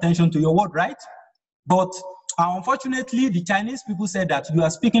give attention to your word, right? But unfortunately, the Chinese people said that you are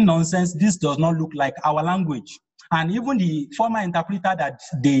speaking nonsense. This does not look like our language. And even the former interpreter that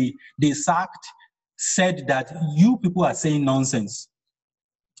they sacked said that you people are saying nonsense.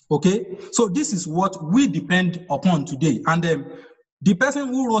 Okay? So this is what we depend upon today. And the person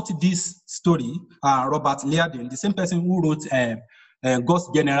who wrote this story, Robert Liardon, the same person who wrote God's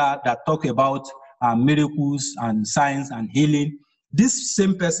General that talk about miracles and signs and healing, this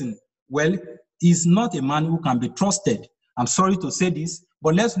same person, well, is not a man who can be trusted. I'm sorry to say this,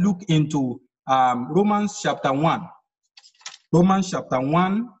 but let's look into Romans chapter 1. Romans chapter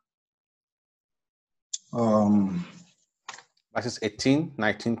 1. Verses 18,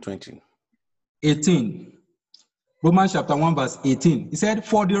 19, 20. 18. Romans chapter 1 verse 18. He said,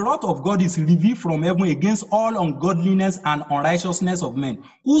 for the wrath of God is revealed from heaven against all ungodliness and unrighteousness of men,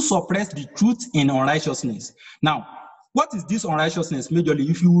 who suppress the truth in unrighteousness. Now, what is this unrighteousness majorly?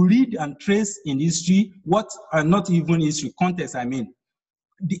 If you read and trace in history, not even history, context, I mean,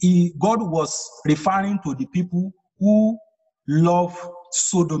 God was referring to the people who love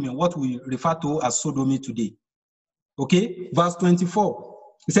sodomy, what we refer to as sodomy today. Okay, verse 24.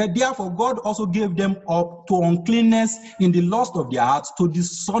 He said, therefore God also gave them up to uncleanness in the lust of their hearts, to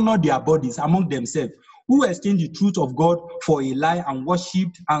dishonor their bodies among themselves, who exchanged the truth of God for a lie and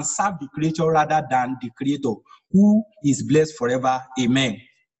worshipped and served the creature rather than the Creator, who is blessed forever. Amen.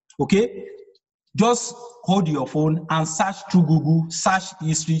 Okay? Just hold your phone and search through Google, search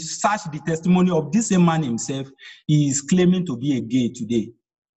history, search the testimony of this same man himself. He is claiming to be a gay today.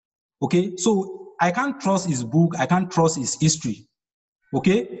 Okay? So I can't trust his book. I can't trust his history.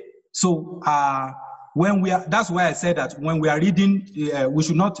 Okay? So that's why I said that when we are reading, we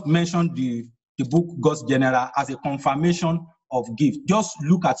should not mention the book God's General as a confirmation of gift. Just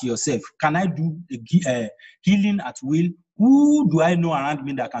look at yourself. Can I do healing at will? Who do I know around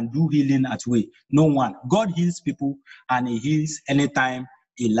me that can do healing at will? No one. God heals people and he heals anytime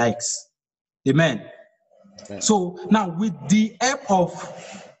he likes. Amen. Amen. So now with the help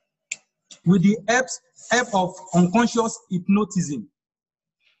of unconscious hypnotism.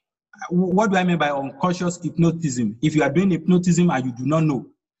 What do I mean by unconscious hypnotism? If you are doing hypnotism and you do not know,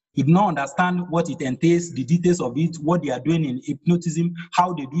 you do not understand what it entails, the details of it, what they are doing in hypnotism,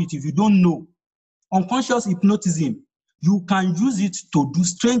 how they do it. If you don't know, unconscious hypnotism, you can use it to do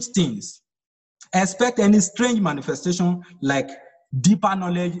strange things. Expect any strange manifestation like deeper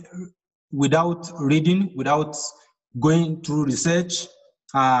knowledge without reading, without going through research.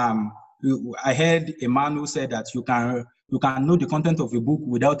 I heard a man who said that you can know the content of a book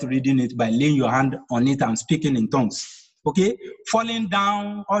without reading it by laying your hand on it and speaking in tongues. Okay? Falling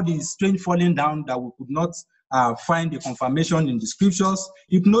down, all these strange falling down that we could not find the confirmation in the scriptures,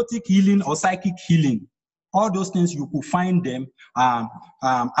 hypnotic healing or psychic healing. All those things you could find them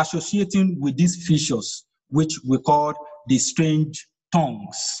associating with these features, which we call the strange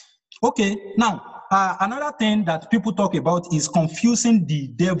tongues. Okay, now, another thing that people talk about is confusing the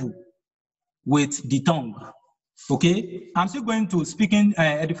devil with the tongue. Okay, I'm still going to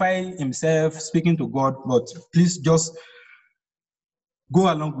edify himself, speaking to God, but please just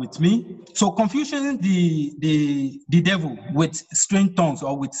go along with me. So confusing the devil with strange tongues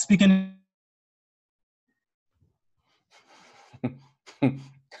or with speaking.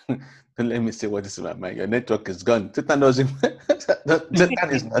 Let me say what is in my mind. Your network is gone. Satan doesn't. Satan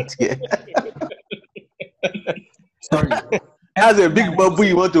is not here. Sorry. That's a big bubble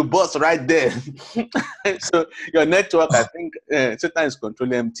you want to bust right there. So your network, I think Satan is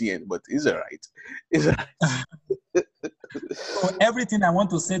controlling MTN, but it's all right. It's all right. So everything I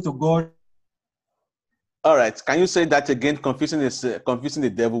want to say to God. All right. Can you say that again? Confusing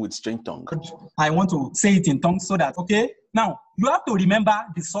the devil with strange tongue. I want to say it in tongues so that, okay? Now, you have to remember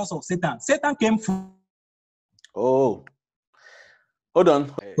the source of Satan. Satan came from... Oh. Hold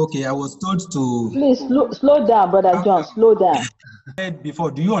on. Okay, I was told to... Please, slow down, Brother John. Slow down. Before,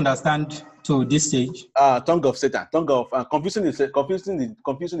 do you understand to this stage? Tongue of Satan. Tongue of... confusing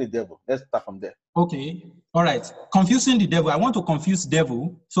the devil. Let's start from there. Okay. All right. Confusing the devil. I want to confuse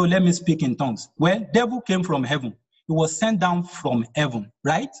devil, so let me speak in tongues. Well, devil came from heaven. He was sent down from heaven,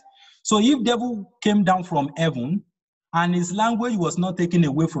 right? So if devil came down from heaven and his language was not taken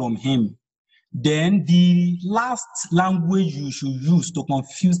away from him, then the last language you should use to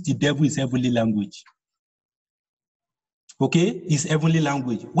confuse the devil is heavenly language. Okay? Is heavenly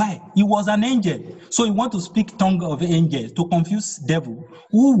language. Why? He was an angel. So you want to speak tongue of angel to confuse devil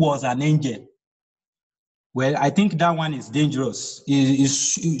who was an angel. Well, I think that one is dangerous.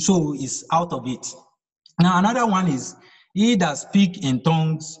 So it's out of it. Now, another one is, he that speak in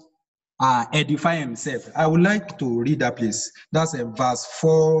tongues edify himself. I would like to read that place. That's verse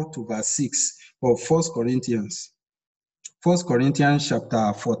 4 to verse 6 of 1 Corinthians. 1 Corinthians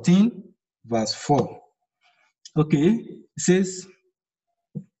chapter 14, verse 4. Okay, it says,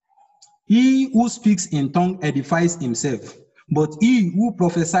 he who speaks in tongue edifies himself, but he who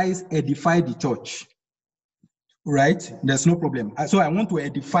prophesies edifies the church. Right? There's no problem. So I want to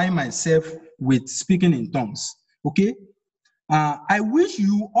edify myself with speaking in tongues. Okay? I wish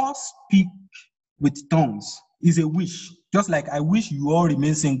you all speak with tongues. It's a wish. Just like I wish you all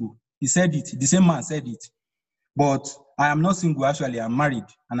remain single. He said it. The same man said it. But I am not single, actually. I'm married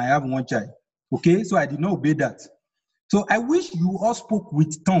and I have one child. Okay? So I did not obey that. So I wish you all spoke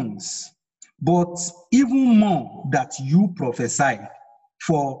with tongues, but even more that you prophesy.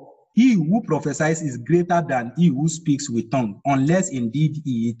 For he who prophesies is greater than he who speaks with tongue, unless indeed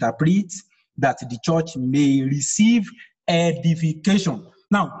he interprets, that the church may receive edification.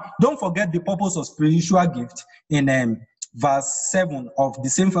 Now, don't forget the purpose of spiritual gift in verse 7 of the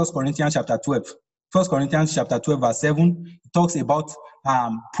same 1 Corinthians chapter 12. 1 Corinthians chapter 12, verse 7, it talks about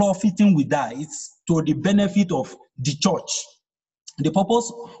profiting with that. It's to the benefit of the church. The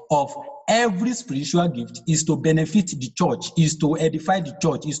purpose of every spiritual gift is to benefit the church, is to edify the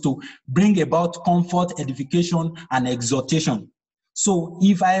church, is to bring about comfort, edification, and exhortation. So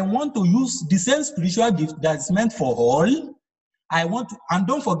if I want to use the same spiritual gift that's meant for all, I want to, and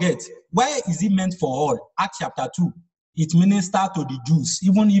don't forget, why is it meant for all? Acts chapter 2, it ministered to the Jews,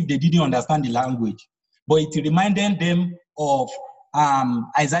 even if they didn't understand the language. But it reminded them of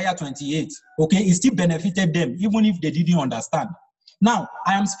Isaiah 28. Okay, it still benefited them, even if they didn't understand. Now,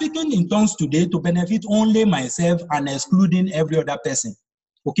 I am speaking in tongues today to benefit only myself and excluding every other person.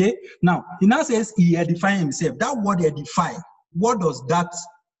 Okay? Now, he now says he edify himself. That word edify, what does that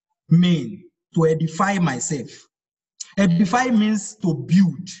mean? To edify myself. Edify means to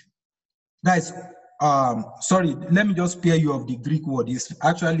build. That is, sorry, let me just spare you of the Greek word. It's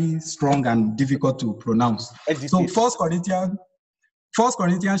actually strong and difficult to pronounce. So 1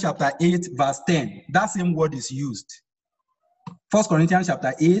 Corinthians chapter 8, verse 10, that same word is used. 1 Corinthians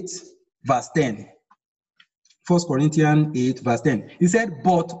chapter 8, verse 10. 1 Corinthians 8, verse 10. He said,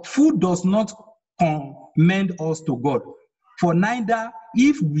 but food does not commend us to God. For neither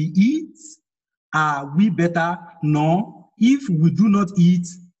if we eat, are we better, nor if we do not eat,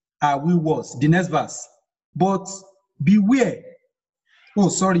 are we worse. The next verse. But beware. Oh,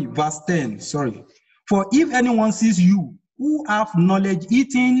 sorry, verse 10. Sorry. For if anyone sees you who have knowledge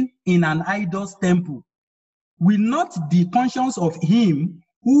eating in an idol's temple, will not the conscience of him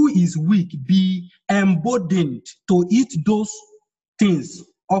who is weak be emboldened to eat those things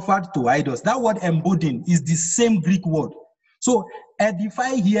offered to idols? That word emboldened is the same Greek word. So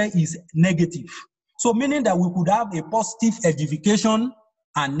edify here is negative. So meaning that we could have a positive edification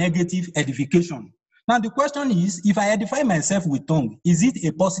and negative edification. Now the question is, if I edify myself with tongue, is it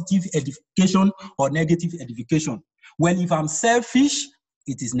a positive edification or negative edification? Well, if I'm selfish,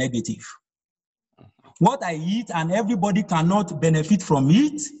 it is negative. What I eat and everybody cannot benefit from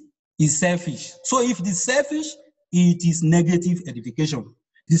it is selfish. So if it is selfish, it is negative edification.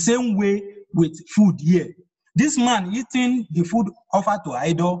 The same way with food here. This man eating the food offered to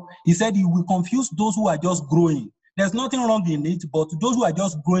idol, he said he will confuse those who are just growing. There's nothing wrong in it, but those who are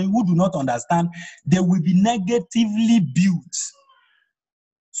just growing, who do not understand, they will be negatively built.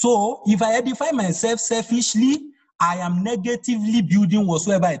 So if I edify myself selfishly, I am negatively building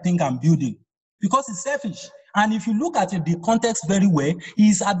whatsoever I think I'm building, because it's selfish. And if you look at it, the context very well,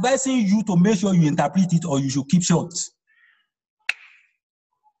 he's advising you to make sure you interpret it or you should keep short.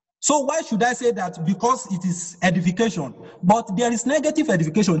 So why should I say that? Because it is edification. But there is negative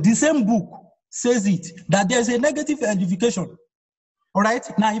edification. The same book says it, that there is a negative edification. All right?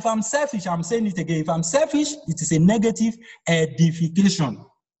 Now, if I'm selfish, I'm saying it again. If I'm selfish, it is a negative edification.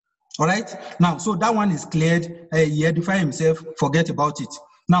 All right? Now, so that one is cleared. He edified himself. Forget about it.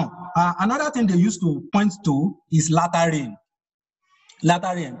 Now, another thing they used to point to is latter rain.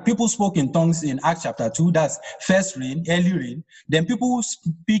 Latter rain. People spoke in tongues in Acts chapter 2. That's first rain, early rain. Then people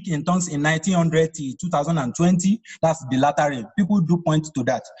speak in tongues in 1900 to 2020. That's the latter rain. People do point to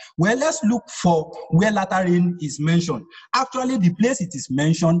that. Well, let's look for where latter rain is mentioned. Actually, the place it is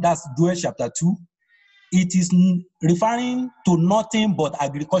mentioned, that's Joel chapter 2. It is referring to nothing but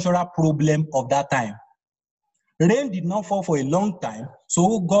agricultural problem of that time. Rain did not fall for a long time.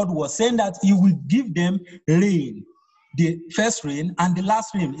 So God was saying that he will give them rain. The first rain and the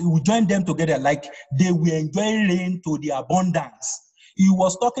last rain, he will join them together like they will enjoy rain to the abundance. He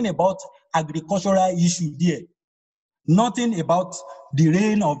was talking about agricultural issue there. Nothing about the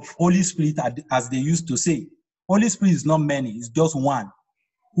rain of Holy Spirit as they used to say. Holy Spirit is not many, it's just one,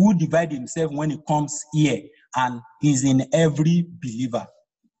 who divides himself when he comes here and is in every believer.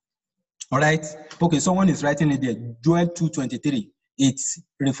 All right? Okay, someone is writing it there. Joel 2:23. It's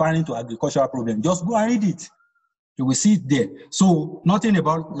referring to agricultural problem. Just go and read it. You will see it there. So nothing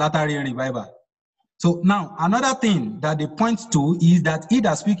about latter rain revival. So now another thing that they point to is that he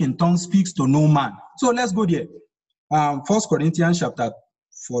that speaks in tongues speaks to no man. So let's go there. 1 Corinthians chapter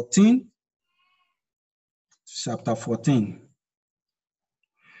 14. Chapter 14.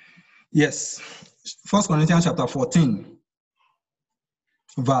 Yes. 1 Corinthians chapter 14.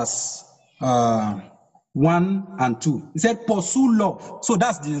 Verse 1 and 2. He said, pursue love. So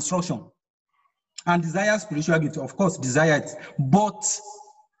that's the instruction. And desire spiritual gift, of course, desire it. But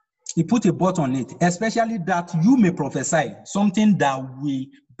he put a but on it, especially that you may prophesy something that will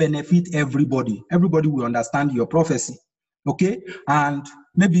benefit everybody. Everybody will understand your prophecy. Okay? And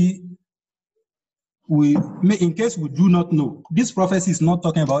maybe in case we do not know, this prophecy is not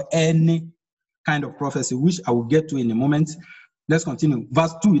talking about any kind of prophecy, which I will get to in a moment. Let's continue.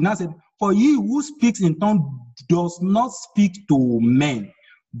 Verse 2, it now said, for he who speaks in tongues does not speak to men,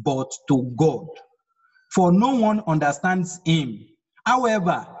 but to God. For no one understands him.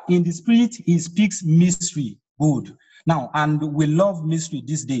 However, in the spirit, he speaks mystery. Good. Now, and we love mystery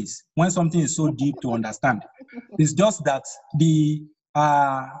these days, when something is so deep to understand. It's just that the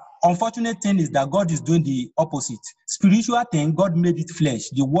unfortunate thing is that God is doing the opposite. Spiritual thing, God made it flesh.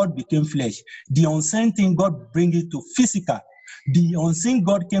 The word became flesh. The unseen thing, God bring it to physical. The unseen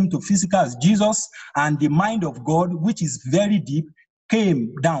God came to physical as Jesus, and the mind of God, which is very deep,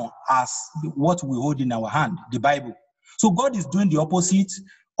 came down as what we hold in our hand, the Bible. So God is doing the opposite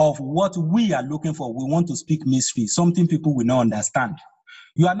of what we are looking for. We want to speak mystery, something people will not understand.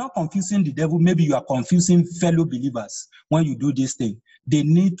 You are not confusing the devil. Maybe you are confusing fellow believers when you do this thing. They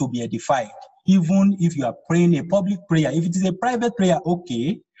need to be edified. Even if you are praying a public prayer, if it is a private prayer,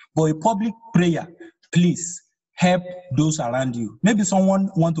 okay, but a public prayer, please help those around you. Maybe someone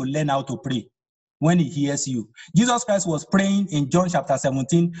wants to learn how to pray when he hears you. Jesus Christ was praying in John chapter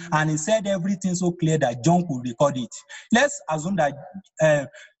 17, and he said everything so clear that John could record it. Let's assume that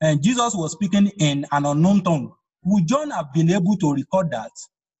Jesus was speaking in an unknown tongue. Would John have been able to record that?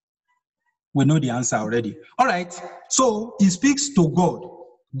 We know the answer already. All right, so he speaks to God.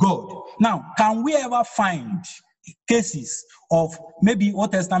 Now, can we ever find cases of maybe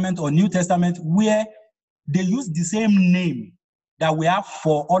Old Testament or New Testament where they use the same name that we have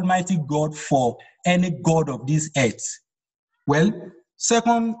for Almighty God for any God of this earth? Well,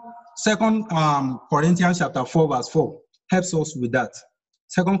 second Corinthians chapter 4 verse 4 helps us with that.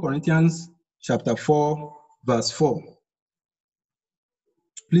 2 Corinthians chapter 4 verse 4.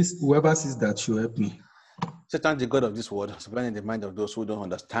 Please, whoever sees that should help me. Satan, the God of this world, has been in the mind of those who don't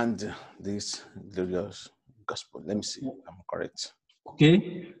understand this glorious gospel. Let me see if I'm correct.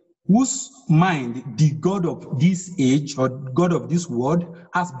 Okay. Whose mind the God of this age or God of this world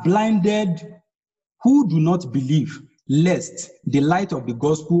has blinded, who do not believe, lest the light of the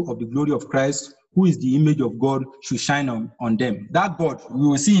gospel of the glory of Christ, who is the image of God, should shine on them. That God, we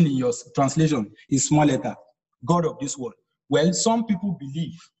will see in your translation, is small letter. God of this world. Well, some people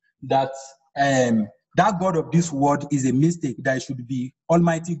believe that that God of this world is a mistake, that it should be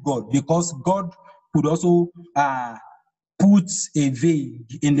Almighty God, because God could also put a veil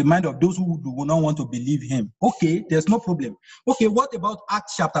in the mind of those who do not want to believe him. Okay, there's no problem. Okay, what about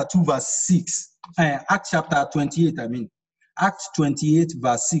Acts chapter 2, verse 6? Acts chapter 28, I mean. Acts 28,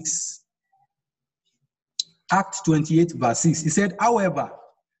 verse 6. Acts 28, verse 6. He said, however,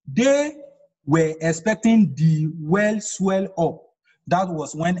 they were expecting the well swell up. That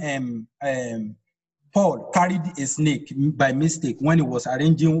was when Paul carried a snake by mistake when he was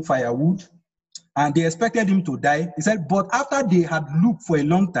arranging firewood, and they expected him to die. He said, but after they had looked for a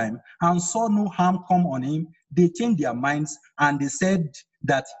long time and saw no harm come on him, they changed their minds and they said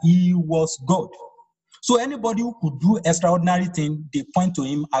that he was God. So anybody who could do extraordinary things, they point to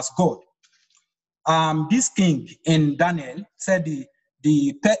him as God. This king in Daniel said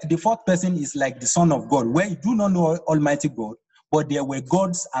the fourth person is like the Son of God, where you do not know Almighty God, but there were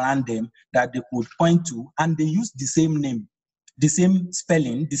gods around them that they could point to, and they used the same name, the same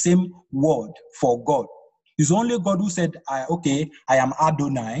spelling, the same word for God. It's only God who said, okay, I am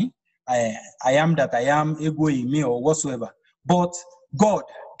Adonai, I am that I am, ego me, or whatsoever. But God,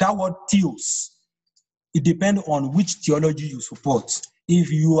 that word theos, it depends on which theology you support.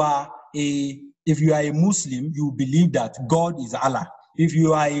 If you are a Muslim, you believe that God is Allah. If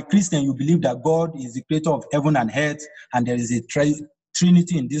you are a Christian, you believe that God is the creator of heaven and earth, and there is a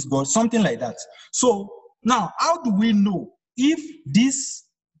trinity in this God, something like that. So now, how do we know if this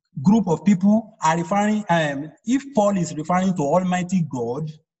group of people are referring, if Paul is referring to Almighty God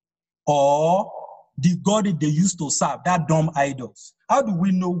or the God that they used to serve, that dumb idols? How do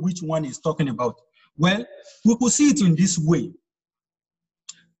we know which one he's talking about? Well, we could see it in this way.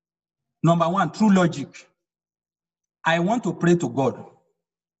 Number one, through logic. I want to pray to God.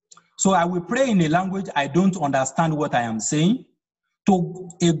 So I will pray in a language I don't understand what I am saying,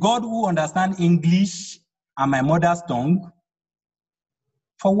 to a God who understands English and my mother's tongue.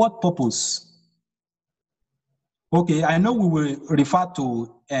 For what purpose? Okay, I know we will refer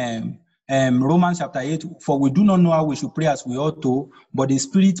to Romans chapter 8, for we do not know how we should pray as we ought to, but the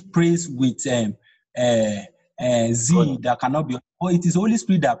Spirit prays with zeal that cannot be. Oh, it is Holy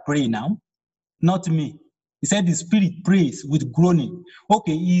Spirit that pray now, not me. He said the Spirit prays with groaning.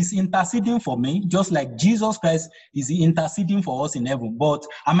 Okay, he is interceding for me, just like Jesus Christ is interceding for us in heaven. But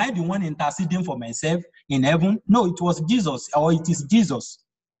am I the one interceding for myself in heaven? No, it was Jesus, or it is Jesus.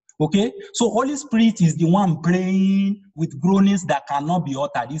 Okay, so Holy Spirit is the one praying with groanings that cannot be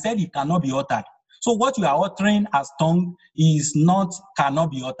uttered. He said it cannot be uttered. So what you are uttering as tongue cannot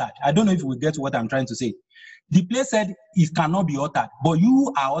be uttered. I don't know if we get what I'm trying to say. The place said it cannot be uttered, but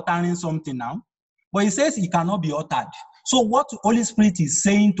you are uttering something now. But it says it cannot be uttered. So what the Holy Spirit is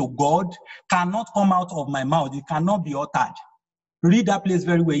saying to God cannot come out of my mouth. It cannot be uttered. Read that place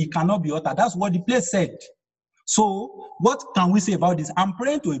very well. It cannot be uttered. That's what the place said. So what can we say about this? I'm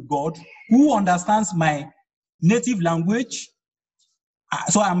praying to a God who understands my native language.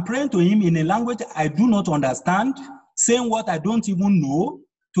 So I'm praying to him in a language I do not understand, saying what I don't even know,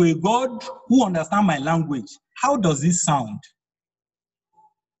 to a God who understands my language. How does this sound?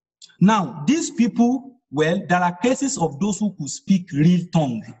 Now, these people, well, there are cases of those who could speak real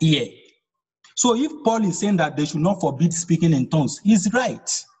tongue here. So if Paul is saying that they should not forbid speaking in tongues, he's right.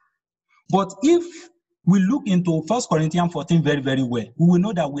 But if we look into 1 Corinthians 14 very, very well, we will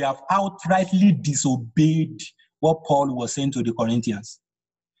know that we have outrightly disobeyed what Paul was saying to the Corinthians.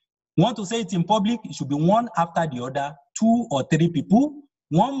 You want to say it in public, it should be one after the other, 2 or 3 people.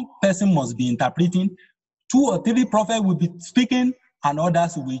 One person must be interpreting, 2 or 3 prophets will be speaking, and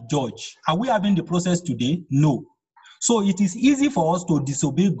others will judge. Are we having the process today? No. So it is easy for us to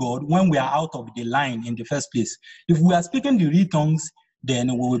disobey God when we are out of the line in the first place. If we are speaking the real tongues,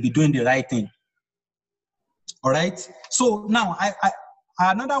 then we will be doing the right thing. All right? So now,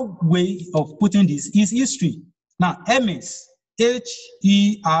 another way of putting this is history. Now, Hermes,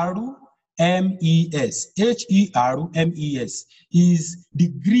 H-E-R-M-E-S, H-E-R-M-E-S, is the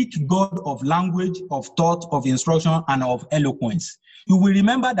Greek god of language, of thought, of instruction, and of eloquence. You will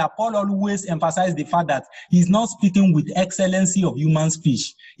remember that Paul always emphasized the fact that he's not speaking with excellency of human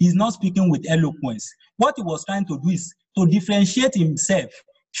speech. He's not speaking with eloquence. What he was trying to do is to differentiate himself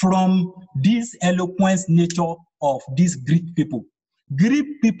from this eloquence nature of these Greek people.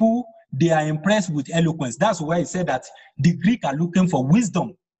 Greek people, they are impressed with eloquence. That's why he said that the Greek are looking for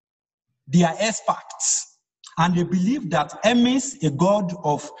wisdom. They are experts. And they believe that Hermes, a god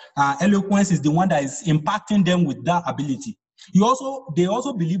of eloquence, is the one that is impacting them with that ability. They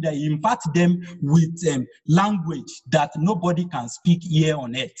also believe that he imparts them with language that nobody can speak here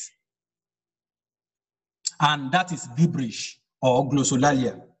on earth. and that is gibberish or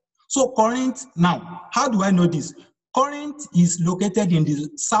glossolalia. So Corinth, now, how do I know this? Corinth is located in the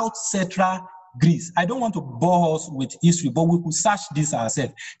south central Greece. I don't want to bore us with history, but we could search this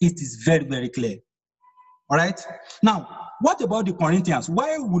ourselves. It is very, very clear. All right? Now, what about the Corinthians?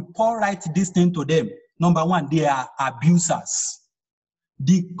 Why would Paul write this thing to them? Number one, they are abusers.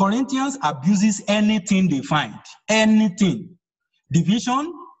 The Corinthians abuses anything they find, anything.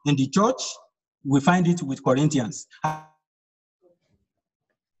 Division in the church, we find it with Corinthians.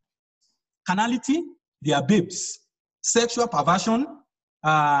 Carnality, they are babes. Sexual perversion,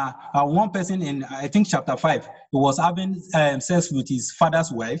 one person in, I think, chapter 5, who was having sex with his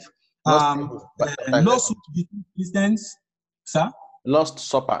father's wife. Lawsuit between Christians, sir? Lost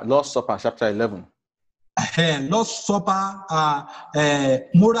Supper, chapter 11. Lost Supper,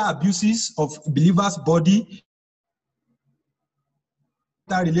 moral abuses of believers' body,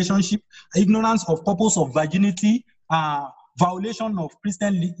 relationship, ignorance of purpose of virginity, violation of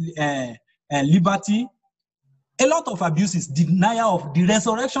Christian liberty, a lot of abuses, denial of the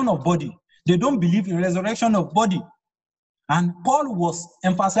resurrection of body. They don't believe in resurrection of body. And Paul was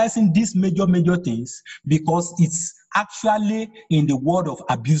emphasizing these major things because it's actually in the word of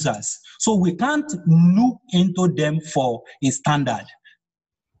abusers. So we can't look into them for a standard.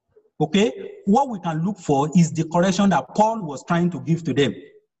 Okay? What we can look for is the correction that Paul was trying to give to them.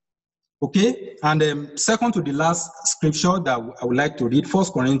 Okay? And second to the last scripture that I would like to read, 1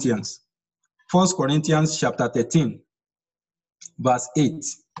 Corinthians. 1 Corinthians chapter 13, verse 8.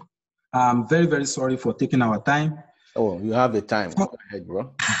 I'm very, very sorry for taking our time. Oh, you have the time. Go ahead,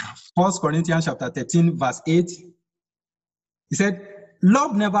 bro. 1 Corinthians chapter 13, verse 8. He said,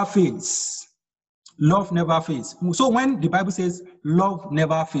 love never fails. Love never fails. So when the Bible says love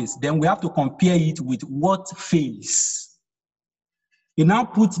never fails, then we have to compare it with what fails. He now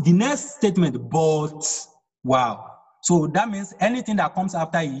puts the next statement, but, wow. So that means anything that comes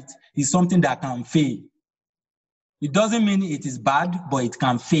after it is something that can fail. It doesn't mean it is bad, but it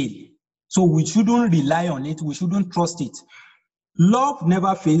can fail. So we shouldn't rely on it. We shouldn't trust it. Love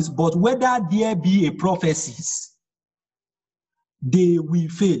never fails, but whether there be a prophecies, they will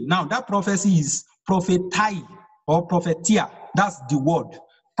fail. Now, that prophecy is prophetai or prophetia. That's the word.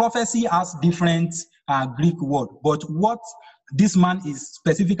 Prophecy has different Greek word, but what this man is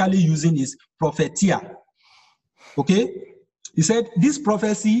specifically using is prophetia. Okay? He said, this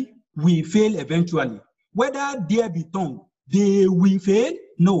prophecy will fail eventually. Whether there be tongue, they will fail?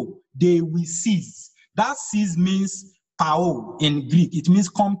 No, they will cease. That cease means pao in Greek. It means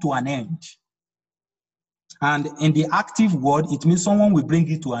come to an end. And in the active word, it means someone will bring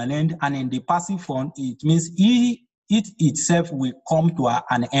it to an end. And in the passive form, it means it itself will come to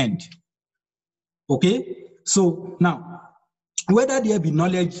an end. Okay? So now, whether there be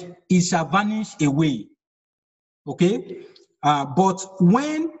knowledge, it shall vanish away. Okay? But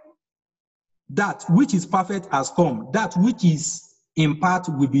when that which is perfect has come, that which is in part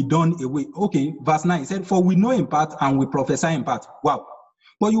will be done away. Okay, verse 9 said, for we know in part and we prophesy in part. Wow.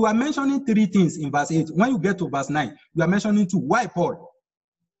 But you are mentioning three things in verse 8. When you get to verse 9, you are mentioning two. Why Paul?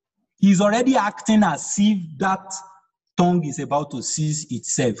 He's already acting as if that tongue is about to cease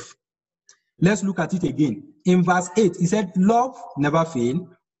itself. Let's look at it again. In verse 8, he said, love never fail,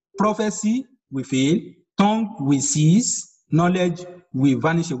 prophecy will fail, tongue will cease, knowledge will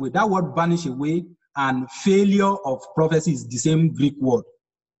vanish away. That word vanish away and failure of prophecy is the same Greek word.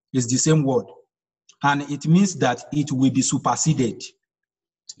 It's the same word. And it means that it will be superseded.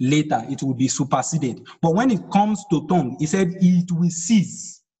 Later, it will be superseded. But when it comes to tongue, he said it will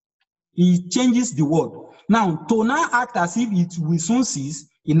cease. He changes the word. Now, to now act as if it will soon cease,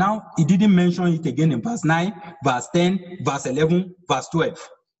 he didn't mention it again in verse 9, verse 10, verse 11, verse 12.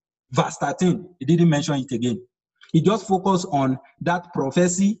 Verse 13, he didn't mention it again. He just focused on that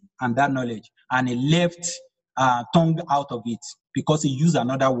prophecy and that knowledge. And he left tongue out of it because he used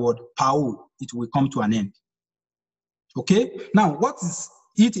another word, pao. It will come to an end. Okay? Now, what is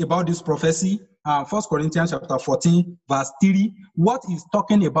it about this prophecy? 1 Corinthians chapter 14, verse 3. What is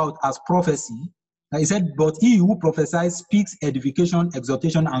talking about as prophecy? He said, but he who prophesies speaks edification,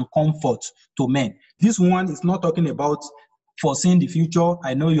 exhortation, and comfort to men. This one is not talking about foreseeing the future.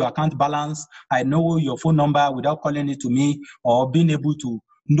 I know your account balance. I know your phone number without calling it to me, or being able to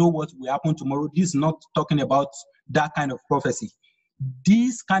know what will happen tomorrow. This is not talking about that kind of prophecy.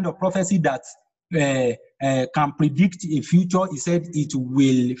 This kind of prophecy that can predict a future, he said it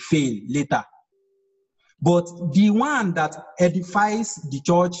will fail later. But the one that edifies the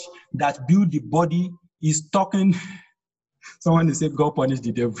church, that builds the body, is talking. Someone is saying, God punish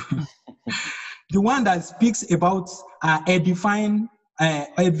the devil. The one that speaks about edifying,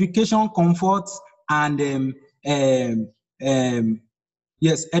 edification, comfort, and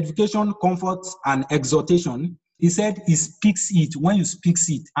yes, edification, comfort, and exhortation. He said he speaks it when you speak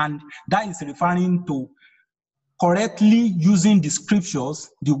it, and that is referring to correctly using the scriptures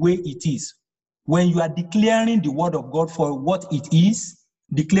the way it is. When you are declaring the word of God for what it is,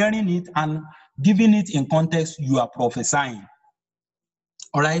 declaring it and giving it in context, you are prophesying.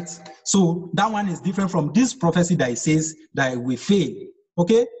 All right? So that one is different from this prophecy that it says that it will fail.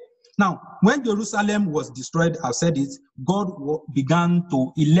 Okay? Now, when Jerusalem was destroyed, I've said it, God began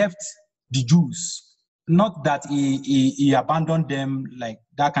to elect the Jews. Not that he abandoned them, like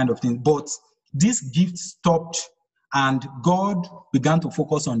that kind of thing, but this gift stopped and God began to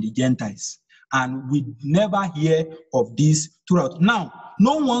focus on the Gentiles. And we never hear of this throughout. Now,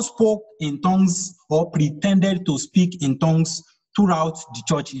 no one spoke in tongues or pretended to speak in tongues throughout the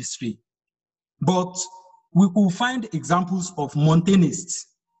church history. But we could find examples of Montanists.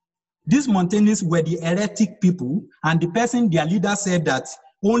 These Montanists were the heretic people, and the person, their leader, said that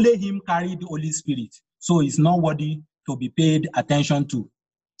only him carried the Holy Spirit, so he's not worthy to be paid attention to.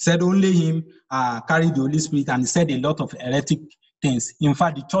 Said only him carried the Holy Spirit, and he said a lot of heretic things. In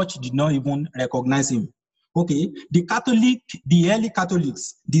fact, the church did not even recognize him. Okay, the early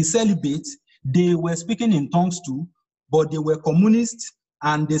Catholics, the celibate, they were speaking in tongues too, but they were communists,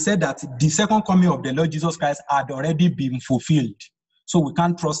 and they said that the second coming of the Lord Jesus Christ had already been fulfilled. So we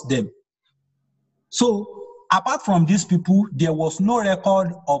can't trust them. So apart from these people, there was no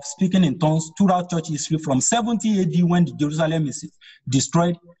record of speaking in tongues throughout church history from 70 AD when Jerusalem is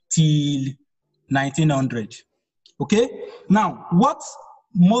destroyed till 1900. Okay? Now, what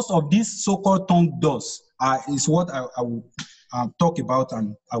most of this so-called tongue does is what I will talk about,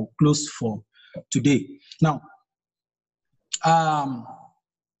 and I will close for today. Now,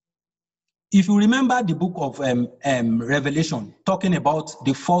 if you remember the book of Revelation, talking about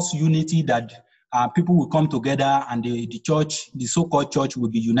the false unity that people will come together and the church, the so-called church, will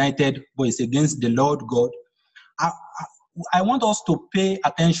be united, but it's against the Lord God. I want us to pay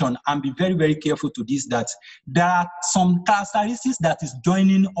attention and be very, very careful to this, that there are some characteristics that is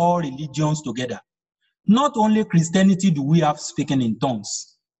joining all religions together. Not only Christianity do we have speaking in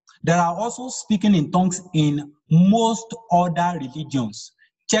tongues. There are also speaking in tongues in most other religions.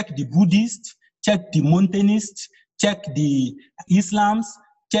 Check the Buddhists, check the Montanists, check the Islams,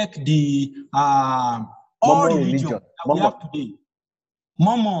 check the all religions that we have today.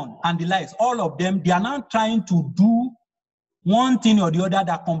 Mormon and the likes, all of them, they are now trying to do one thing or the other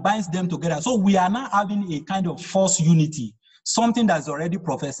that combines them together. So we are now having a kind of false unity, something that's already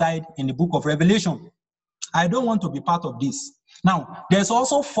prophesied in the book of Revelation. I don't want to be part of this. Now, there's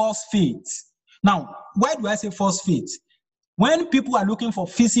also false faith. Now, why do I say false faith? When people are looking for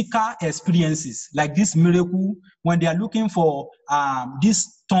physical experiences, like this miracle, when they are looking for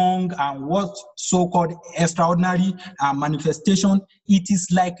this tongue and what so-called extraordinary manifestation, it is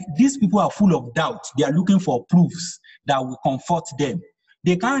like these people are full of doubt. They are looking for proofs that will comfort them.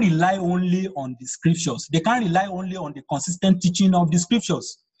 They can't rely only on the scriptures. They can't rely only on the consistent teaching of the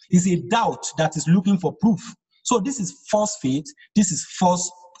scriptures. It's a doubt that is looking for proof. So this is false faith. This is false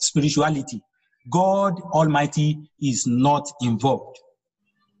spirituality. God Almighty is not involved.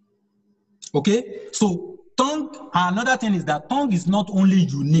 Okay? So tongue, another thing is that tongue is not only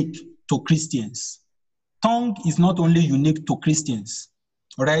unique to Christians. Tongue is not only unique to Christians.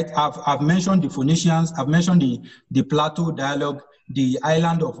 All right? I've mentioned the Phoenicians. I've mentioned the Plato dialogue, the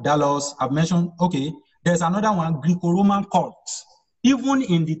island of Delos. I've mentioned, okay, there's another one, Greco-Roman cults. Even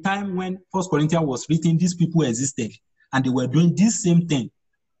in the time when 1 Corinthians was written, these people existed, and they were doing this same thing.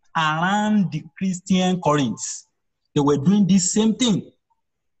 Around the Christian Corinth, they were doing this same thing.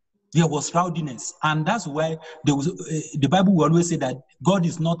 There was rowdiness, and that's why there was, the Bible will always say that God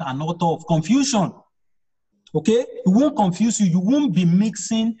is not an author of confusion. Okay? It won't confuse you. You won't be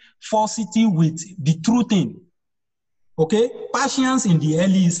mixing falsity with the true thing. Okay? Persians in the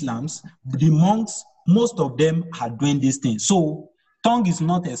early Islams, the monks, most of them are doing this thing. So, tongue is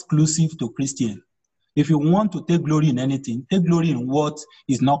not exclusive to Christian. If you want to take glory in anything, take glory in what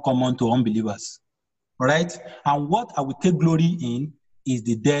is not common to unbelievers. All right? And what I will take glory in is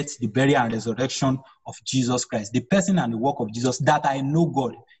the death, the burial, and resurrection of Jesus Christ, the person and the work of Jesus, that I know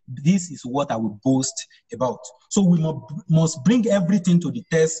God. This is what I will boast about. So we must bring everything to the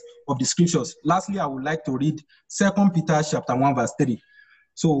test of the scriptures. Lastly, I would like to read 2 Peter chapter 1, verse 3.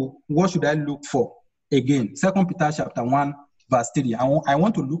 So what should I look for? Again, 2 Peter chapter 1, verse 3. I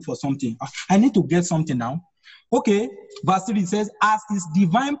want to look for something. I need to get something now. Okay, verse 3 says, as his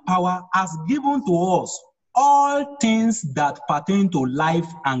divine power has given to us all things that pertain to life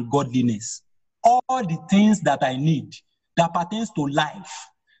and godliness. All the things that I need that pertains to life,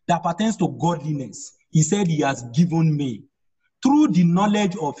 that pertains to godliness, he said he has given me through the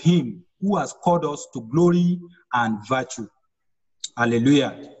knowledge of him who has called us to glory and virtue.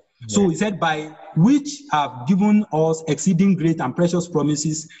 Hallelujah. Yeah. So he said, by which have given us exceeding great and precious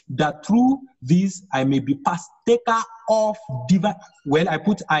promises, that through this I may be partaker of divine. Well, I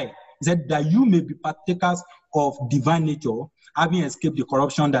put I. He said that you may be partakers of divine nature, having escaped the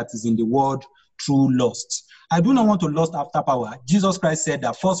corruption that is in the world through lust. I do not want to lust after power. Jesus Christ said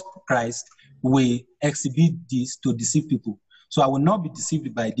that false Christ will exhibit this to deceive people. So I will not be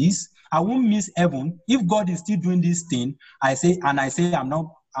deceived by this. I won't miss heaven. If God is still doing this thing, I say I'm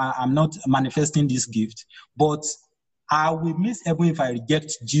not manifesting this gift, but I will miss heaven if I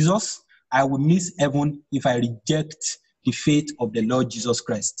reject Jesus. I will miss heaven if I reject the faith of the Lord Jesus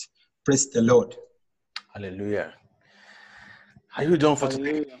Christ. Praise the Lord. Hallelujah. Are you done for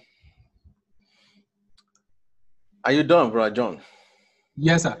today? Are you done, Brother John?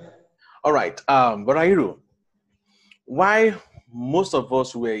 Yes, sir. All right. Brother Hiro, why most of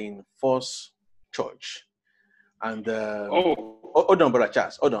us were in false church? And hold on, Brother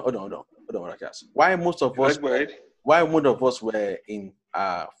Charles. Hold on, Brother Charles. Why most of us were in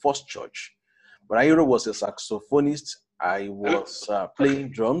false church? Brother Hiro was a saxophonist. I was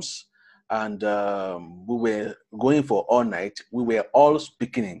playing drums, and we were going for all night. We were all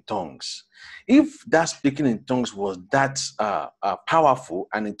speaking in tongues. If that speaking in tongues was that powerful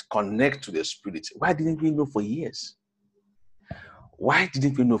and it connects to the Spirit, why didn't we know for years? Why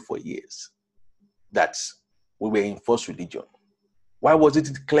didn't we know for years that we were in false religion? Why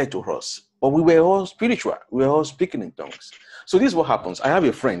wasn't it clear to us? But we were all spiritual. We were all speaking in tongues. So this is what happens. I have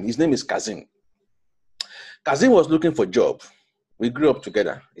a friend. His name is Kazim. Kazim was looking for a job. We grew up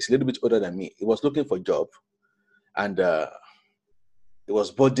together. He's a little bit older than me. He was looking for a job, and he was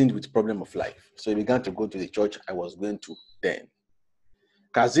burdened with the problem of life. So he began to go to the church I was going to then.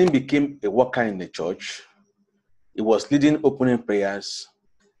 Kazim became a worker in the church. He was leading opening prayers.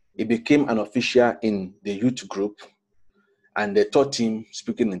 He became an official in the youth group, and they taught him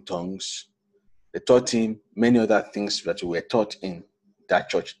speaking in tongues. They taught him many other things that we were taught in that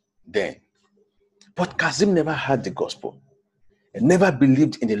church then. But Kazim never heard the gospel. He never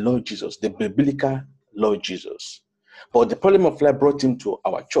believed in the Lord Jesus, the biblical Lord Jesus. But the problem of life brought him to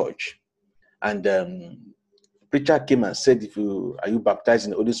our church. And the preacher came and said, are you baptized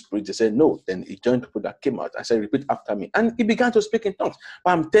in the Holy Spirit? They said, no. Then he joined people that came out. I said, repeat after me. And he began to speak in tongues.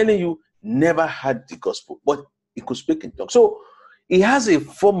 But I'm telling you, never heard the gospel. But he could speak in tongues. So he has a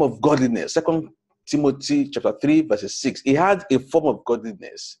form of godliness. 2 Timothy chapter 3, verse 6. He had a form of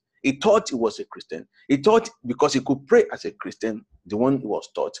godliness. He thought he was a Christian. He thought because he could pray as a Christian, the one he was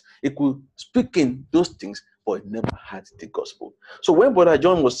taught, he could speak in those things, but he never had the gospel. So when Brother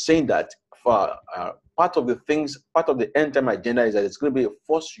John was saying that, for part of the end time agenda is that it's going to be a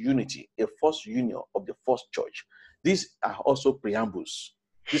false unity, a false union of the false church. These are also preambles.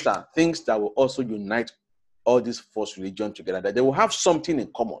 These are things that will also unite all these false religions together, that they will have something in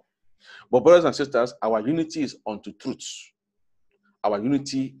common. But brothers and sisters, our unity is unto truth. Our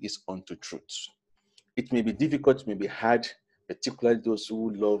unity is unto truth. It may be difficult, it may be hard, particularly those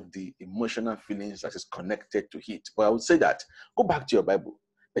who love the emotional feelings that is connected to it. But I would say that, go back to your Bible,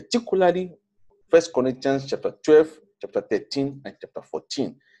 particularly 1 Corinthians chapter 12, chapter 13, and chapter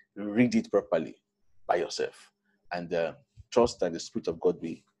 14. Read it properly by yourself. And trust that the Spirit of God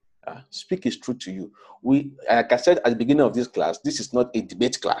will speak His truth to you. Like I said at the beginning of this class, this is not a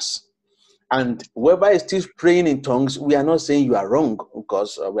debate class. And whoever is still praying in tongues, we are not saying you are wrong,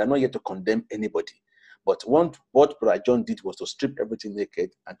 because we are not here to condemn anybody. But what Brother John did was to strip everything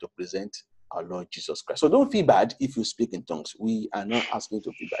naked and to present our Lord Jesus Christ. So don't feel bad if you speak in tongues. We are not asking you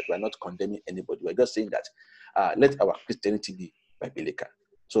to feel bad. We are not condemning anybody. We are just saying that let our Christianity be biblical.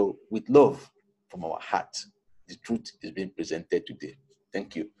 So with love from our heart, the truth is being presented today.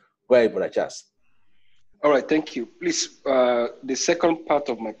 Thank you. Go ahead, Brother Charles. All right, thank you. Please, the second part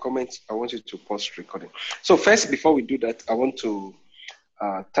of my comments, I want you to pause recording. So first, before we do that, I want to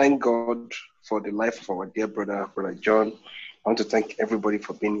thank God for the life of our dear brother, Brother John. I want to thank everybody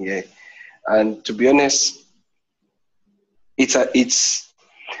for being here. And to be honest,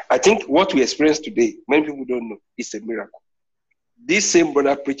 I think what we experience today, many people don't know, it's a miracle. This same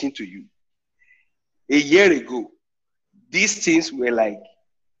brother preaching to you, a year ago, these things were like,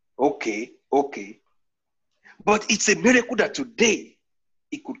 okay. But it's a miracle that today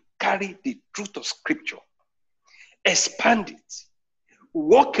he could carry the truth of Scripture, expand it,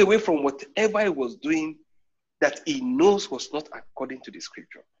 walk away from whatever he was doing that he knows was not according to the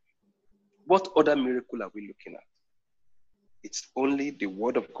Scripture. What other miracle are we looking at? It's only the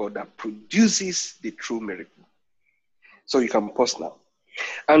Word of God that produces the true miracle. So you can pause now.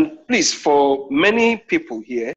 And please, for many people here,